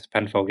whoever gets the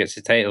pinfall gets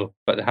the title,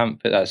 but they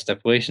haven't put that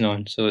stipulation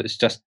on, so it's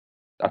just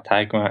a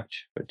tag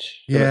match,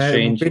 which is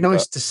strange. It would be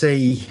nice to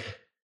see.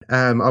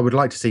 I would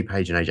like to see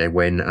Paige and AJ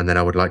win, and then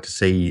I would like to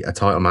see a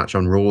title match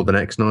on Raw the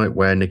next night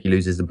where Nikki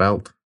loses the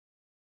belt,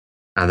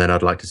 and then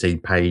I'd like to see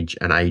Paige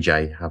and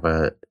AJ have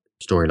a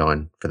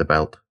storyline for the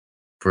belt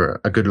for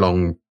a good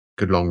long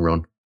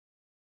run.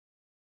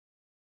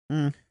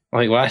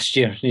 Like last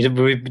year.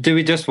 Do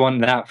we just want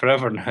that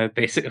forever now,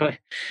 basically?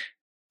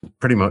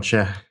 Pretty much,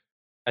 yeah.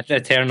 An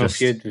eternal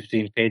feud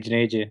between Paige and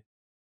AJ.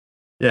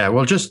 Yeah,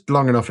 well, just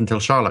long enough until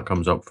Charlotte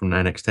comes up from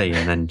NXT,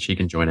 and then she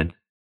can join in.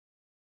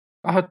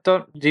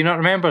 Do you not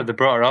remember they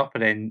brought her up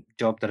and then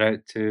jobbed her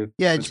out to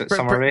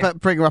Summer Rae? But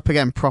bring her up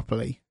again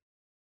properly.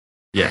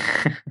 Yeah.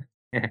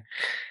 Yeah.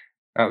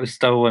 That was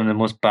still one of the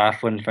most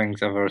baffling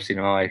things I've ever seen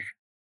in my life.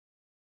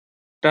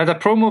 They had a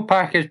promo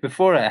package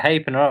before it,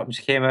 hyping her up, and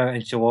she came out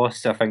and she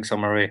lost to, I think,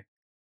 Summer Rae.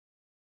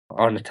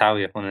 Or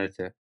Natalia, one of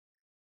the two.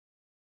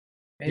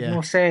 Made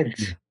no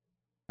sense. Yeah.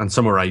 And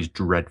Summer Rae's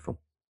dreadful.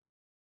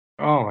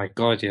 Oh my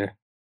god, yeah.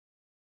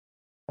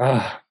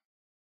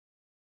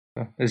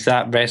 Is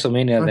that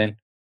WrestleMania then?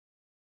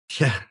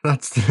 Yeah,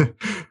 that's the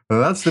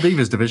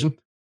Divas division.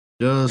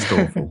 Just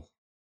awful.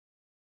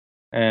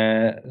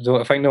 So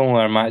I think the only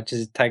other match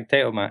is a tag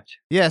title match.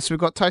 Yeah, so we've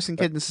got Tyson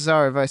Kidd and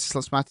Cesaro versus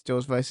Los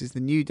Matadors versus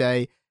the New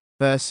Day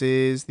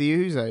versus the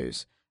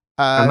Usos.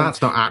 And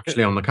that's not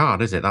actually on the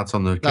card, is it? That's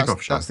on the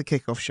kickoff show. That's the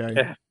kickoff show.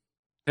 Yeah.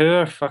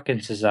 Poor fucking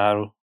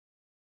Cesaro.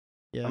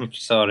 Yeah. I'm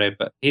sorry,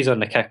 but he's on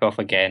the kickoff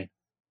again.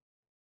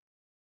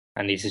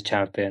 And he's a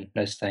champion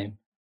this time.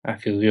 I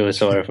feel really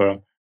sorry for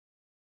him.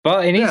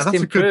 But he needs to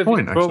improve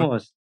his promos.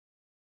 Actually.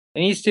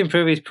 He needs to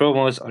improve his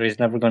promos or he's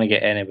never going to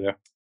get anywhere.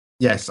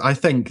 Yes, I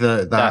think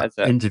that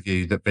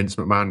interview that Vince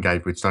McMahon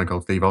gave with Stone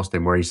Cold Steve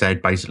Austin, where he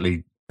said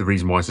basically the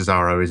reason why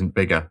Cesaro isn't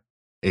bigger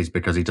is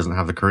because he doesn't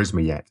have the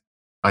charisma yet.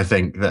 I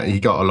think that he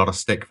got a lot of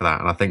stick for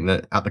that, and I think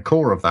that at the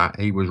core of that,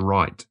 he was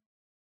right.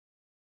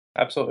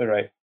 Absolutely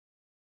right.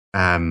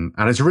 And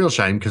it's a real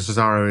shame because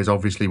Cesaro is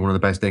obviously one of the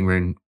best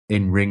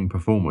in-ring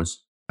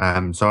performers.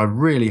 So I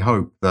really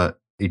hope that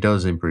he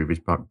does improve his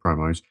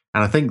promos.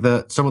 And I think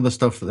that some of the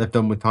stuff that they've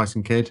done with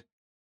Tyson Kidd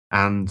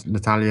and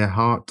Natalya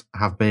Hart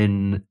have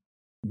been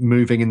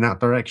moving in that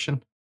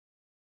direction.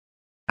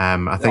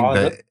 I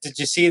think did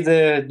you see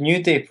the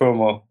New Day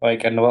promo,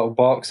 like in the little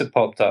box that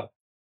popped up?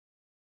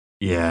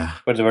 Yeah.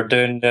 Where they were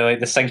doing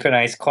the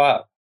synchronized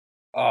clap.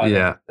 Oh,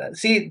 yeah.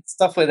 See,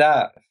 stuff like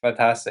that,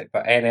 fantastic.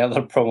 But any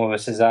other promo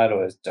with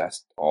Cesaro is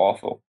just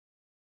awful.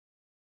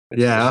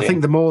 Yeah, I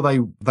think the more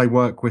they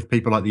work with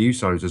people like the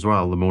Usos as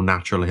well, the more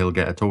natural he'll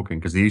get at talking.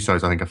 Because the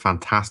Usos, I think, are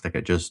fantastic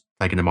at just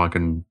taking the mic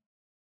and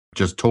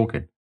just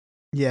talking.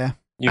 Yeah.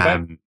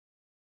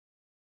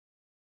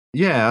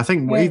 Yeah, I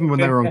think even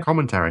when they were on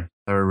commentary,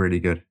 they were really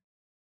good.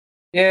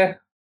 Yeah.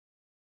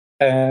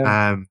 So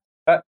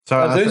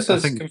are the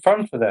Usos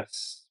confirmed for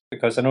this?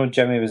 Because I know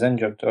Jimmy was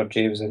injured or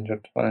Jay was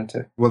injured. One and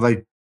two. Well,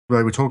 they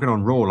were talking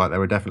on Raw like they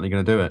were definitely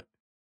going to do it.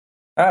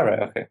 Right,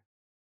 okay.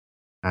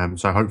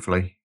 So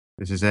hopefully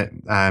this is it.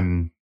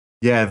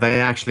 Yeah,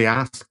 they actually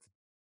asked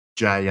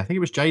Jay. I think it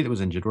was Jay that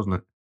was injured, wasn't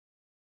it?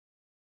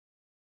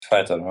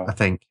 I don't know. I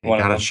think he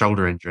had a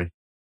shoulder injury.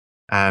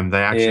 They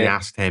actually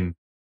asked him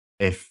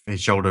if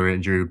his shoulder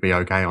injury would be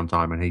okay on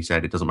time, and he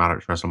said it doesn't matter,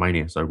 it's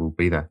WrestleMania, so we'll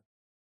be there.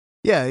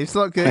 Yeah, it's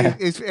like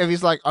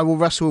he's like, I will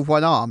wrestle with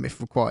one arm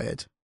if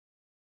required.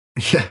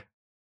 Yeah.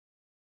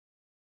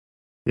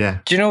 Yeah.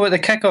 Do you know what the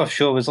kickoff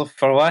show was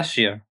for last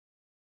year?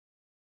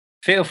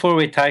 Fatal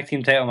 4-way tag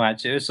team title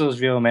match. Usos,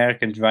 Real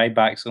Americans,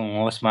 Ryback, and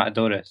Los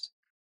Matadores.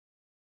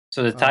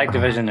 So the tag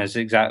division is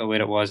exactly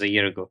where it was a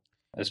year ago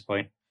at this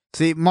point.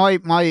 See,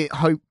 my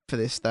hope for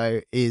this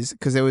though is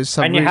because there was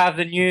some. And you have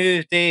the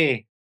New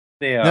Day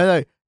there.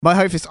 No. My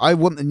hope is I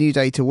want the New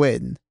Day to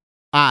win,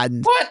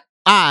 and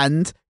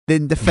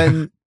then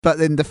defend, but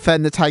then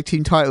defend the tag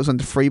team titles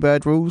under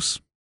Freebird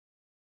rules.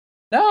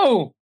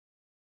 No.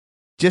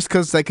 Just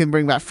because they can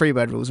bring back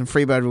Freebird rules, and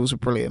Freebird rules are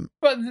brilliant.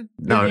 But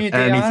anything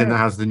that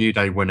has the New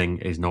Day winning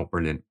is not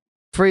brilliant.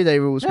 3-day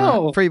rules, man.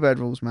 Freebird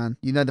rules, man.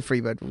 You know the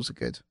Freebird rules are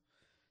good.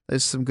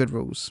 There's some good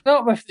rules.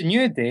 Not with the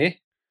New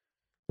Day.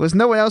 There's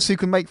no one else who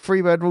can make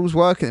Freebird rules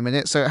work in a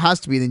minute, so it has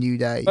to be the New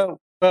Day. Well,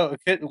 it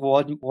could.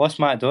 Los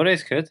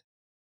Matadores could.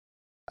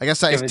 I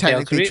guess that is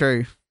technically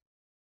true.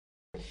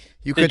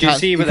 You could have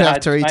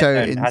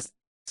Torito in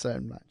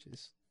certain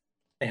matches.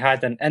 They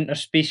had an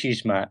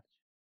interspecies match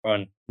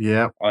on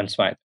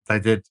SmackDown. They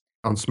did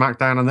on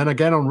SmackDown and then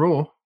again on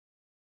Raw.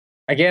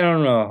 Again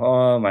on Raw.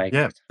 Oh my god.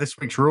 Yeah, this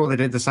week's Raw they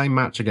did the same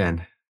match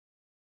again.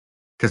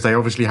 Because they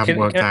obviously haven't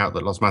worked out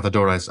that Los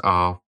Matadores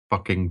are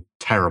fucking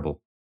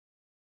terrible.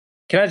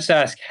 Can I just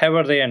ask, how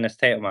are they in this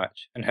title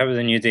match? And how are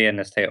the New Day in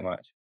this title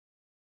match?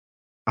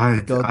 I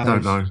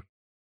don't know.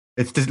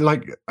 It's just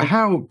like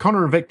how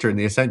Connor and Victor in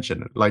the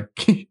Ascension, like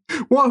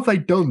what have they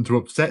done to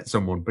upset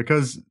someone?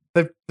 Because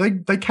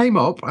they came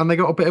up and they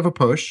got a bit of a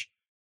push,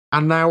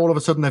 and now all of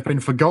a sudden they've been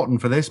forgotten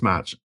for this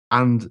match,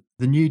 and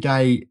the New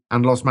Day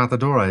and Los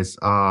Matadores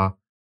are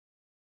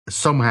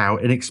somehow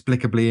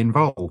inexplicably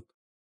involved.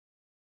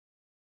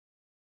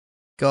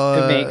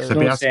 It makes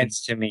no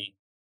sense to me.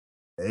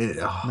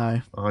 No,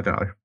 I don't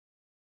know.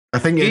 I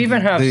think you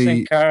even have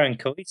Sin Cara and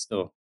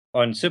Kalisto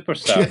on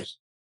Superstars.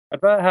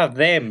 I'd rather have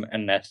them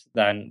in this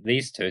than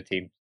these two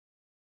teams.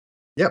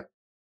 Yep.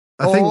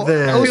 I think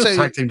the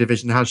tag team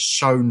division has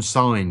shown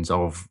signs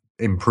of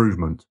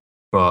improvement,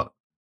 but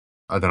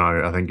I don't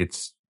know. I think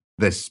it's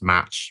this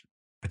match,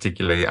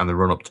 particularly, and the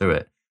run up to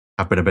it,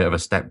 have been a bit of a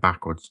step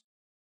backwards.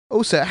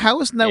 Also, how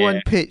has no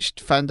one pitched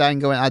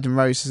Fandango and Adam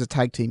Rose as a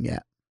tag team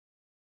yet?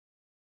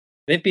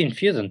 They've been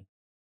feuding.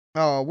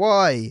 Oh,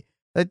 why?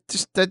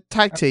 They're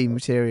tag team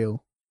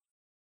material.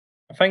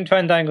 I think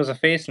Fandango's a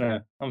face now.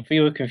 I'm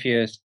feeling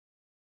confused.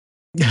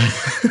 I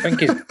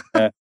think he's.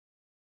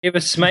 He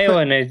was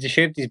smiling and he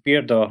shaved his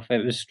beard off.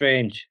 It was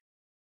strange.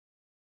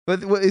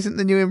 But isn't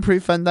the new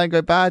improved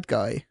Fandango bad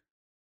guy?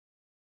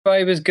 But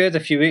he was good a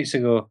few weeks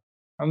ago.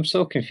 I'm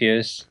so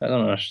confused. I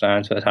don't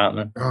understand what's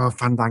happening. Oh,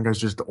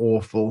 Fandango's just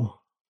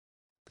awful.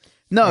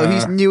 No,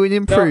 he's new and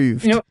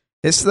improved. No,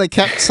 They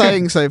kept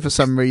saying so for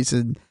some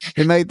reason.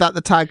 They made that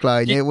the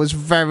tagline. It was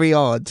very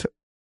odd.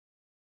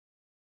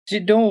 do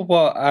you know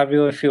what I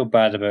really feel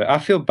bad about? I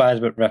feel bad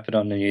about ripping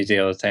on the New Day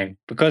all the time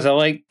because I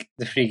like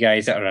the three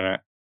guys that are in it.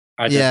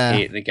 I just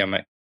hate the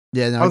gimmick.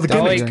 Yeah, no. The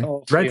gimmick's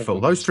like dreadful.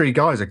 Those three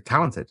guys are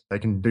talented. They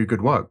can do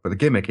good work, but the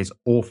gimmick is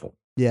awful.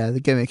 Yeah, the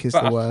gimmick is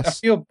the worst. I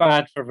feel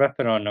bad for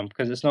ripping on them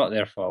because it's not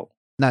their fault.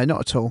 No, not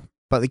at all.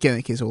 But the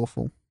gimmick is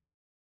awful.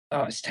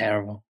 Oh, it's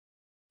terrible.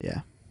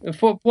 Yeah.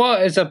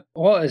 What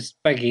is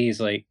Big E's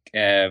like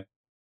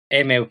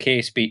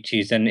MLK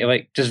speeches, and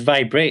it just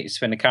vibrates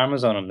when the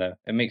camera's on him now?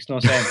 It makes no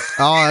sense.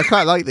 Oh, I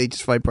quite like that he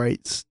just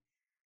vibrates.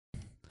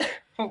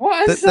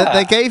 What is that?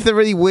 They gave the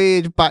really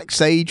weird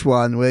backstage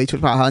one where he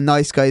talked about how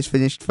nice guys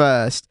finished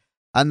first,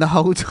 and the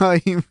whole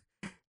time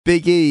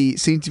Big E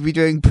seemed to be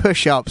doing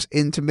push-ups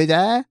into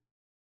midair.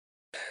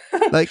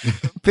 Like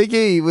Big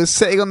E was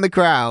sitting on the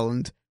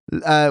ground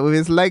with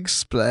his legs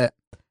split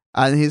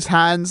and his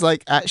hands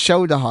at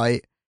shoulder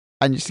height,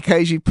 and just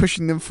occasionally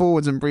pushing them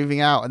forwards and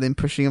breathing out, and then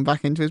pulling him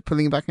back into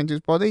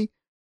his body.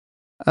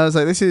 I was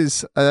like, I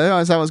don't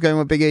understand what's going on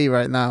with Big E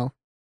right now.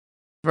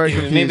 Very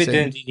confusing. Maybe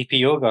doing DDP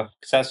yoga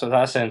because that's what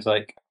that sounds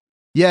like.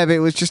 Yeah, but it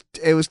was just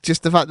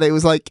the fact that it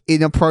was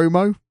in a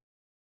promo.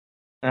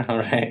 All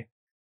right.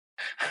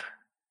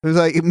 It was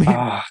I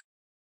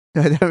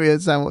don't really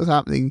understand what was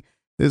happening.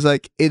 It was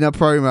in a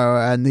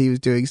promo and he was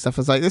doing stuff.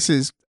 I was like, this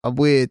is a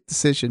weird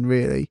decision,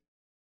 really.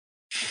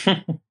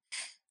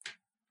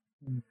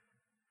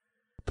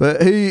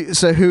 But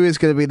who is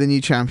going to be the new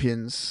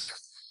champions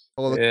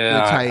or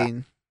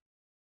retain?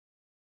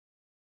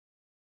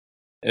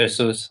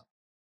 Usos.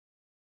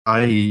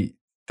 I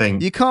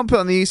think You can't put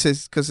on the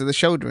Usos because of the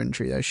shoulder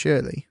injury, though.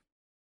 Surely.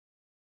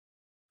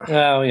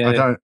 Oh yeah. I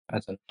don't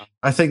know.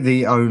 I think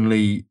the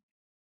only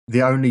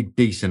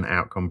decent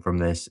outcome from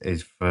this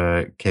is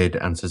for Kid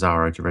and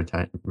Cesaro to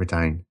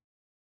retain.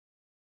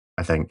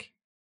 I think.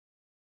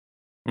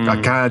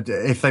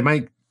 If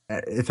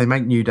they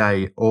make New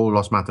Day or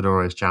Los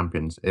Matadores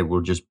champions, it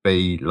will just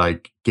be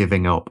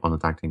giving up on the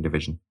tag team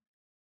division.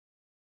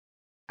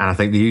 And I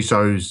think the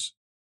Usos,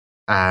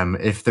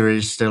 if there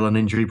is still an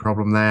injury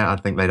problem there, I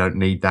think they don't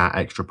need that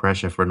extra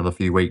pressure for another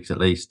few weeks at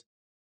least.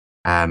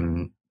 I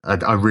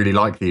really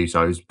like the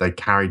Usos. They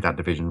carried that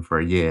division for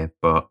a year,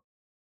 but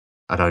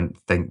I don't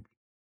think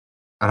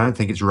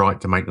it's right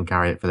to make them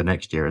carry it for the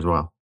next year as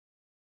well.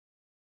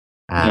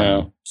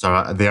 No.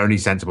 So the only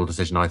sensible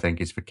decision, I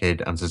think, is for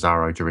Kid and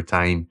Cesaro to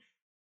retain,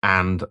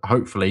 and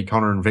hopefully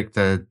Connor and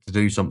Victor to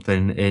do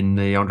something in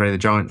the Andre the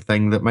Giant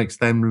thing that makes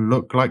them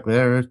look like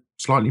they're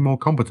slightly more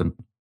competent.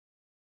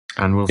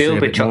 And we'll see a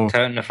They'll be bit more. chucked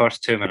out in the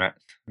first 2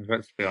 minutes.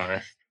 Let's be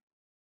honest.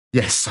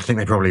 Yes, I think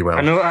they probably will.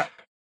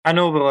 I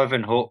know we live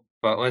in hope,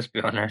 but let's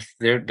be honest,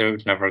 they're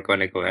never going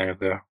to go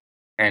anywhere.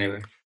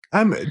 Anyway.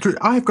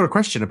 I've got a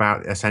question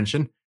about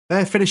Ascension.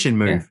 Their finishing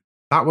move. Yeah.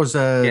 That was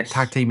a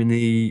tag team in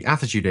the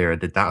Attitude Era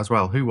did that as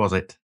well. Who was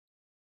it?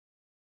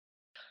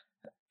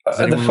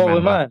 The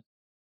Fallen Man.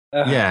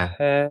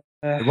 Yeah.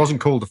 It wasn't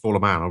called the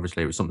Fallen Man,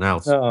 obviously. It was something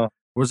else. No.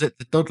 Was it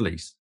the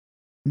Dudleys?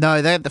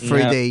 No, they had the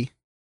 3D.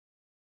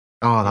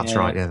 Oh, that's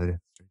right. Yeah, they did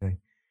 3D.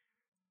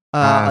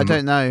 I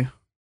don't know.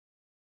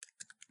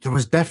 There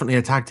was definitely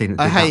a tag team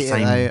that did I hate that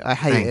same it, though. I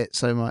hate thing. it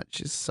so much.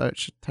 It's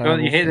such a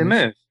terrible You hate the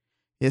move?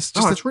 It's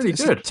just it's really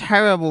good. A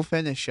terrible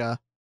finisher.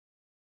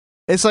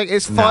 It's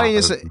fine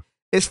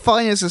it's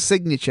fine as a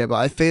signature, but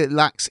I feel it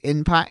lacks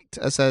impact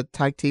as a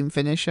tag team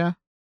finisher.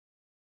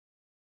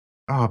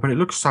 Oh, but it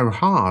looks so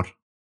hard.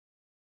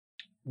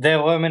 The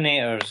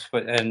Eliminators,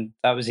 and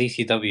that was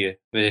ECW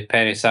with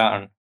Perry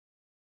Saturn.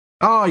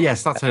 Oh,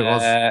 yes, that's who it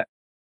was.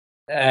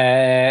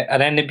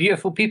 And then the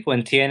Beautiful People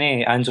in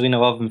TNA, Angelina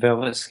Love and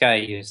Velvet Sky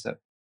used it.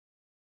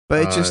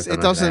 But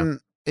it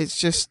doesn't. It's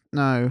just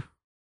no.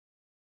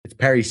 It's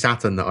Perry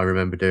Saturn that I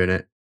remember doing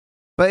it.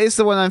 But it's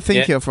the one I'm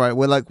thinking of, right?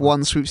 Where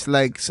one swoops the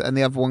legs and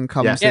the other one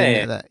comes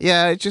in.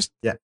 Yeah,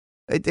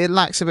 it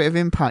lacks a bit of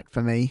impact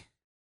for me.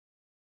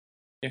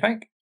 You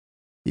think?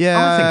 Yeah,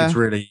 I think it's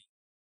really,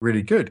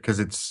 really good because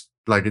it's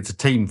a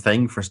team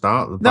thing for a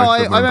start. No,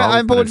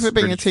 I'm bored with it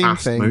being a team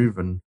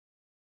thing.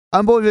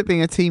 I'm bored with it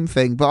being a team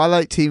thing, but I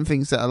like team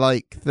things that are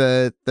like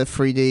the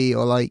 3D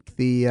or like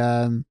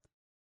the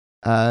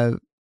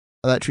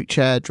electric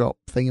chair drop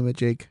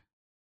thingamajig.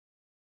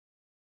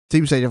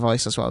 Doomsday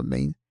Device, that's what I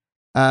mean.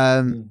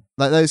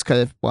 Like those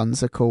kind of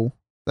ones are cool.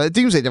 Like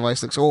Doomsday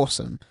Device looks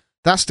awesome.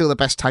 That's still the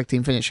best tag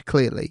team finisher,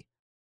 clearly.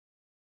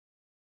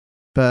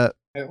 But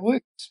it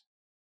looked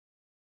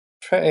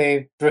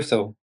pretty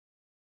brutal.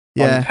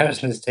 Yeah, on the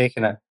person who's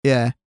taking it.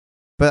 Yeah,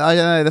 But I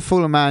don't know, the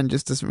Fallen Man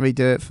just doesn't really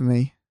do it for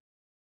me.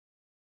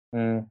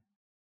 Mm.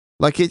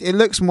 Like, it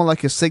looks more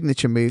like a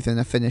signature move than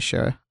a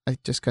finisher, I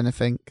just kind of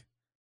think.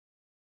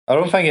 I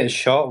don't think it's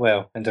shot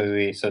well in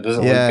WWE, so it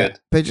doesn't look Yeah, good.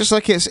 but just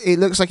like it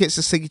looks like it's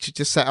a signature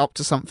just set up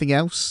to something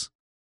else.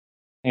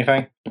 You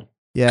think?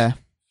 Yeah.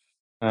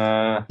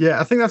 Yeah,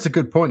 I think that's a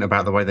good point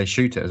about the way they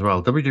shoot it as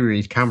well.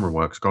 WWE's camera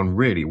work's gone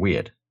really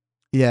weird.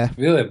 Yeah.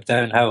 Really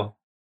downhill.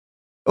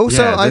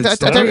 Also, Yeah, I there's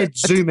don't weird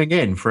zooming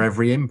in for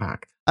every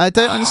impact. I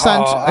don't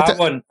understand.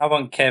 I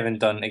want Kevin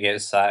Dunn to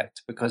get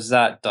sacked because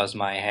that does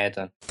my head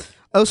in.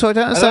 Also, I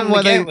don't understand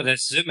why they. What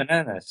this zooming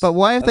in is. But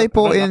why have they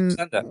brought in?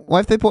 understand it. Why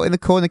have they brought in the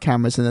corner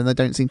cameras and then they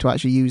don't seem to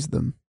actually use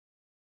them?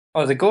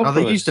 Oh, the GoPros. Oh,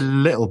 they used a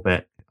little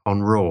bit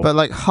on Raw. But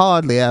like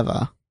hardly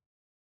ever.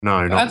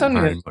 No, not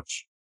very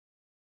much.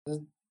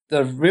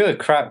 They're really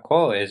crap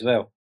quality as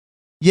well.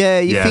 Yeah,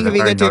 you Yeah, think if they're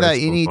you're gonna very do that,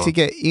 you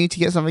noticeable need to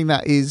get something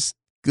that is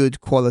good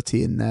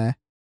quality in there.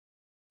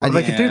 Well, And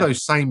they could do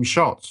those same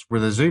shots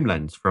with a zoom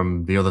lens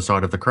from the other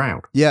side of the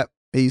crowd. Yep,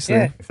 easily.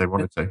 Yeah. If they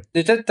wanted to.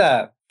 They did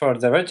that for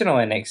the original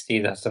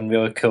NXT. There's some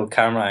really cool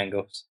camera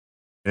angles.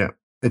 Yeah.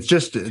 It's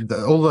just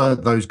all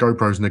those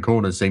GoPros in the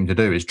corners seem to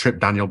do is trip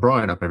Daniel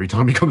Bryan up every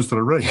time he comes to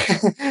the ring.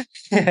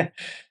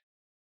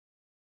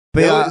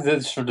 But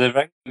the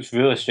ring looks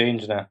really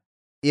strange now.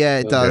 Yeah,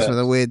 it does, bit. with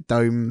the weird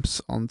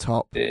domes on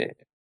top. Yeah.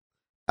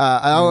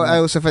 I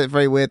also find it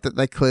very weird that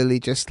they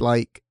clearly just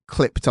like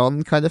clipped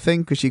on kind of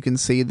thing because you can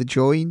see the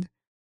join.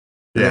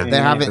 Yeah, they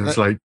have it. It's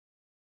like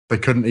they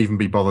couldn't even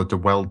be bothered to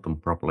weld them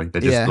properly.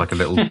 They're just like a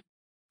little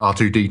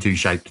R2D2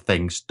 shaped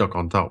thing stuck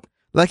on top.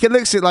 Like it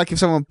looks like if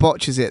someone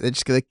botches it, they're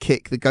just going to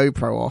kick the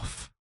GoPro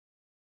off.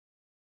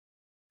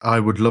 I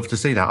would love to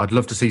see that. I'd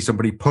love to see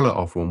somebody pull it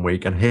off one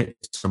week and hit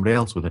somebody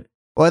else with it.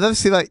 Well, I'd love to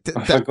see like,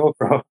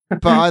 GoPro.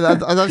 but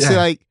I'd love to see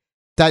like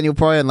Daniel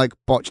Bryan like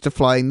botched a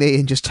flying knee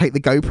and just take the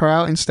GoPro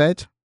out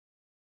instead.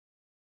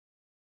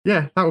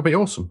 Yeah, that would be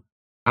awesome.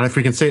 And if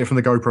we can see it from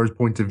the GoPro's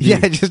point of view,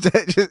 just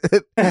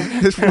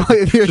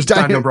point of view just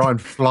Daniel Bryan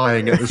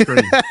flying at the screen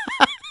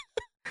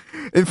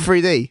in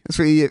 3D. That's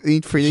what you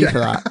need 3D for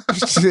that.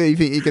 Just so you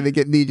think you're going to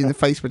get kneed in the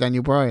face by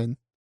Daniel Bryan.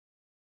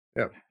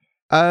 Yep.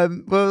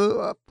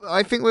 Well,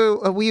 I think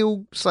are we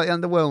all slightly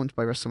underwhelmed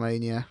by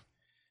WrestleMania?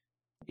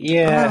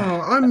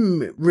 Yeah.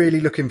 I'm really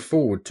looking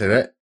forward to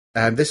it.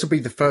 This will be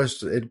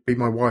it'd be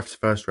my wife's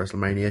first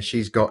WrestleMania.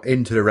 She's got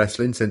into the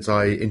wrestling since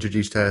I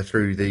introduced her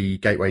through the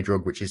gateway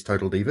drug, which is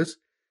Total Divas.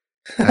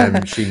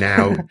 She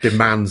now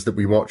demands that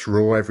we watch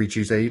Raw every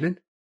Tuesday evening.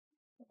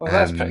 Well,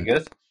 that's pretty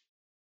good.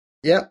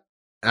 Yep.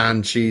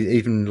 And she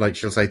even,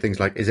 she'll say things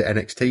like, "Is it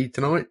NXT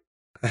tonight?"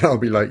 And I'll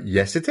be like,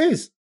 "Yes, it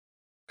is.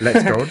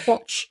 Let's go and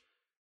watch."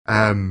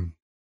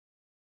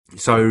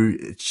 So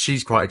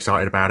she's quite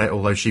excited about it,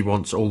 although she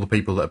wants all the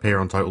people that appear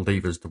on Total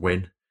Divas to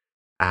win.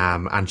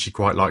 And she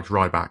quite likes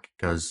Ryback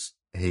because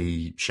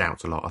he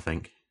shouts a lot, I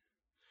think.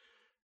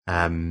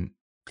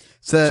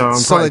 So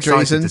I'm quite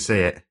excited to see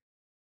it.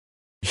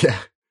 Yeah,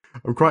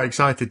 I'm quite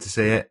excited to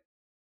see it.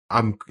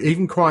 I'm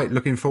even quite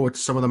looking forward to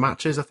some of the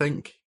matches, I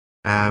think.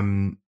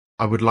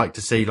 I would like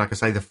to see, like I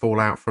say, the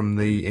fallout from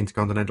the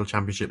Intercontinental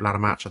Championship ladder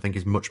match, I think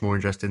is much more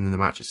interesting than the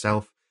match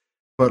itself.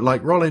 But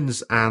like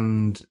Rollins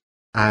and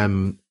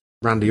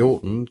Randy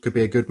Orton could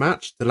be a good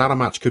match. The ladder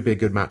match could be a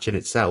good match in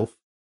itself.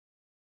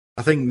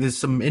 I think there's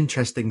some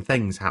interesting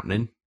things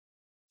happening.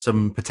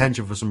 Some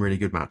potential for some really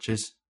good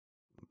matches.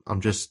 I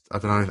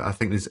don't know, I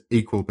think there's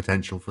equal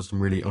potential for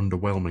some really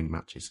underwhelming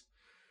matches.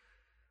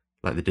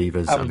 Like the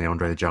Divas and the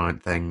Andre the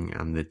Giant thing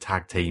and the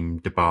tag team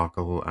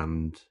debacle,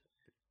 and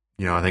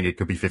I think it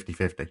could be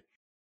 50-50.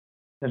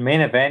 The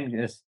main event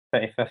is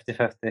pretty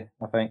 50-50,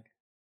 I think,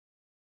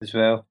 as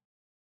well.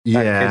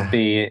 Yeah. That could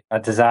be a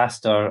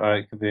disaster or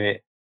it could be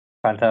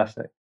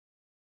fantastic.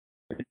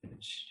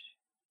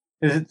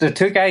 The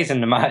two guys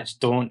in the match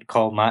don't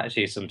call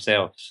matches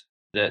themselves.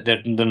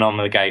 They're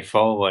normally the guy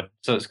forward.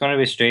 So it's going to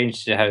be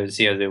strange to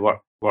see how they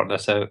work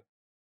this out.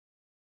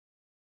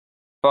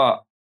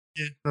 But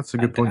yeah, that's a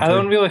good point.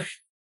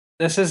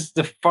 This is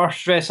the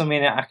first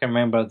WrestleMania I can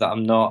remember that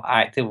I'm not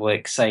actively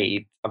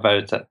excited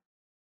about it.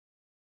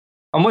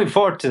 I'm looking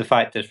forward to the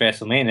fact that it's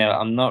WrestleMania.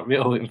 I'm not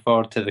really looking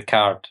forward to the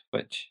card,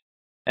 which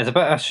is a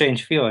bit of a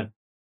strange feeling.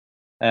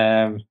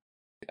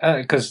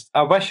 Because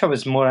I wish I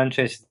was more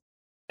interested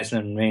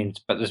in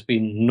Reigns, but there's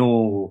been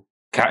no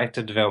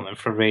character development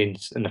for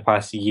Reigns in the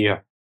past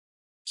year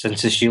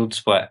since the Shield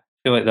split. I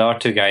feel like the other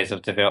two guys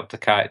have developed a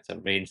character,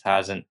 Reigns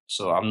hasn't,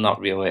 so I'm not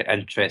really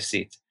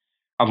interested.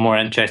 I'm more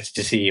interested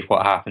to see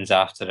what happens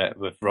after it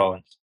with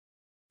Rollins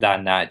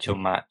than the actual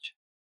match.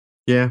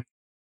 Yeah.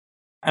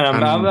 And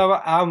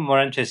I'm more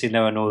interested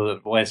now. I know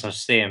that Lesnar's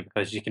staying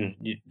because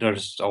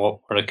there's a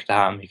lot more that could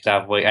happen. You could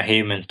have like a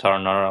Heyman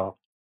turn or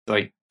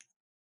I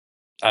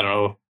don't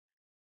know,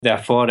 the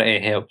Authority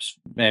helps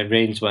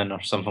Reigns win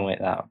or something like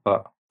that.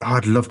 But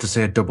I'd love to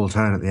see a double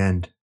turn at the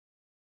end.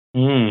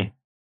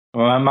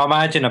 Well, I'm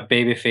imagining a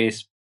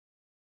babyface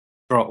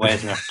Brock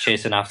Lesnar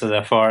chasing after the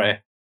Authority.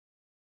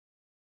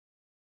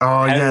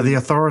 Oh, yeah, the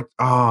Authority.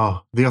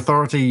 Oh, the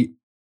Authority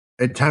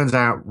it turns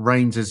out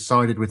Reigns has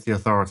sided with the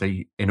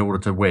Authority in order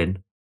to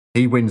win.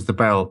 He wins the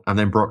belt, and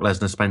then Brock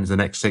Lesnar spends the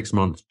next 6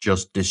 months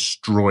just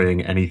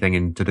destroying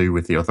anything to do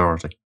with the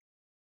Authority.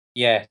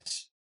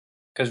 Yes,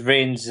 because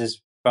Reigns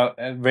is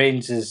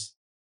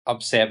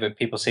upset about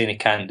people saying he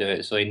can't do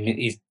it, so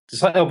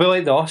it'll be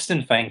like the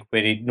Austin thing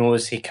where he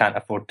knows he can't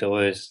afford to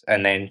lose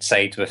and then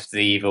sides with the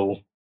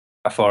evil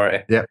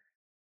Authority. Yeah.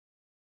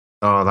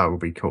 Oh, that would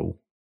be cool.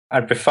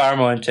 I'd be far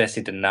more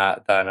interested in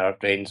that than a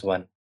Reigns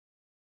win.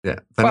 Yeah,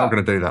 they're not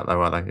going to do that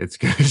though, are they? It's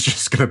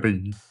just going to be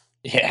boring.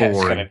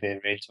 It's going to be a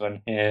Reigns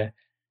win. Yeah.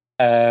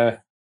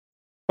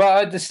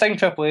 But the Sting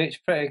Triple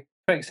H, pretty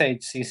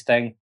excited to see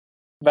Sting.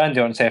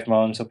 Randy Orton, Seth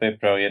Rollins will be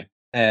brilliant,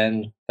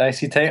 and the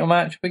IC title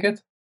match will be good.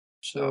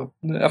 So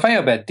I think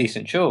it'll be a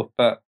decent show,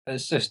 but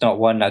it's just not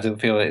one. I don't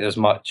feel like there's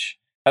much.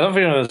 I don't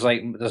feel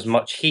there's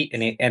much heat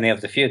in any of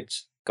the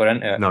feuds going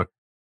into it. No,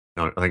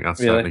 I think that's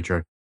certainly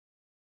true.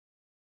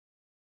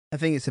 I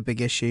think it's a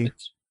big issue.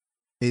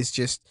 It's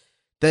just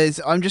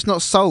I'm just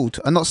not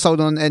sold. I'm not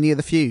sold on any of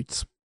the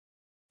feuds.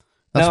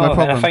 That's my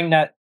problem. And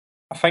I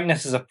think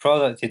this is a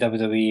product of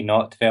WWE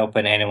not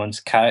developing anyone's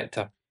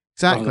character.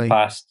 Exactly. Over the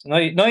past,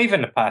 not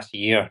even the past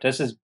year. This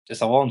is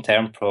just a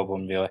long-term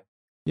problem, really.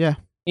 Yeah.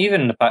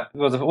 Even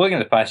looking at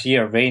the past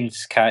year,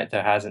 Reigns'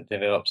 character hasn't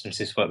developed since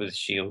he split with the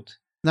Shield.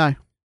 No.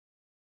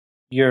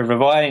 You're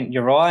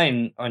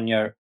relying on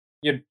your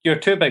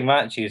two big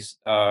matches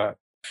are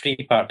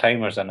 3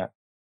 part-timers in it.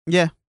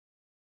 Yeah.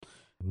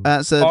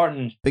 That's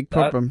a big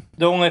problem.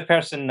 The only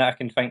person that I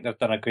can think they've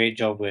done a great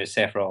job with is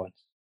Seth Rollins.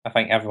 I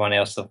think everyone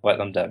else have let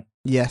them down.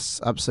 Yes,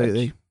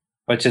 absolutely.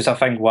 Which is, I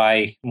think,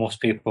 why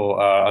most people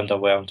are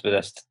underwhelmed with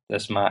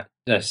this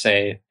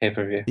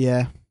pay-per-view.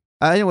 Yeah.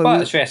 Anyway,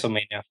 but it's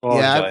WrestleMania.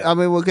 I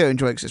mean, we'll go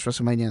enjoy it because it's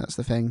WrestleMania. That's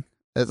the thing.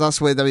 That's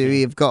where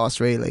WWE have got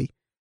us, really.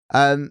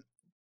 Right,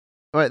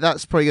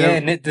 that's probably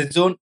going. Yeah,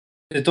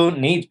 they don't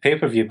need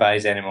pay-per-view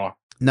buys anymore.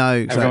 No,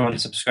 exactly.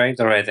 Everyone's subscribed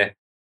already.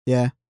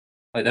 Yeah.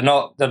 Like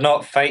they're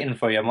not fighting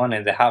for your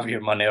money. They have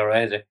your money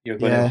already. You're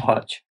going to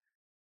watch.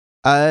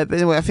 But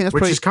anyway, I think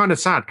that's is kind of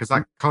sad because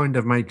that kind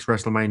of makes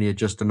WrestleMania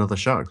just another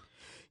show.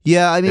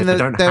 Yeah, I mean, they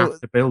don't have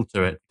to build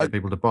to it to get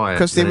people to buy it.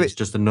 Because it's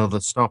just another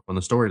stop on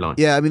the storyline.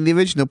 Yeah, I mean, the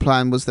original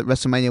plan was that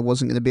WrestleMania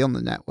wasn't going to be on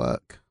the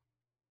network.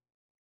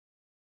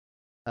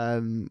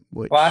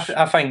 Well,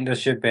 I think there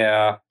should be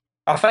I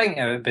think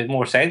it would be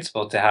more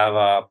sensible to have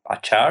a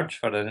charge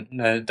for the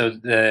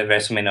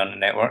WrestleMania on the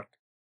network.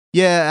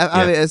 Yeah,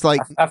 have it as like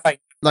I think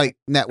like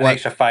network, an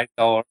extra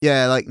 $5.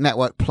 Yeah, like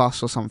Network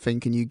Plus or something.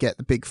 Can you get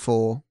the big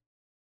 4?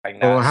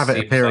 Or have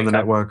it appear on the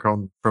network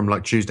from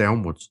like Tuesday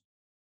onwards.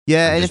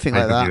 Yeah, anything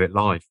like that. View it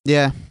live.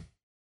 Yeah.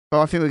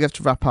 Well, I think we have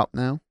to wrap up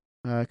now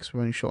because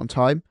we're running short on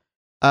time.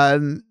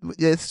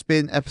 This has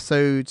been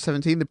episode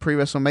 17, the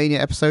pre-WrestleMania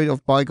episode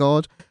of By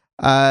God.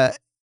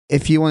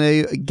 If you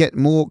want to get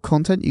more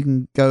content, you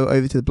can go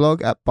over to the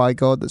blog at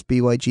bygod, that's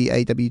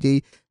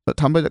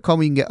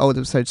bygawd.tumblr.com. You can get old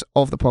episodes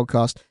of the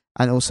podcast,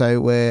 and also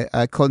where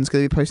Colin's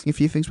going to be posting a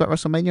few things about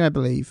WrestleMania, I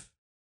believe.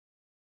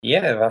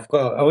 Yeah, I've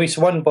got at least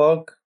one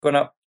blog going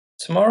up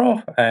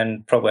tomorrow,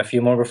 and probably a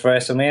few more before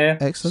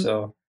WrestleMania. Excellent.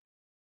 So,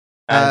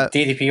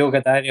 DDP Yoga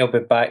Daddy will be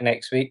back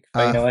next week,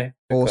 finally.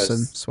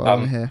 Awesome. That's what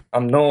I'm here.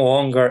 I'm no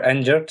longer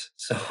injured,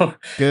 so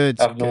good.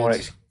 I have no more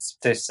excuse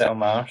to sit on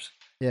my arse.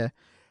 Yeah.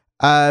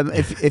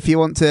 If you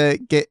want to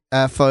get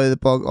follow the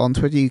blog on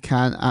Twitter, you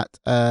can at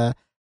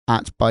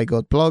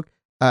ByGodBlog.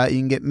 You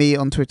can get me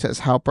on Twitter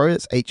as HalBro,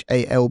 that's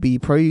HALB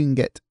Pro. You can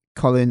get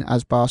Colin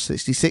as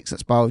Bar66,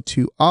 that's Bar with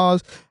 2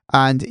 R's.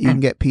 And you can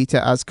get Peter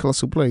as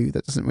Colossal Blue.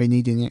 That doesn't really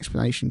need any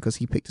explanation because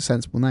he picked a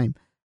sensible name.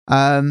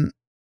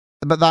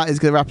 But that is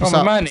going to wrap us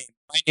up. My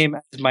name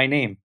is my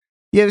name.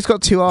 Yeah, it's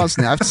got 2 R's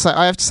in it. I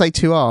have to say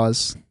 2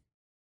 R's.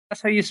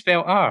 That's how you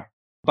spell R.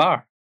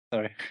 Bar.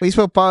 Sorry. Well, you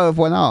spell bar with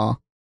 1 R.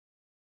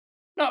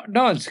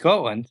 No, in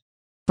Scotland.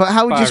 But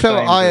how would you spell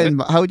iron?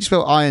 How would you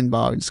spell iron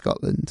bar in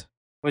Scotland?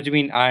 What do you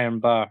mean iron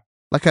bar?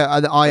 Like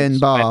an iron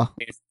bar.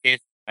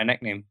 It's my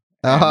nickname.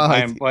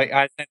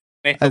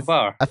 Metal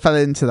bar. I fell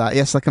into that.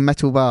 Yes, like a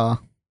metal bar.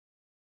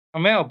 A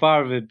metal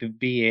bar would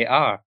be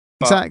BAR.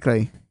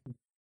 Exactly.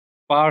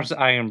 Bar's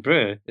Iron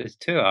Brew is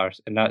 2 R's,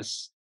 and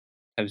that's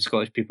how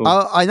Scottish people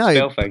I know,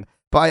 spell things.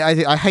 But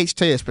I hate to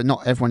tell you this, but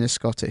not everyone is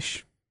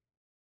Scottish.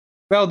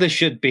 Well, they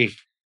should be.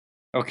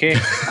 Okay.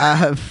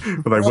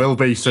 But they will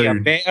be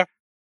soon. Better.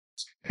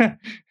 Is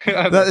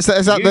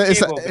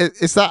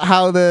that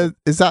how the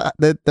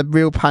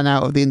real pan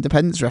out of the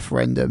independence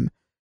referendum?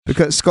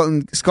 Because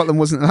Scotland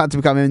wasn't allowed to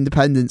become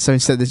independent, so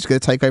instead they're just going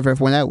to take over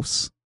everyone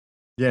else.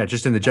 Yeah,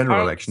 just in the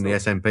general election, the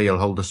SNP will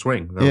hold a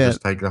swing. They'll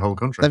just take the whole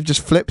country. They've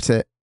just flipped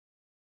it.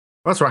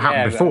 That's what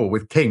happened before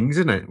with kings,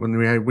 isn't it? When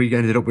we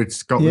ended up with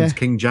Scotland's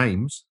King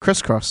James.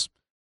 Crisscross.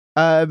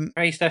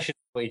 Christ, I should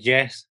play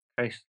Jess.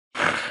 Christ.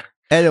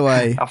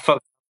 Anyway. I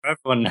fucked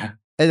everyone now.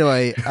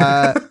 Anyway,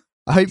 I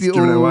hope you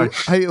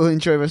all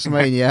enjoy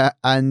WrestleMania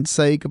and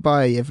say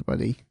goodbye,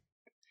 everybody.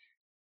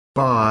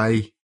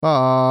 Bye.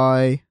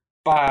 Bye.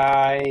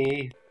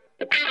 Bye.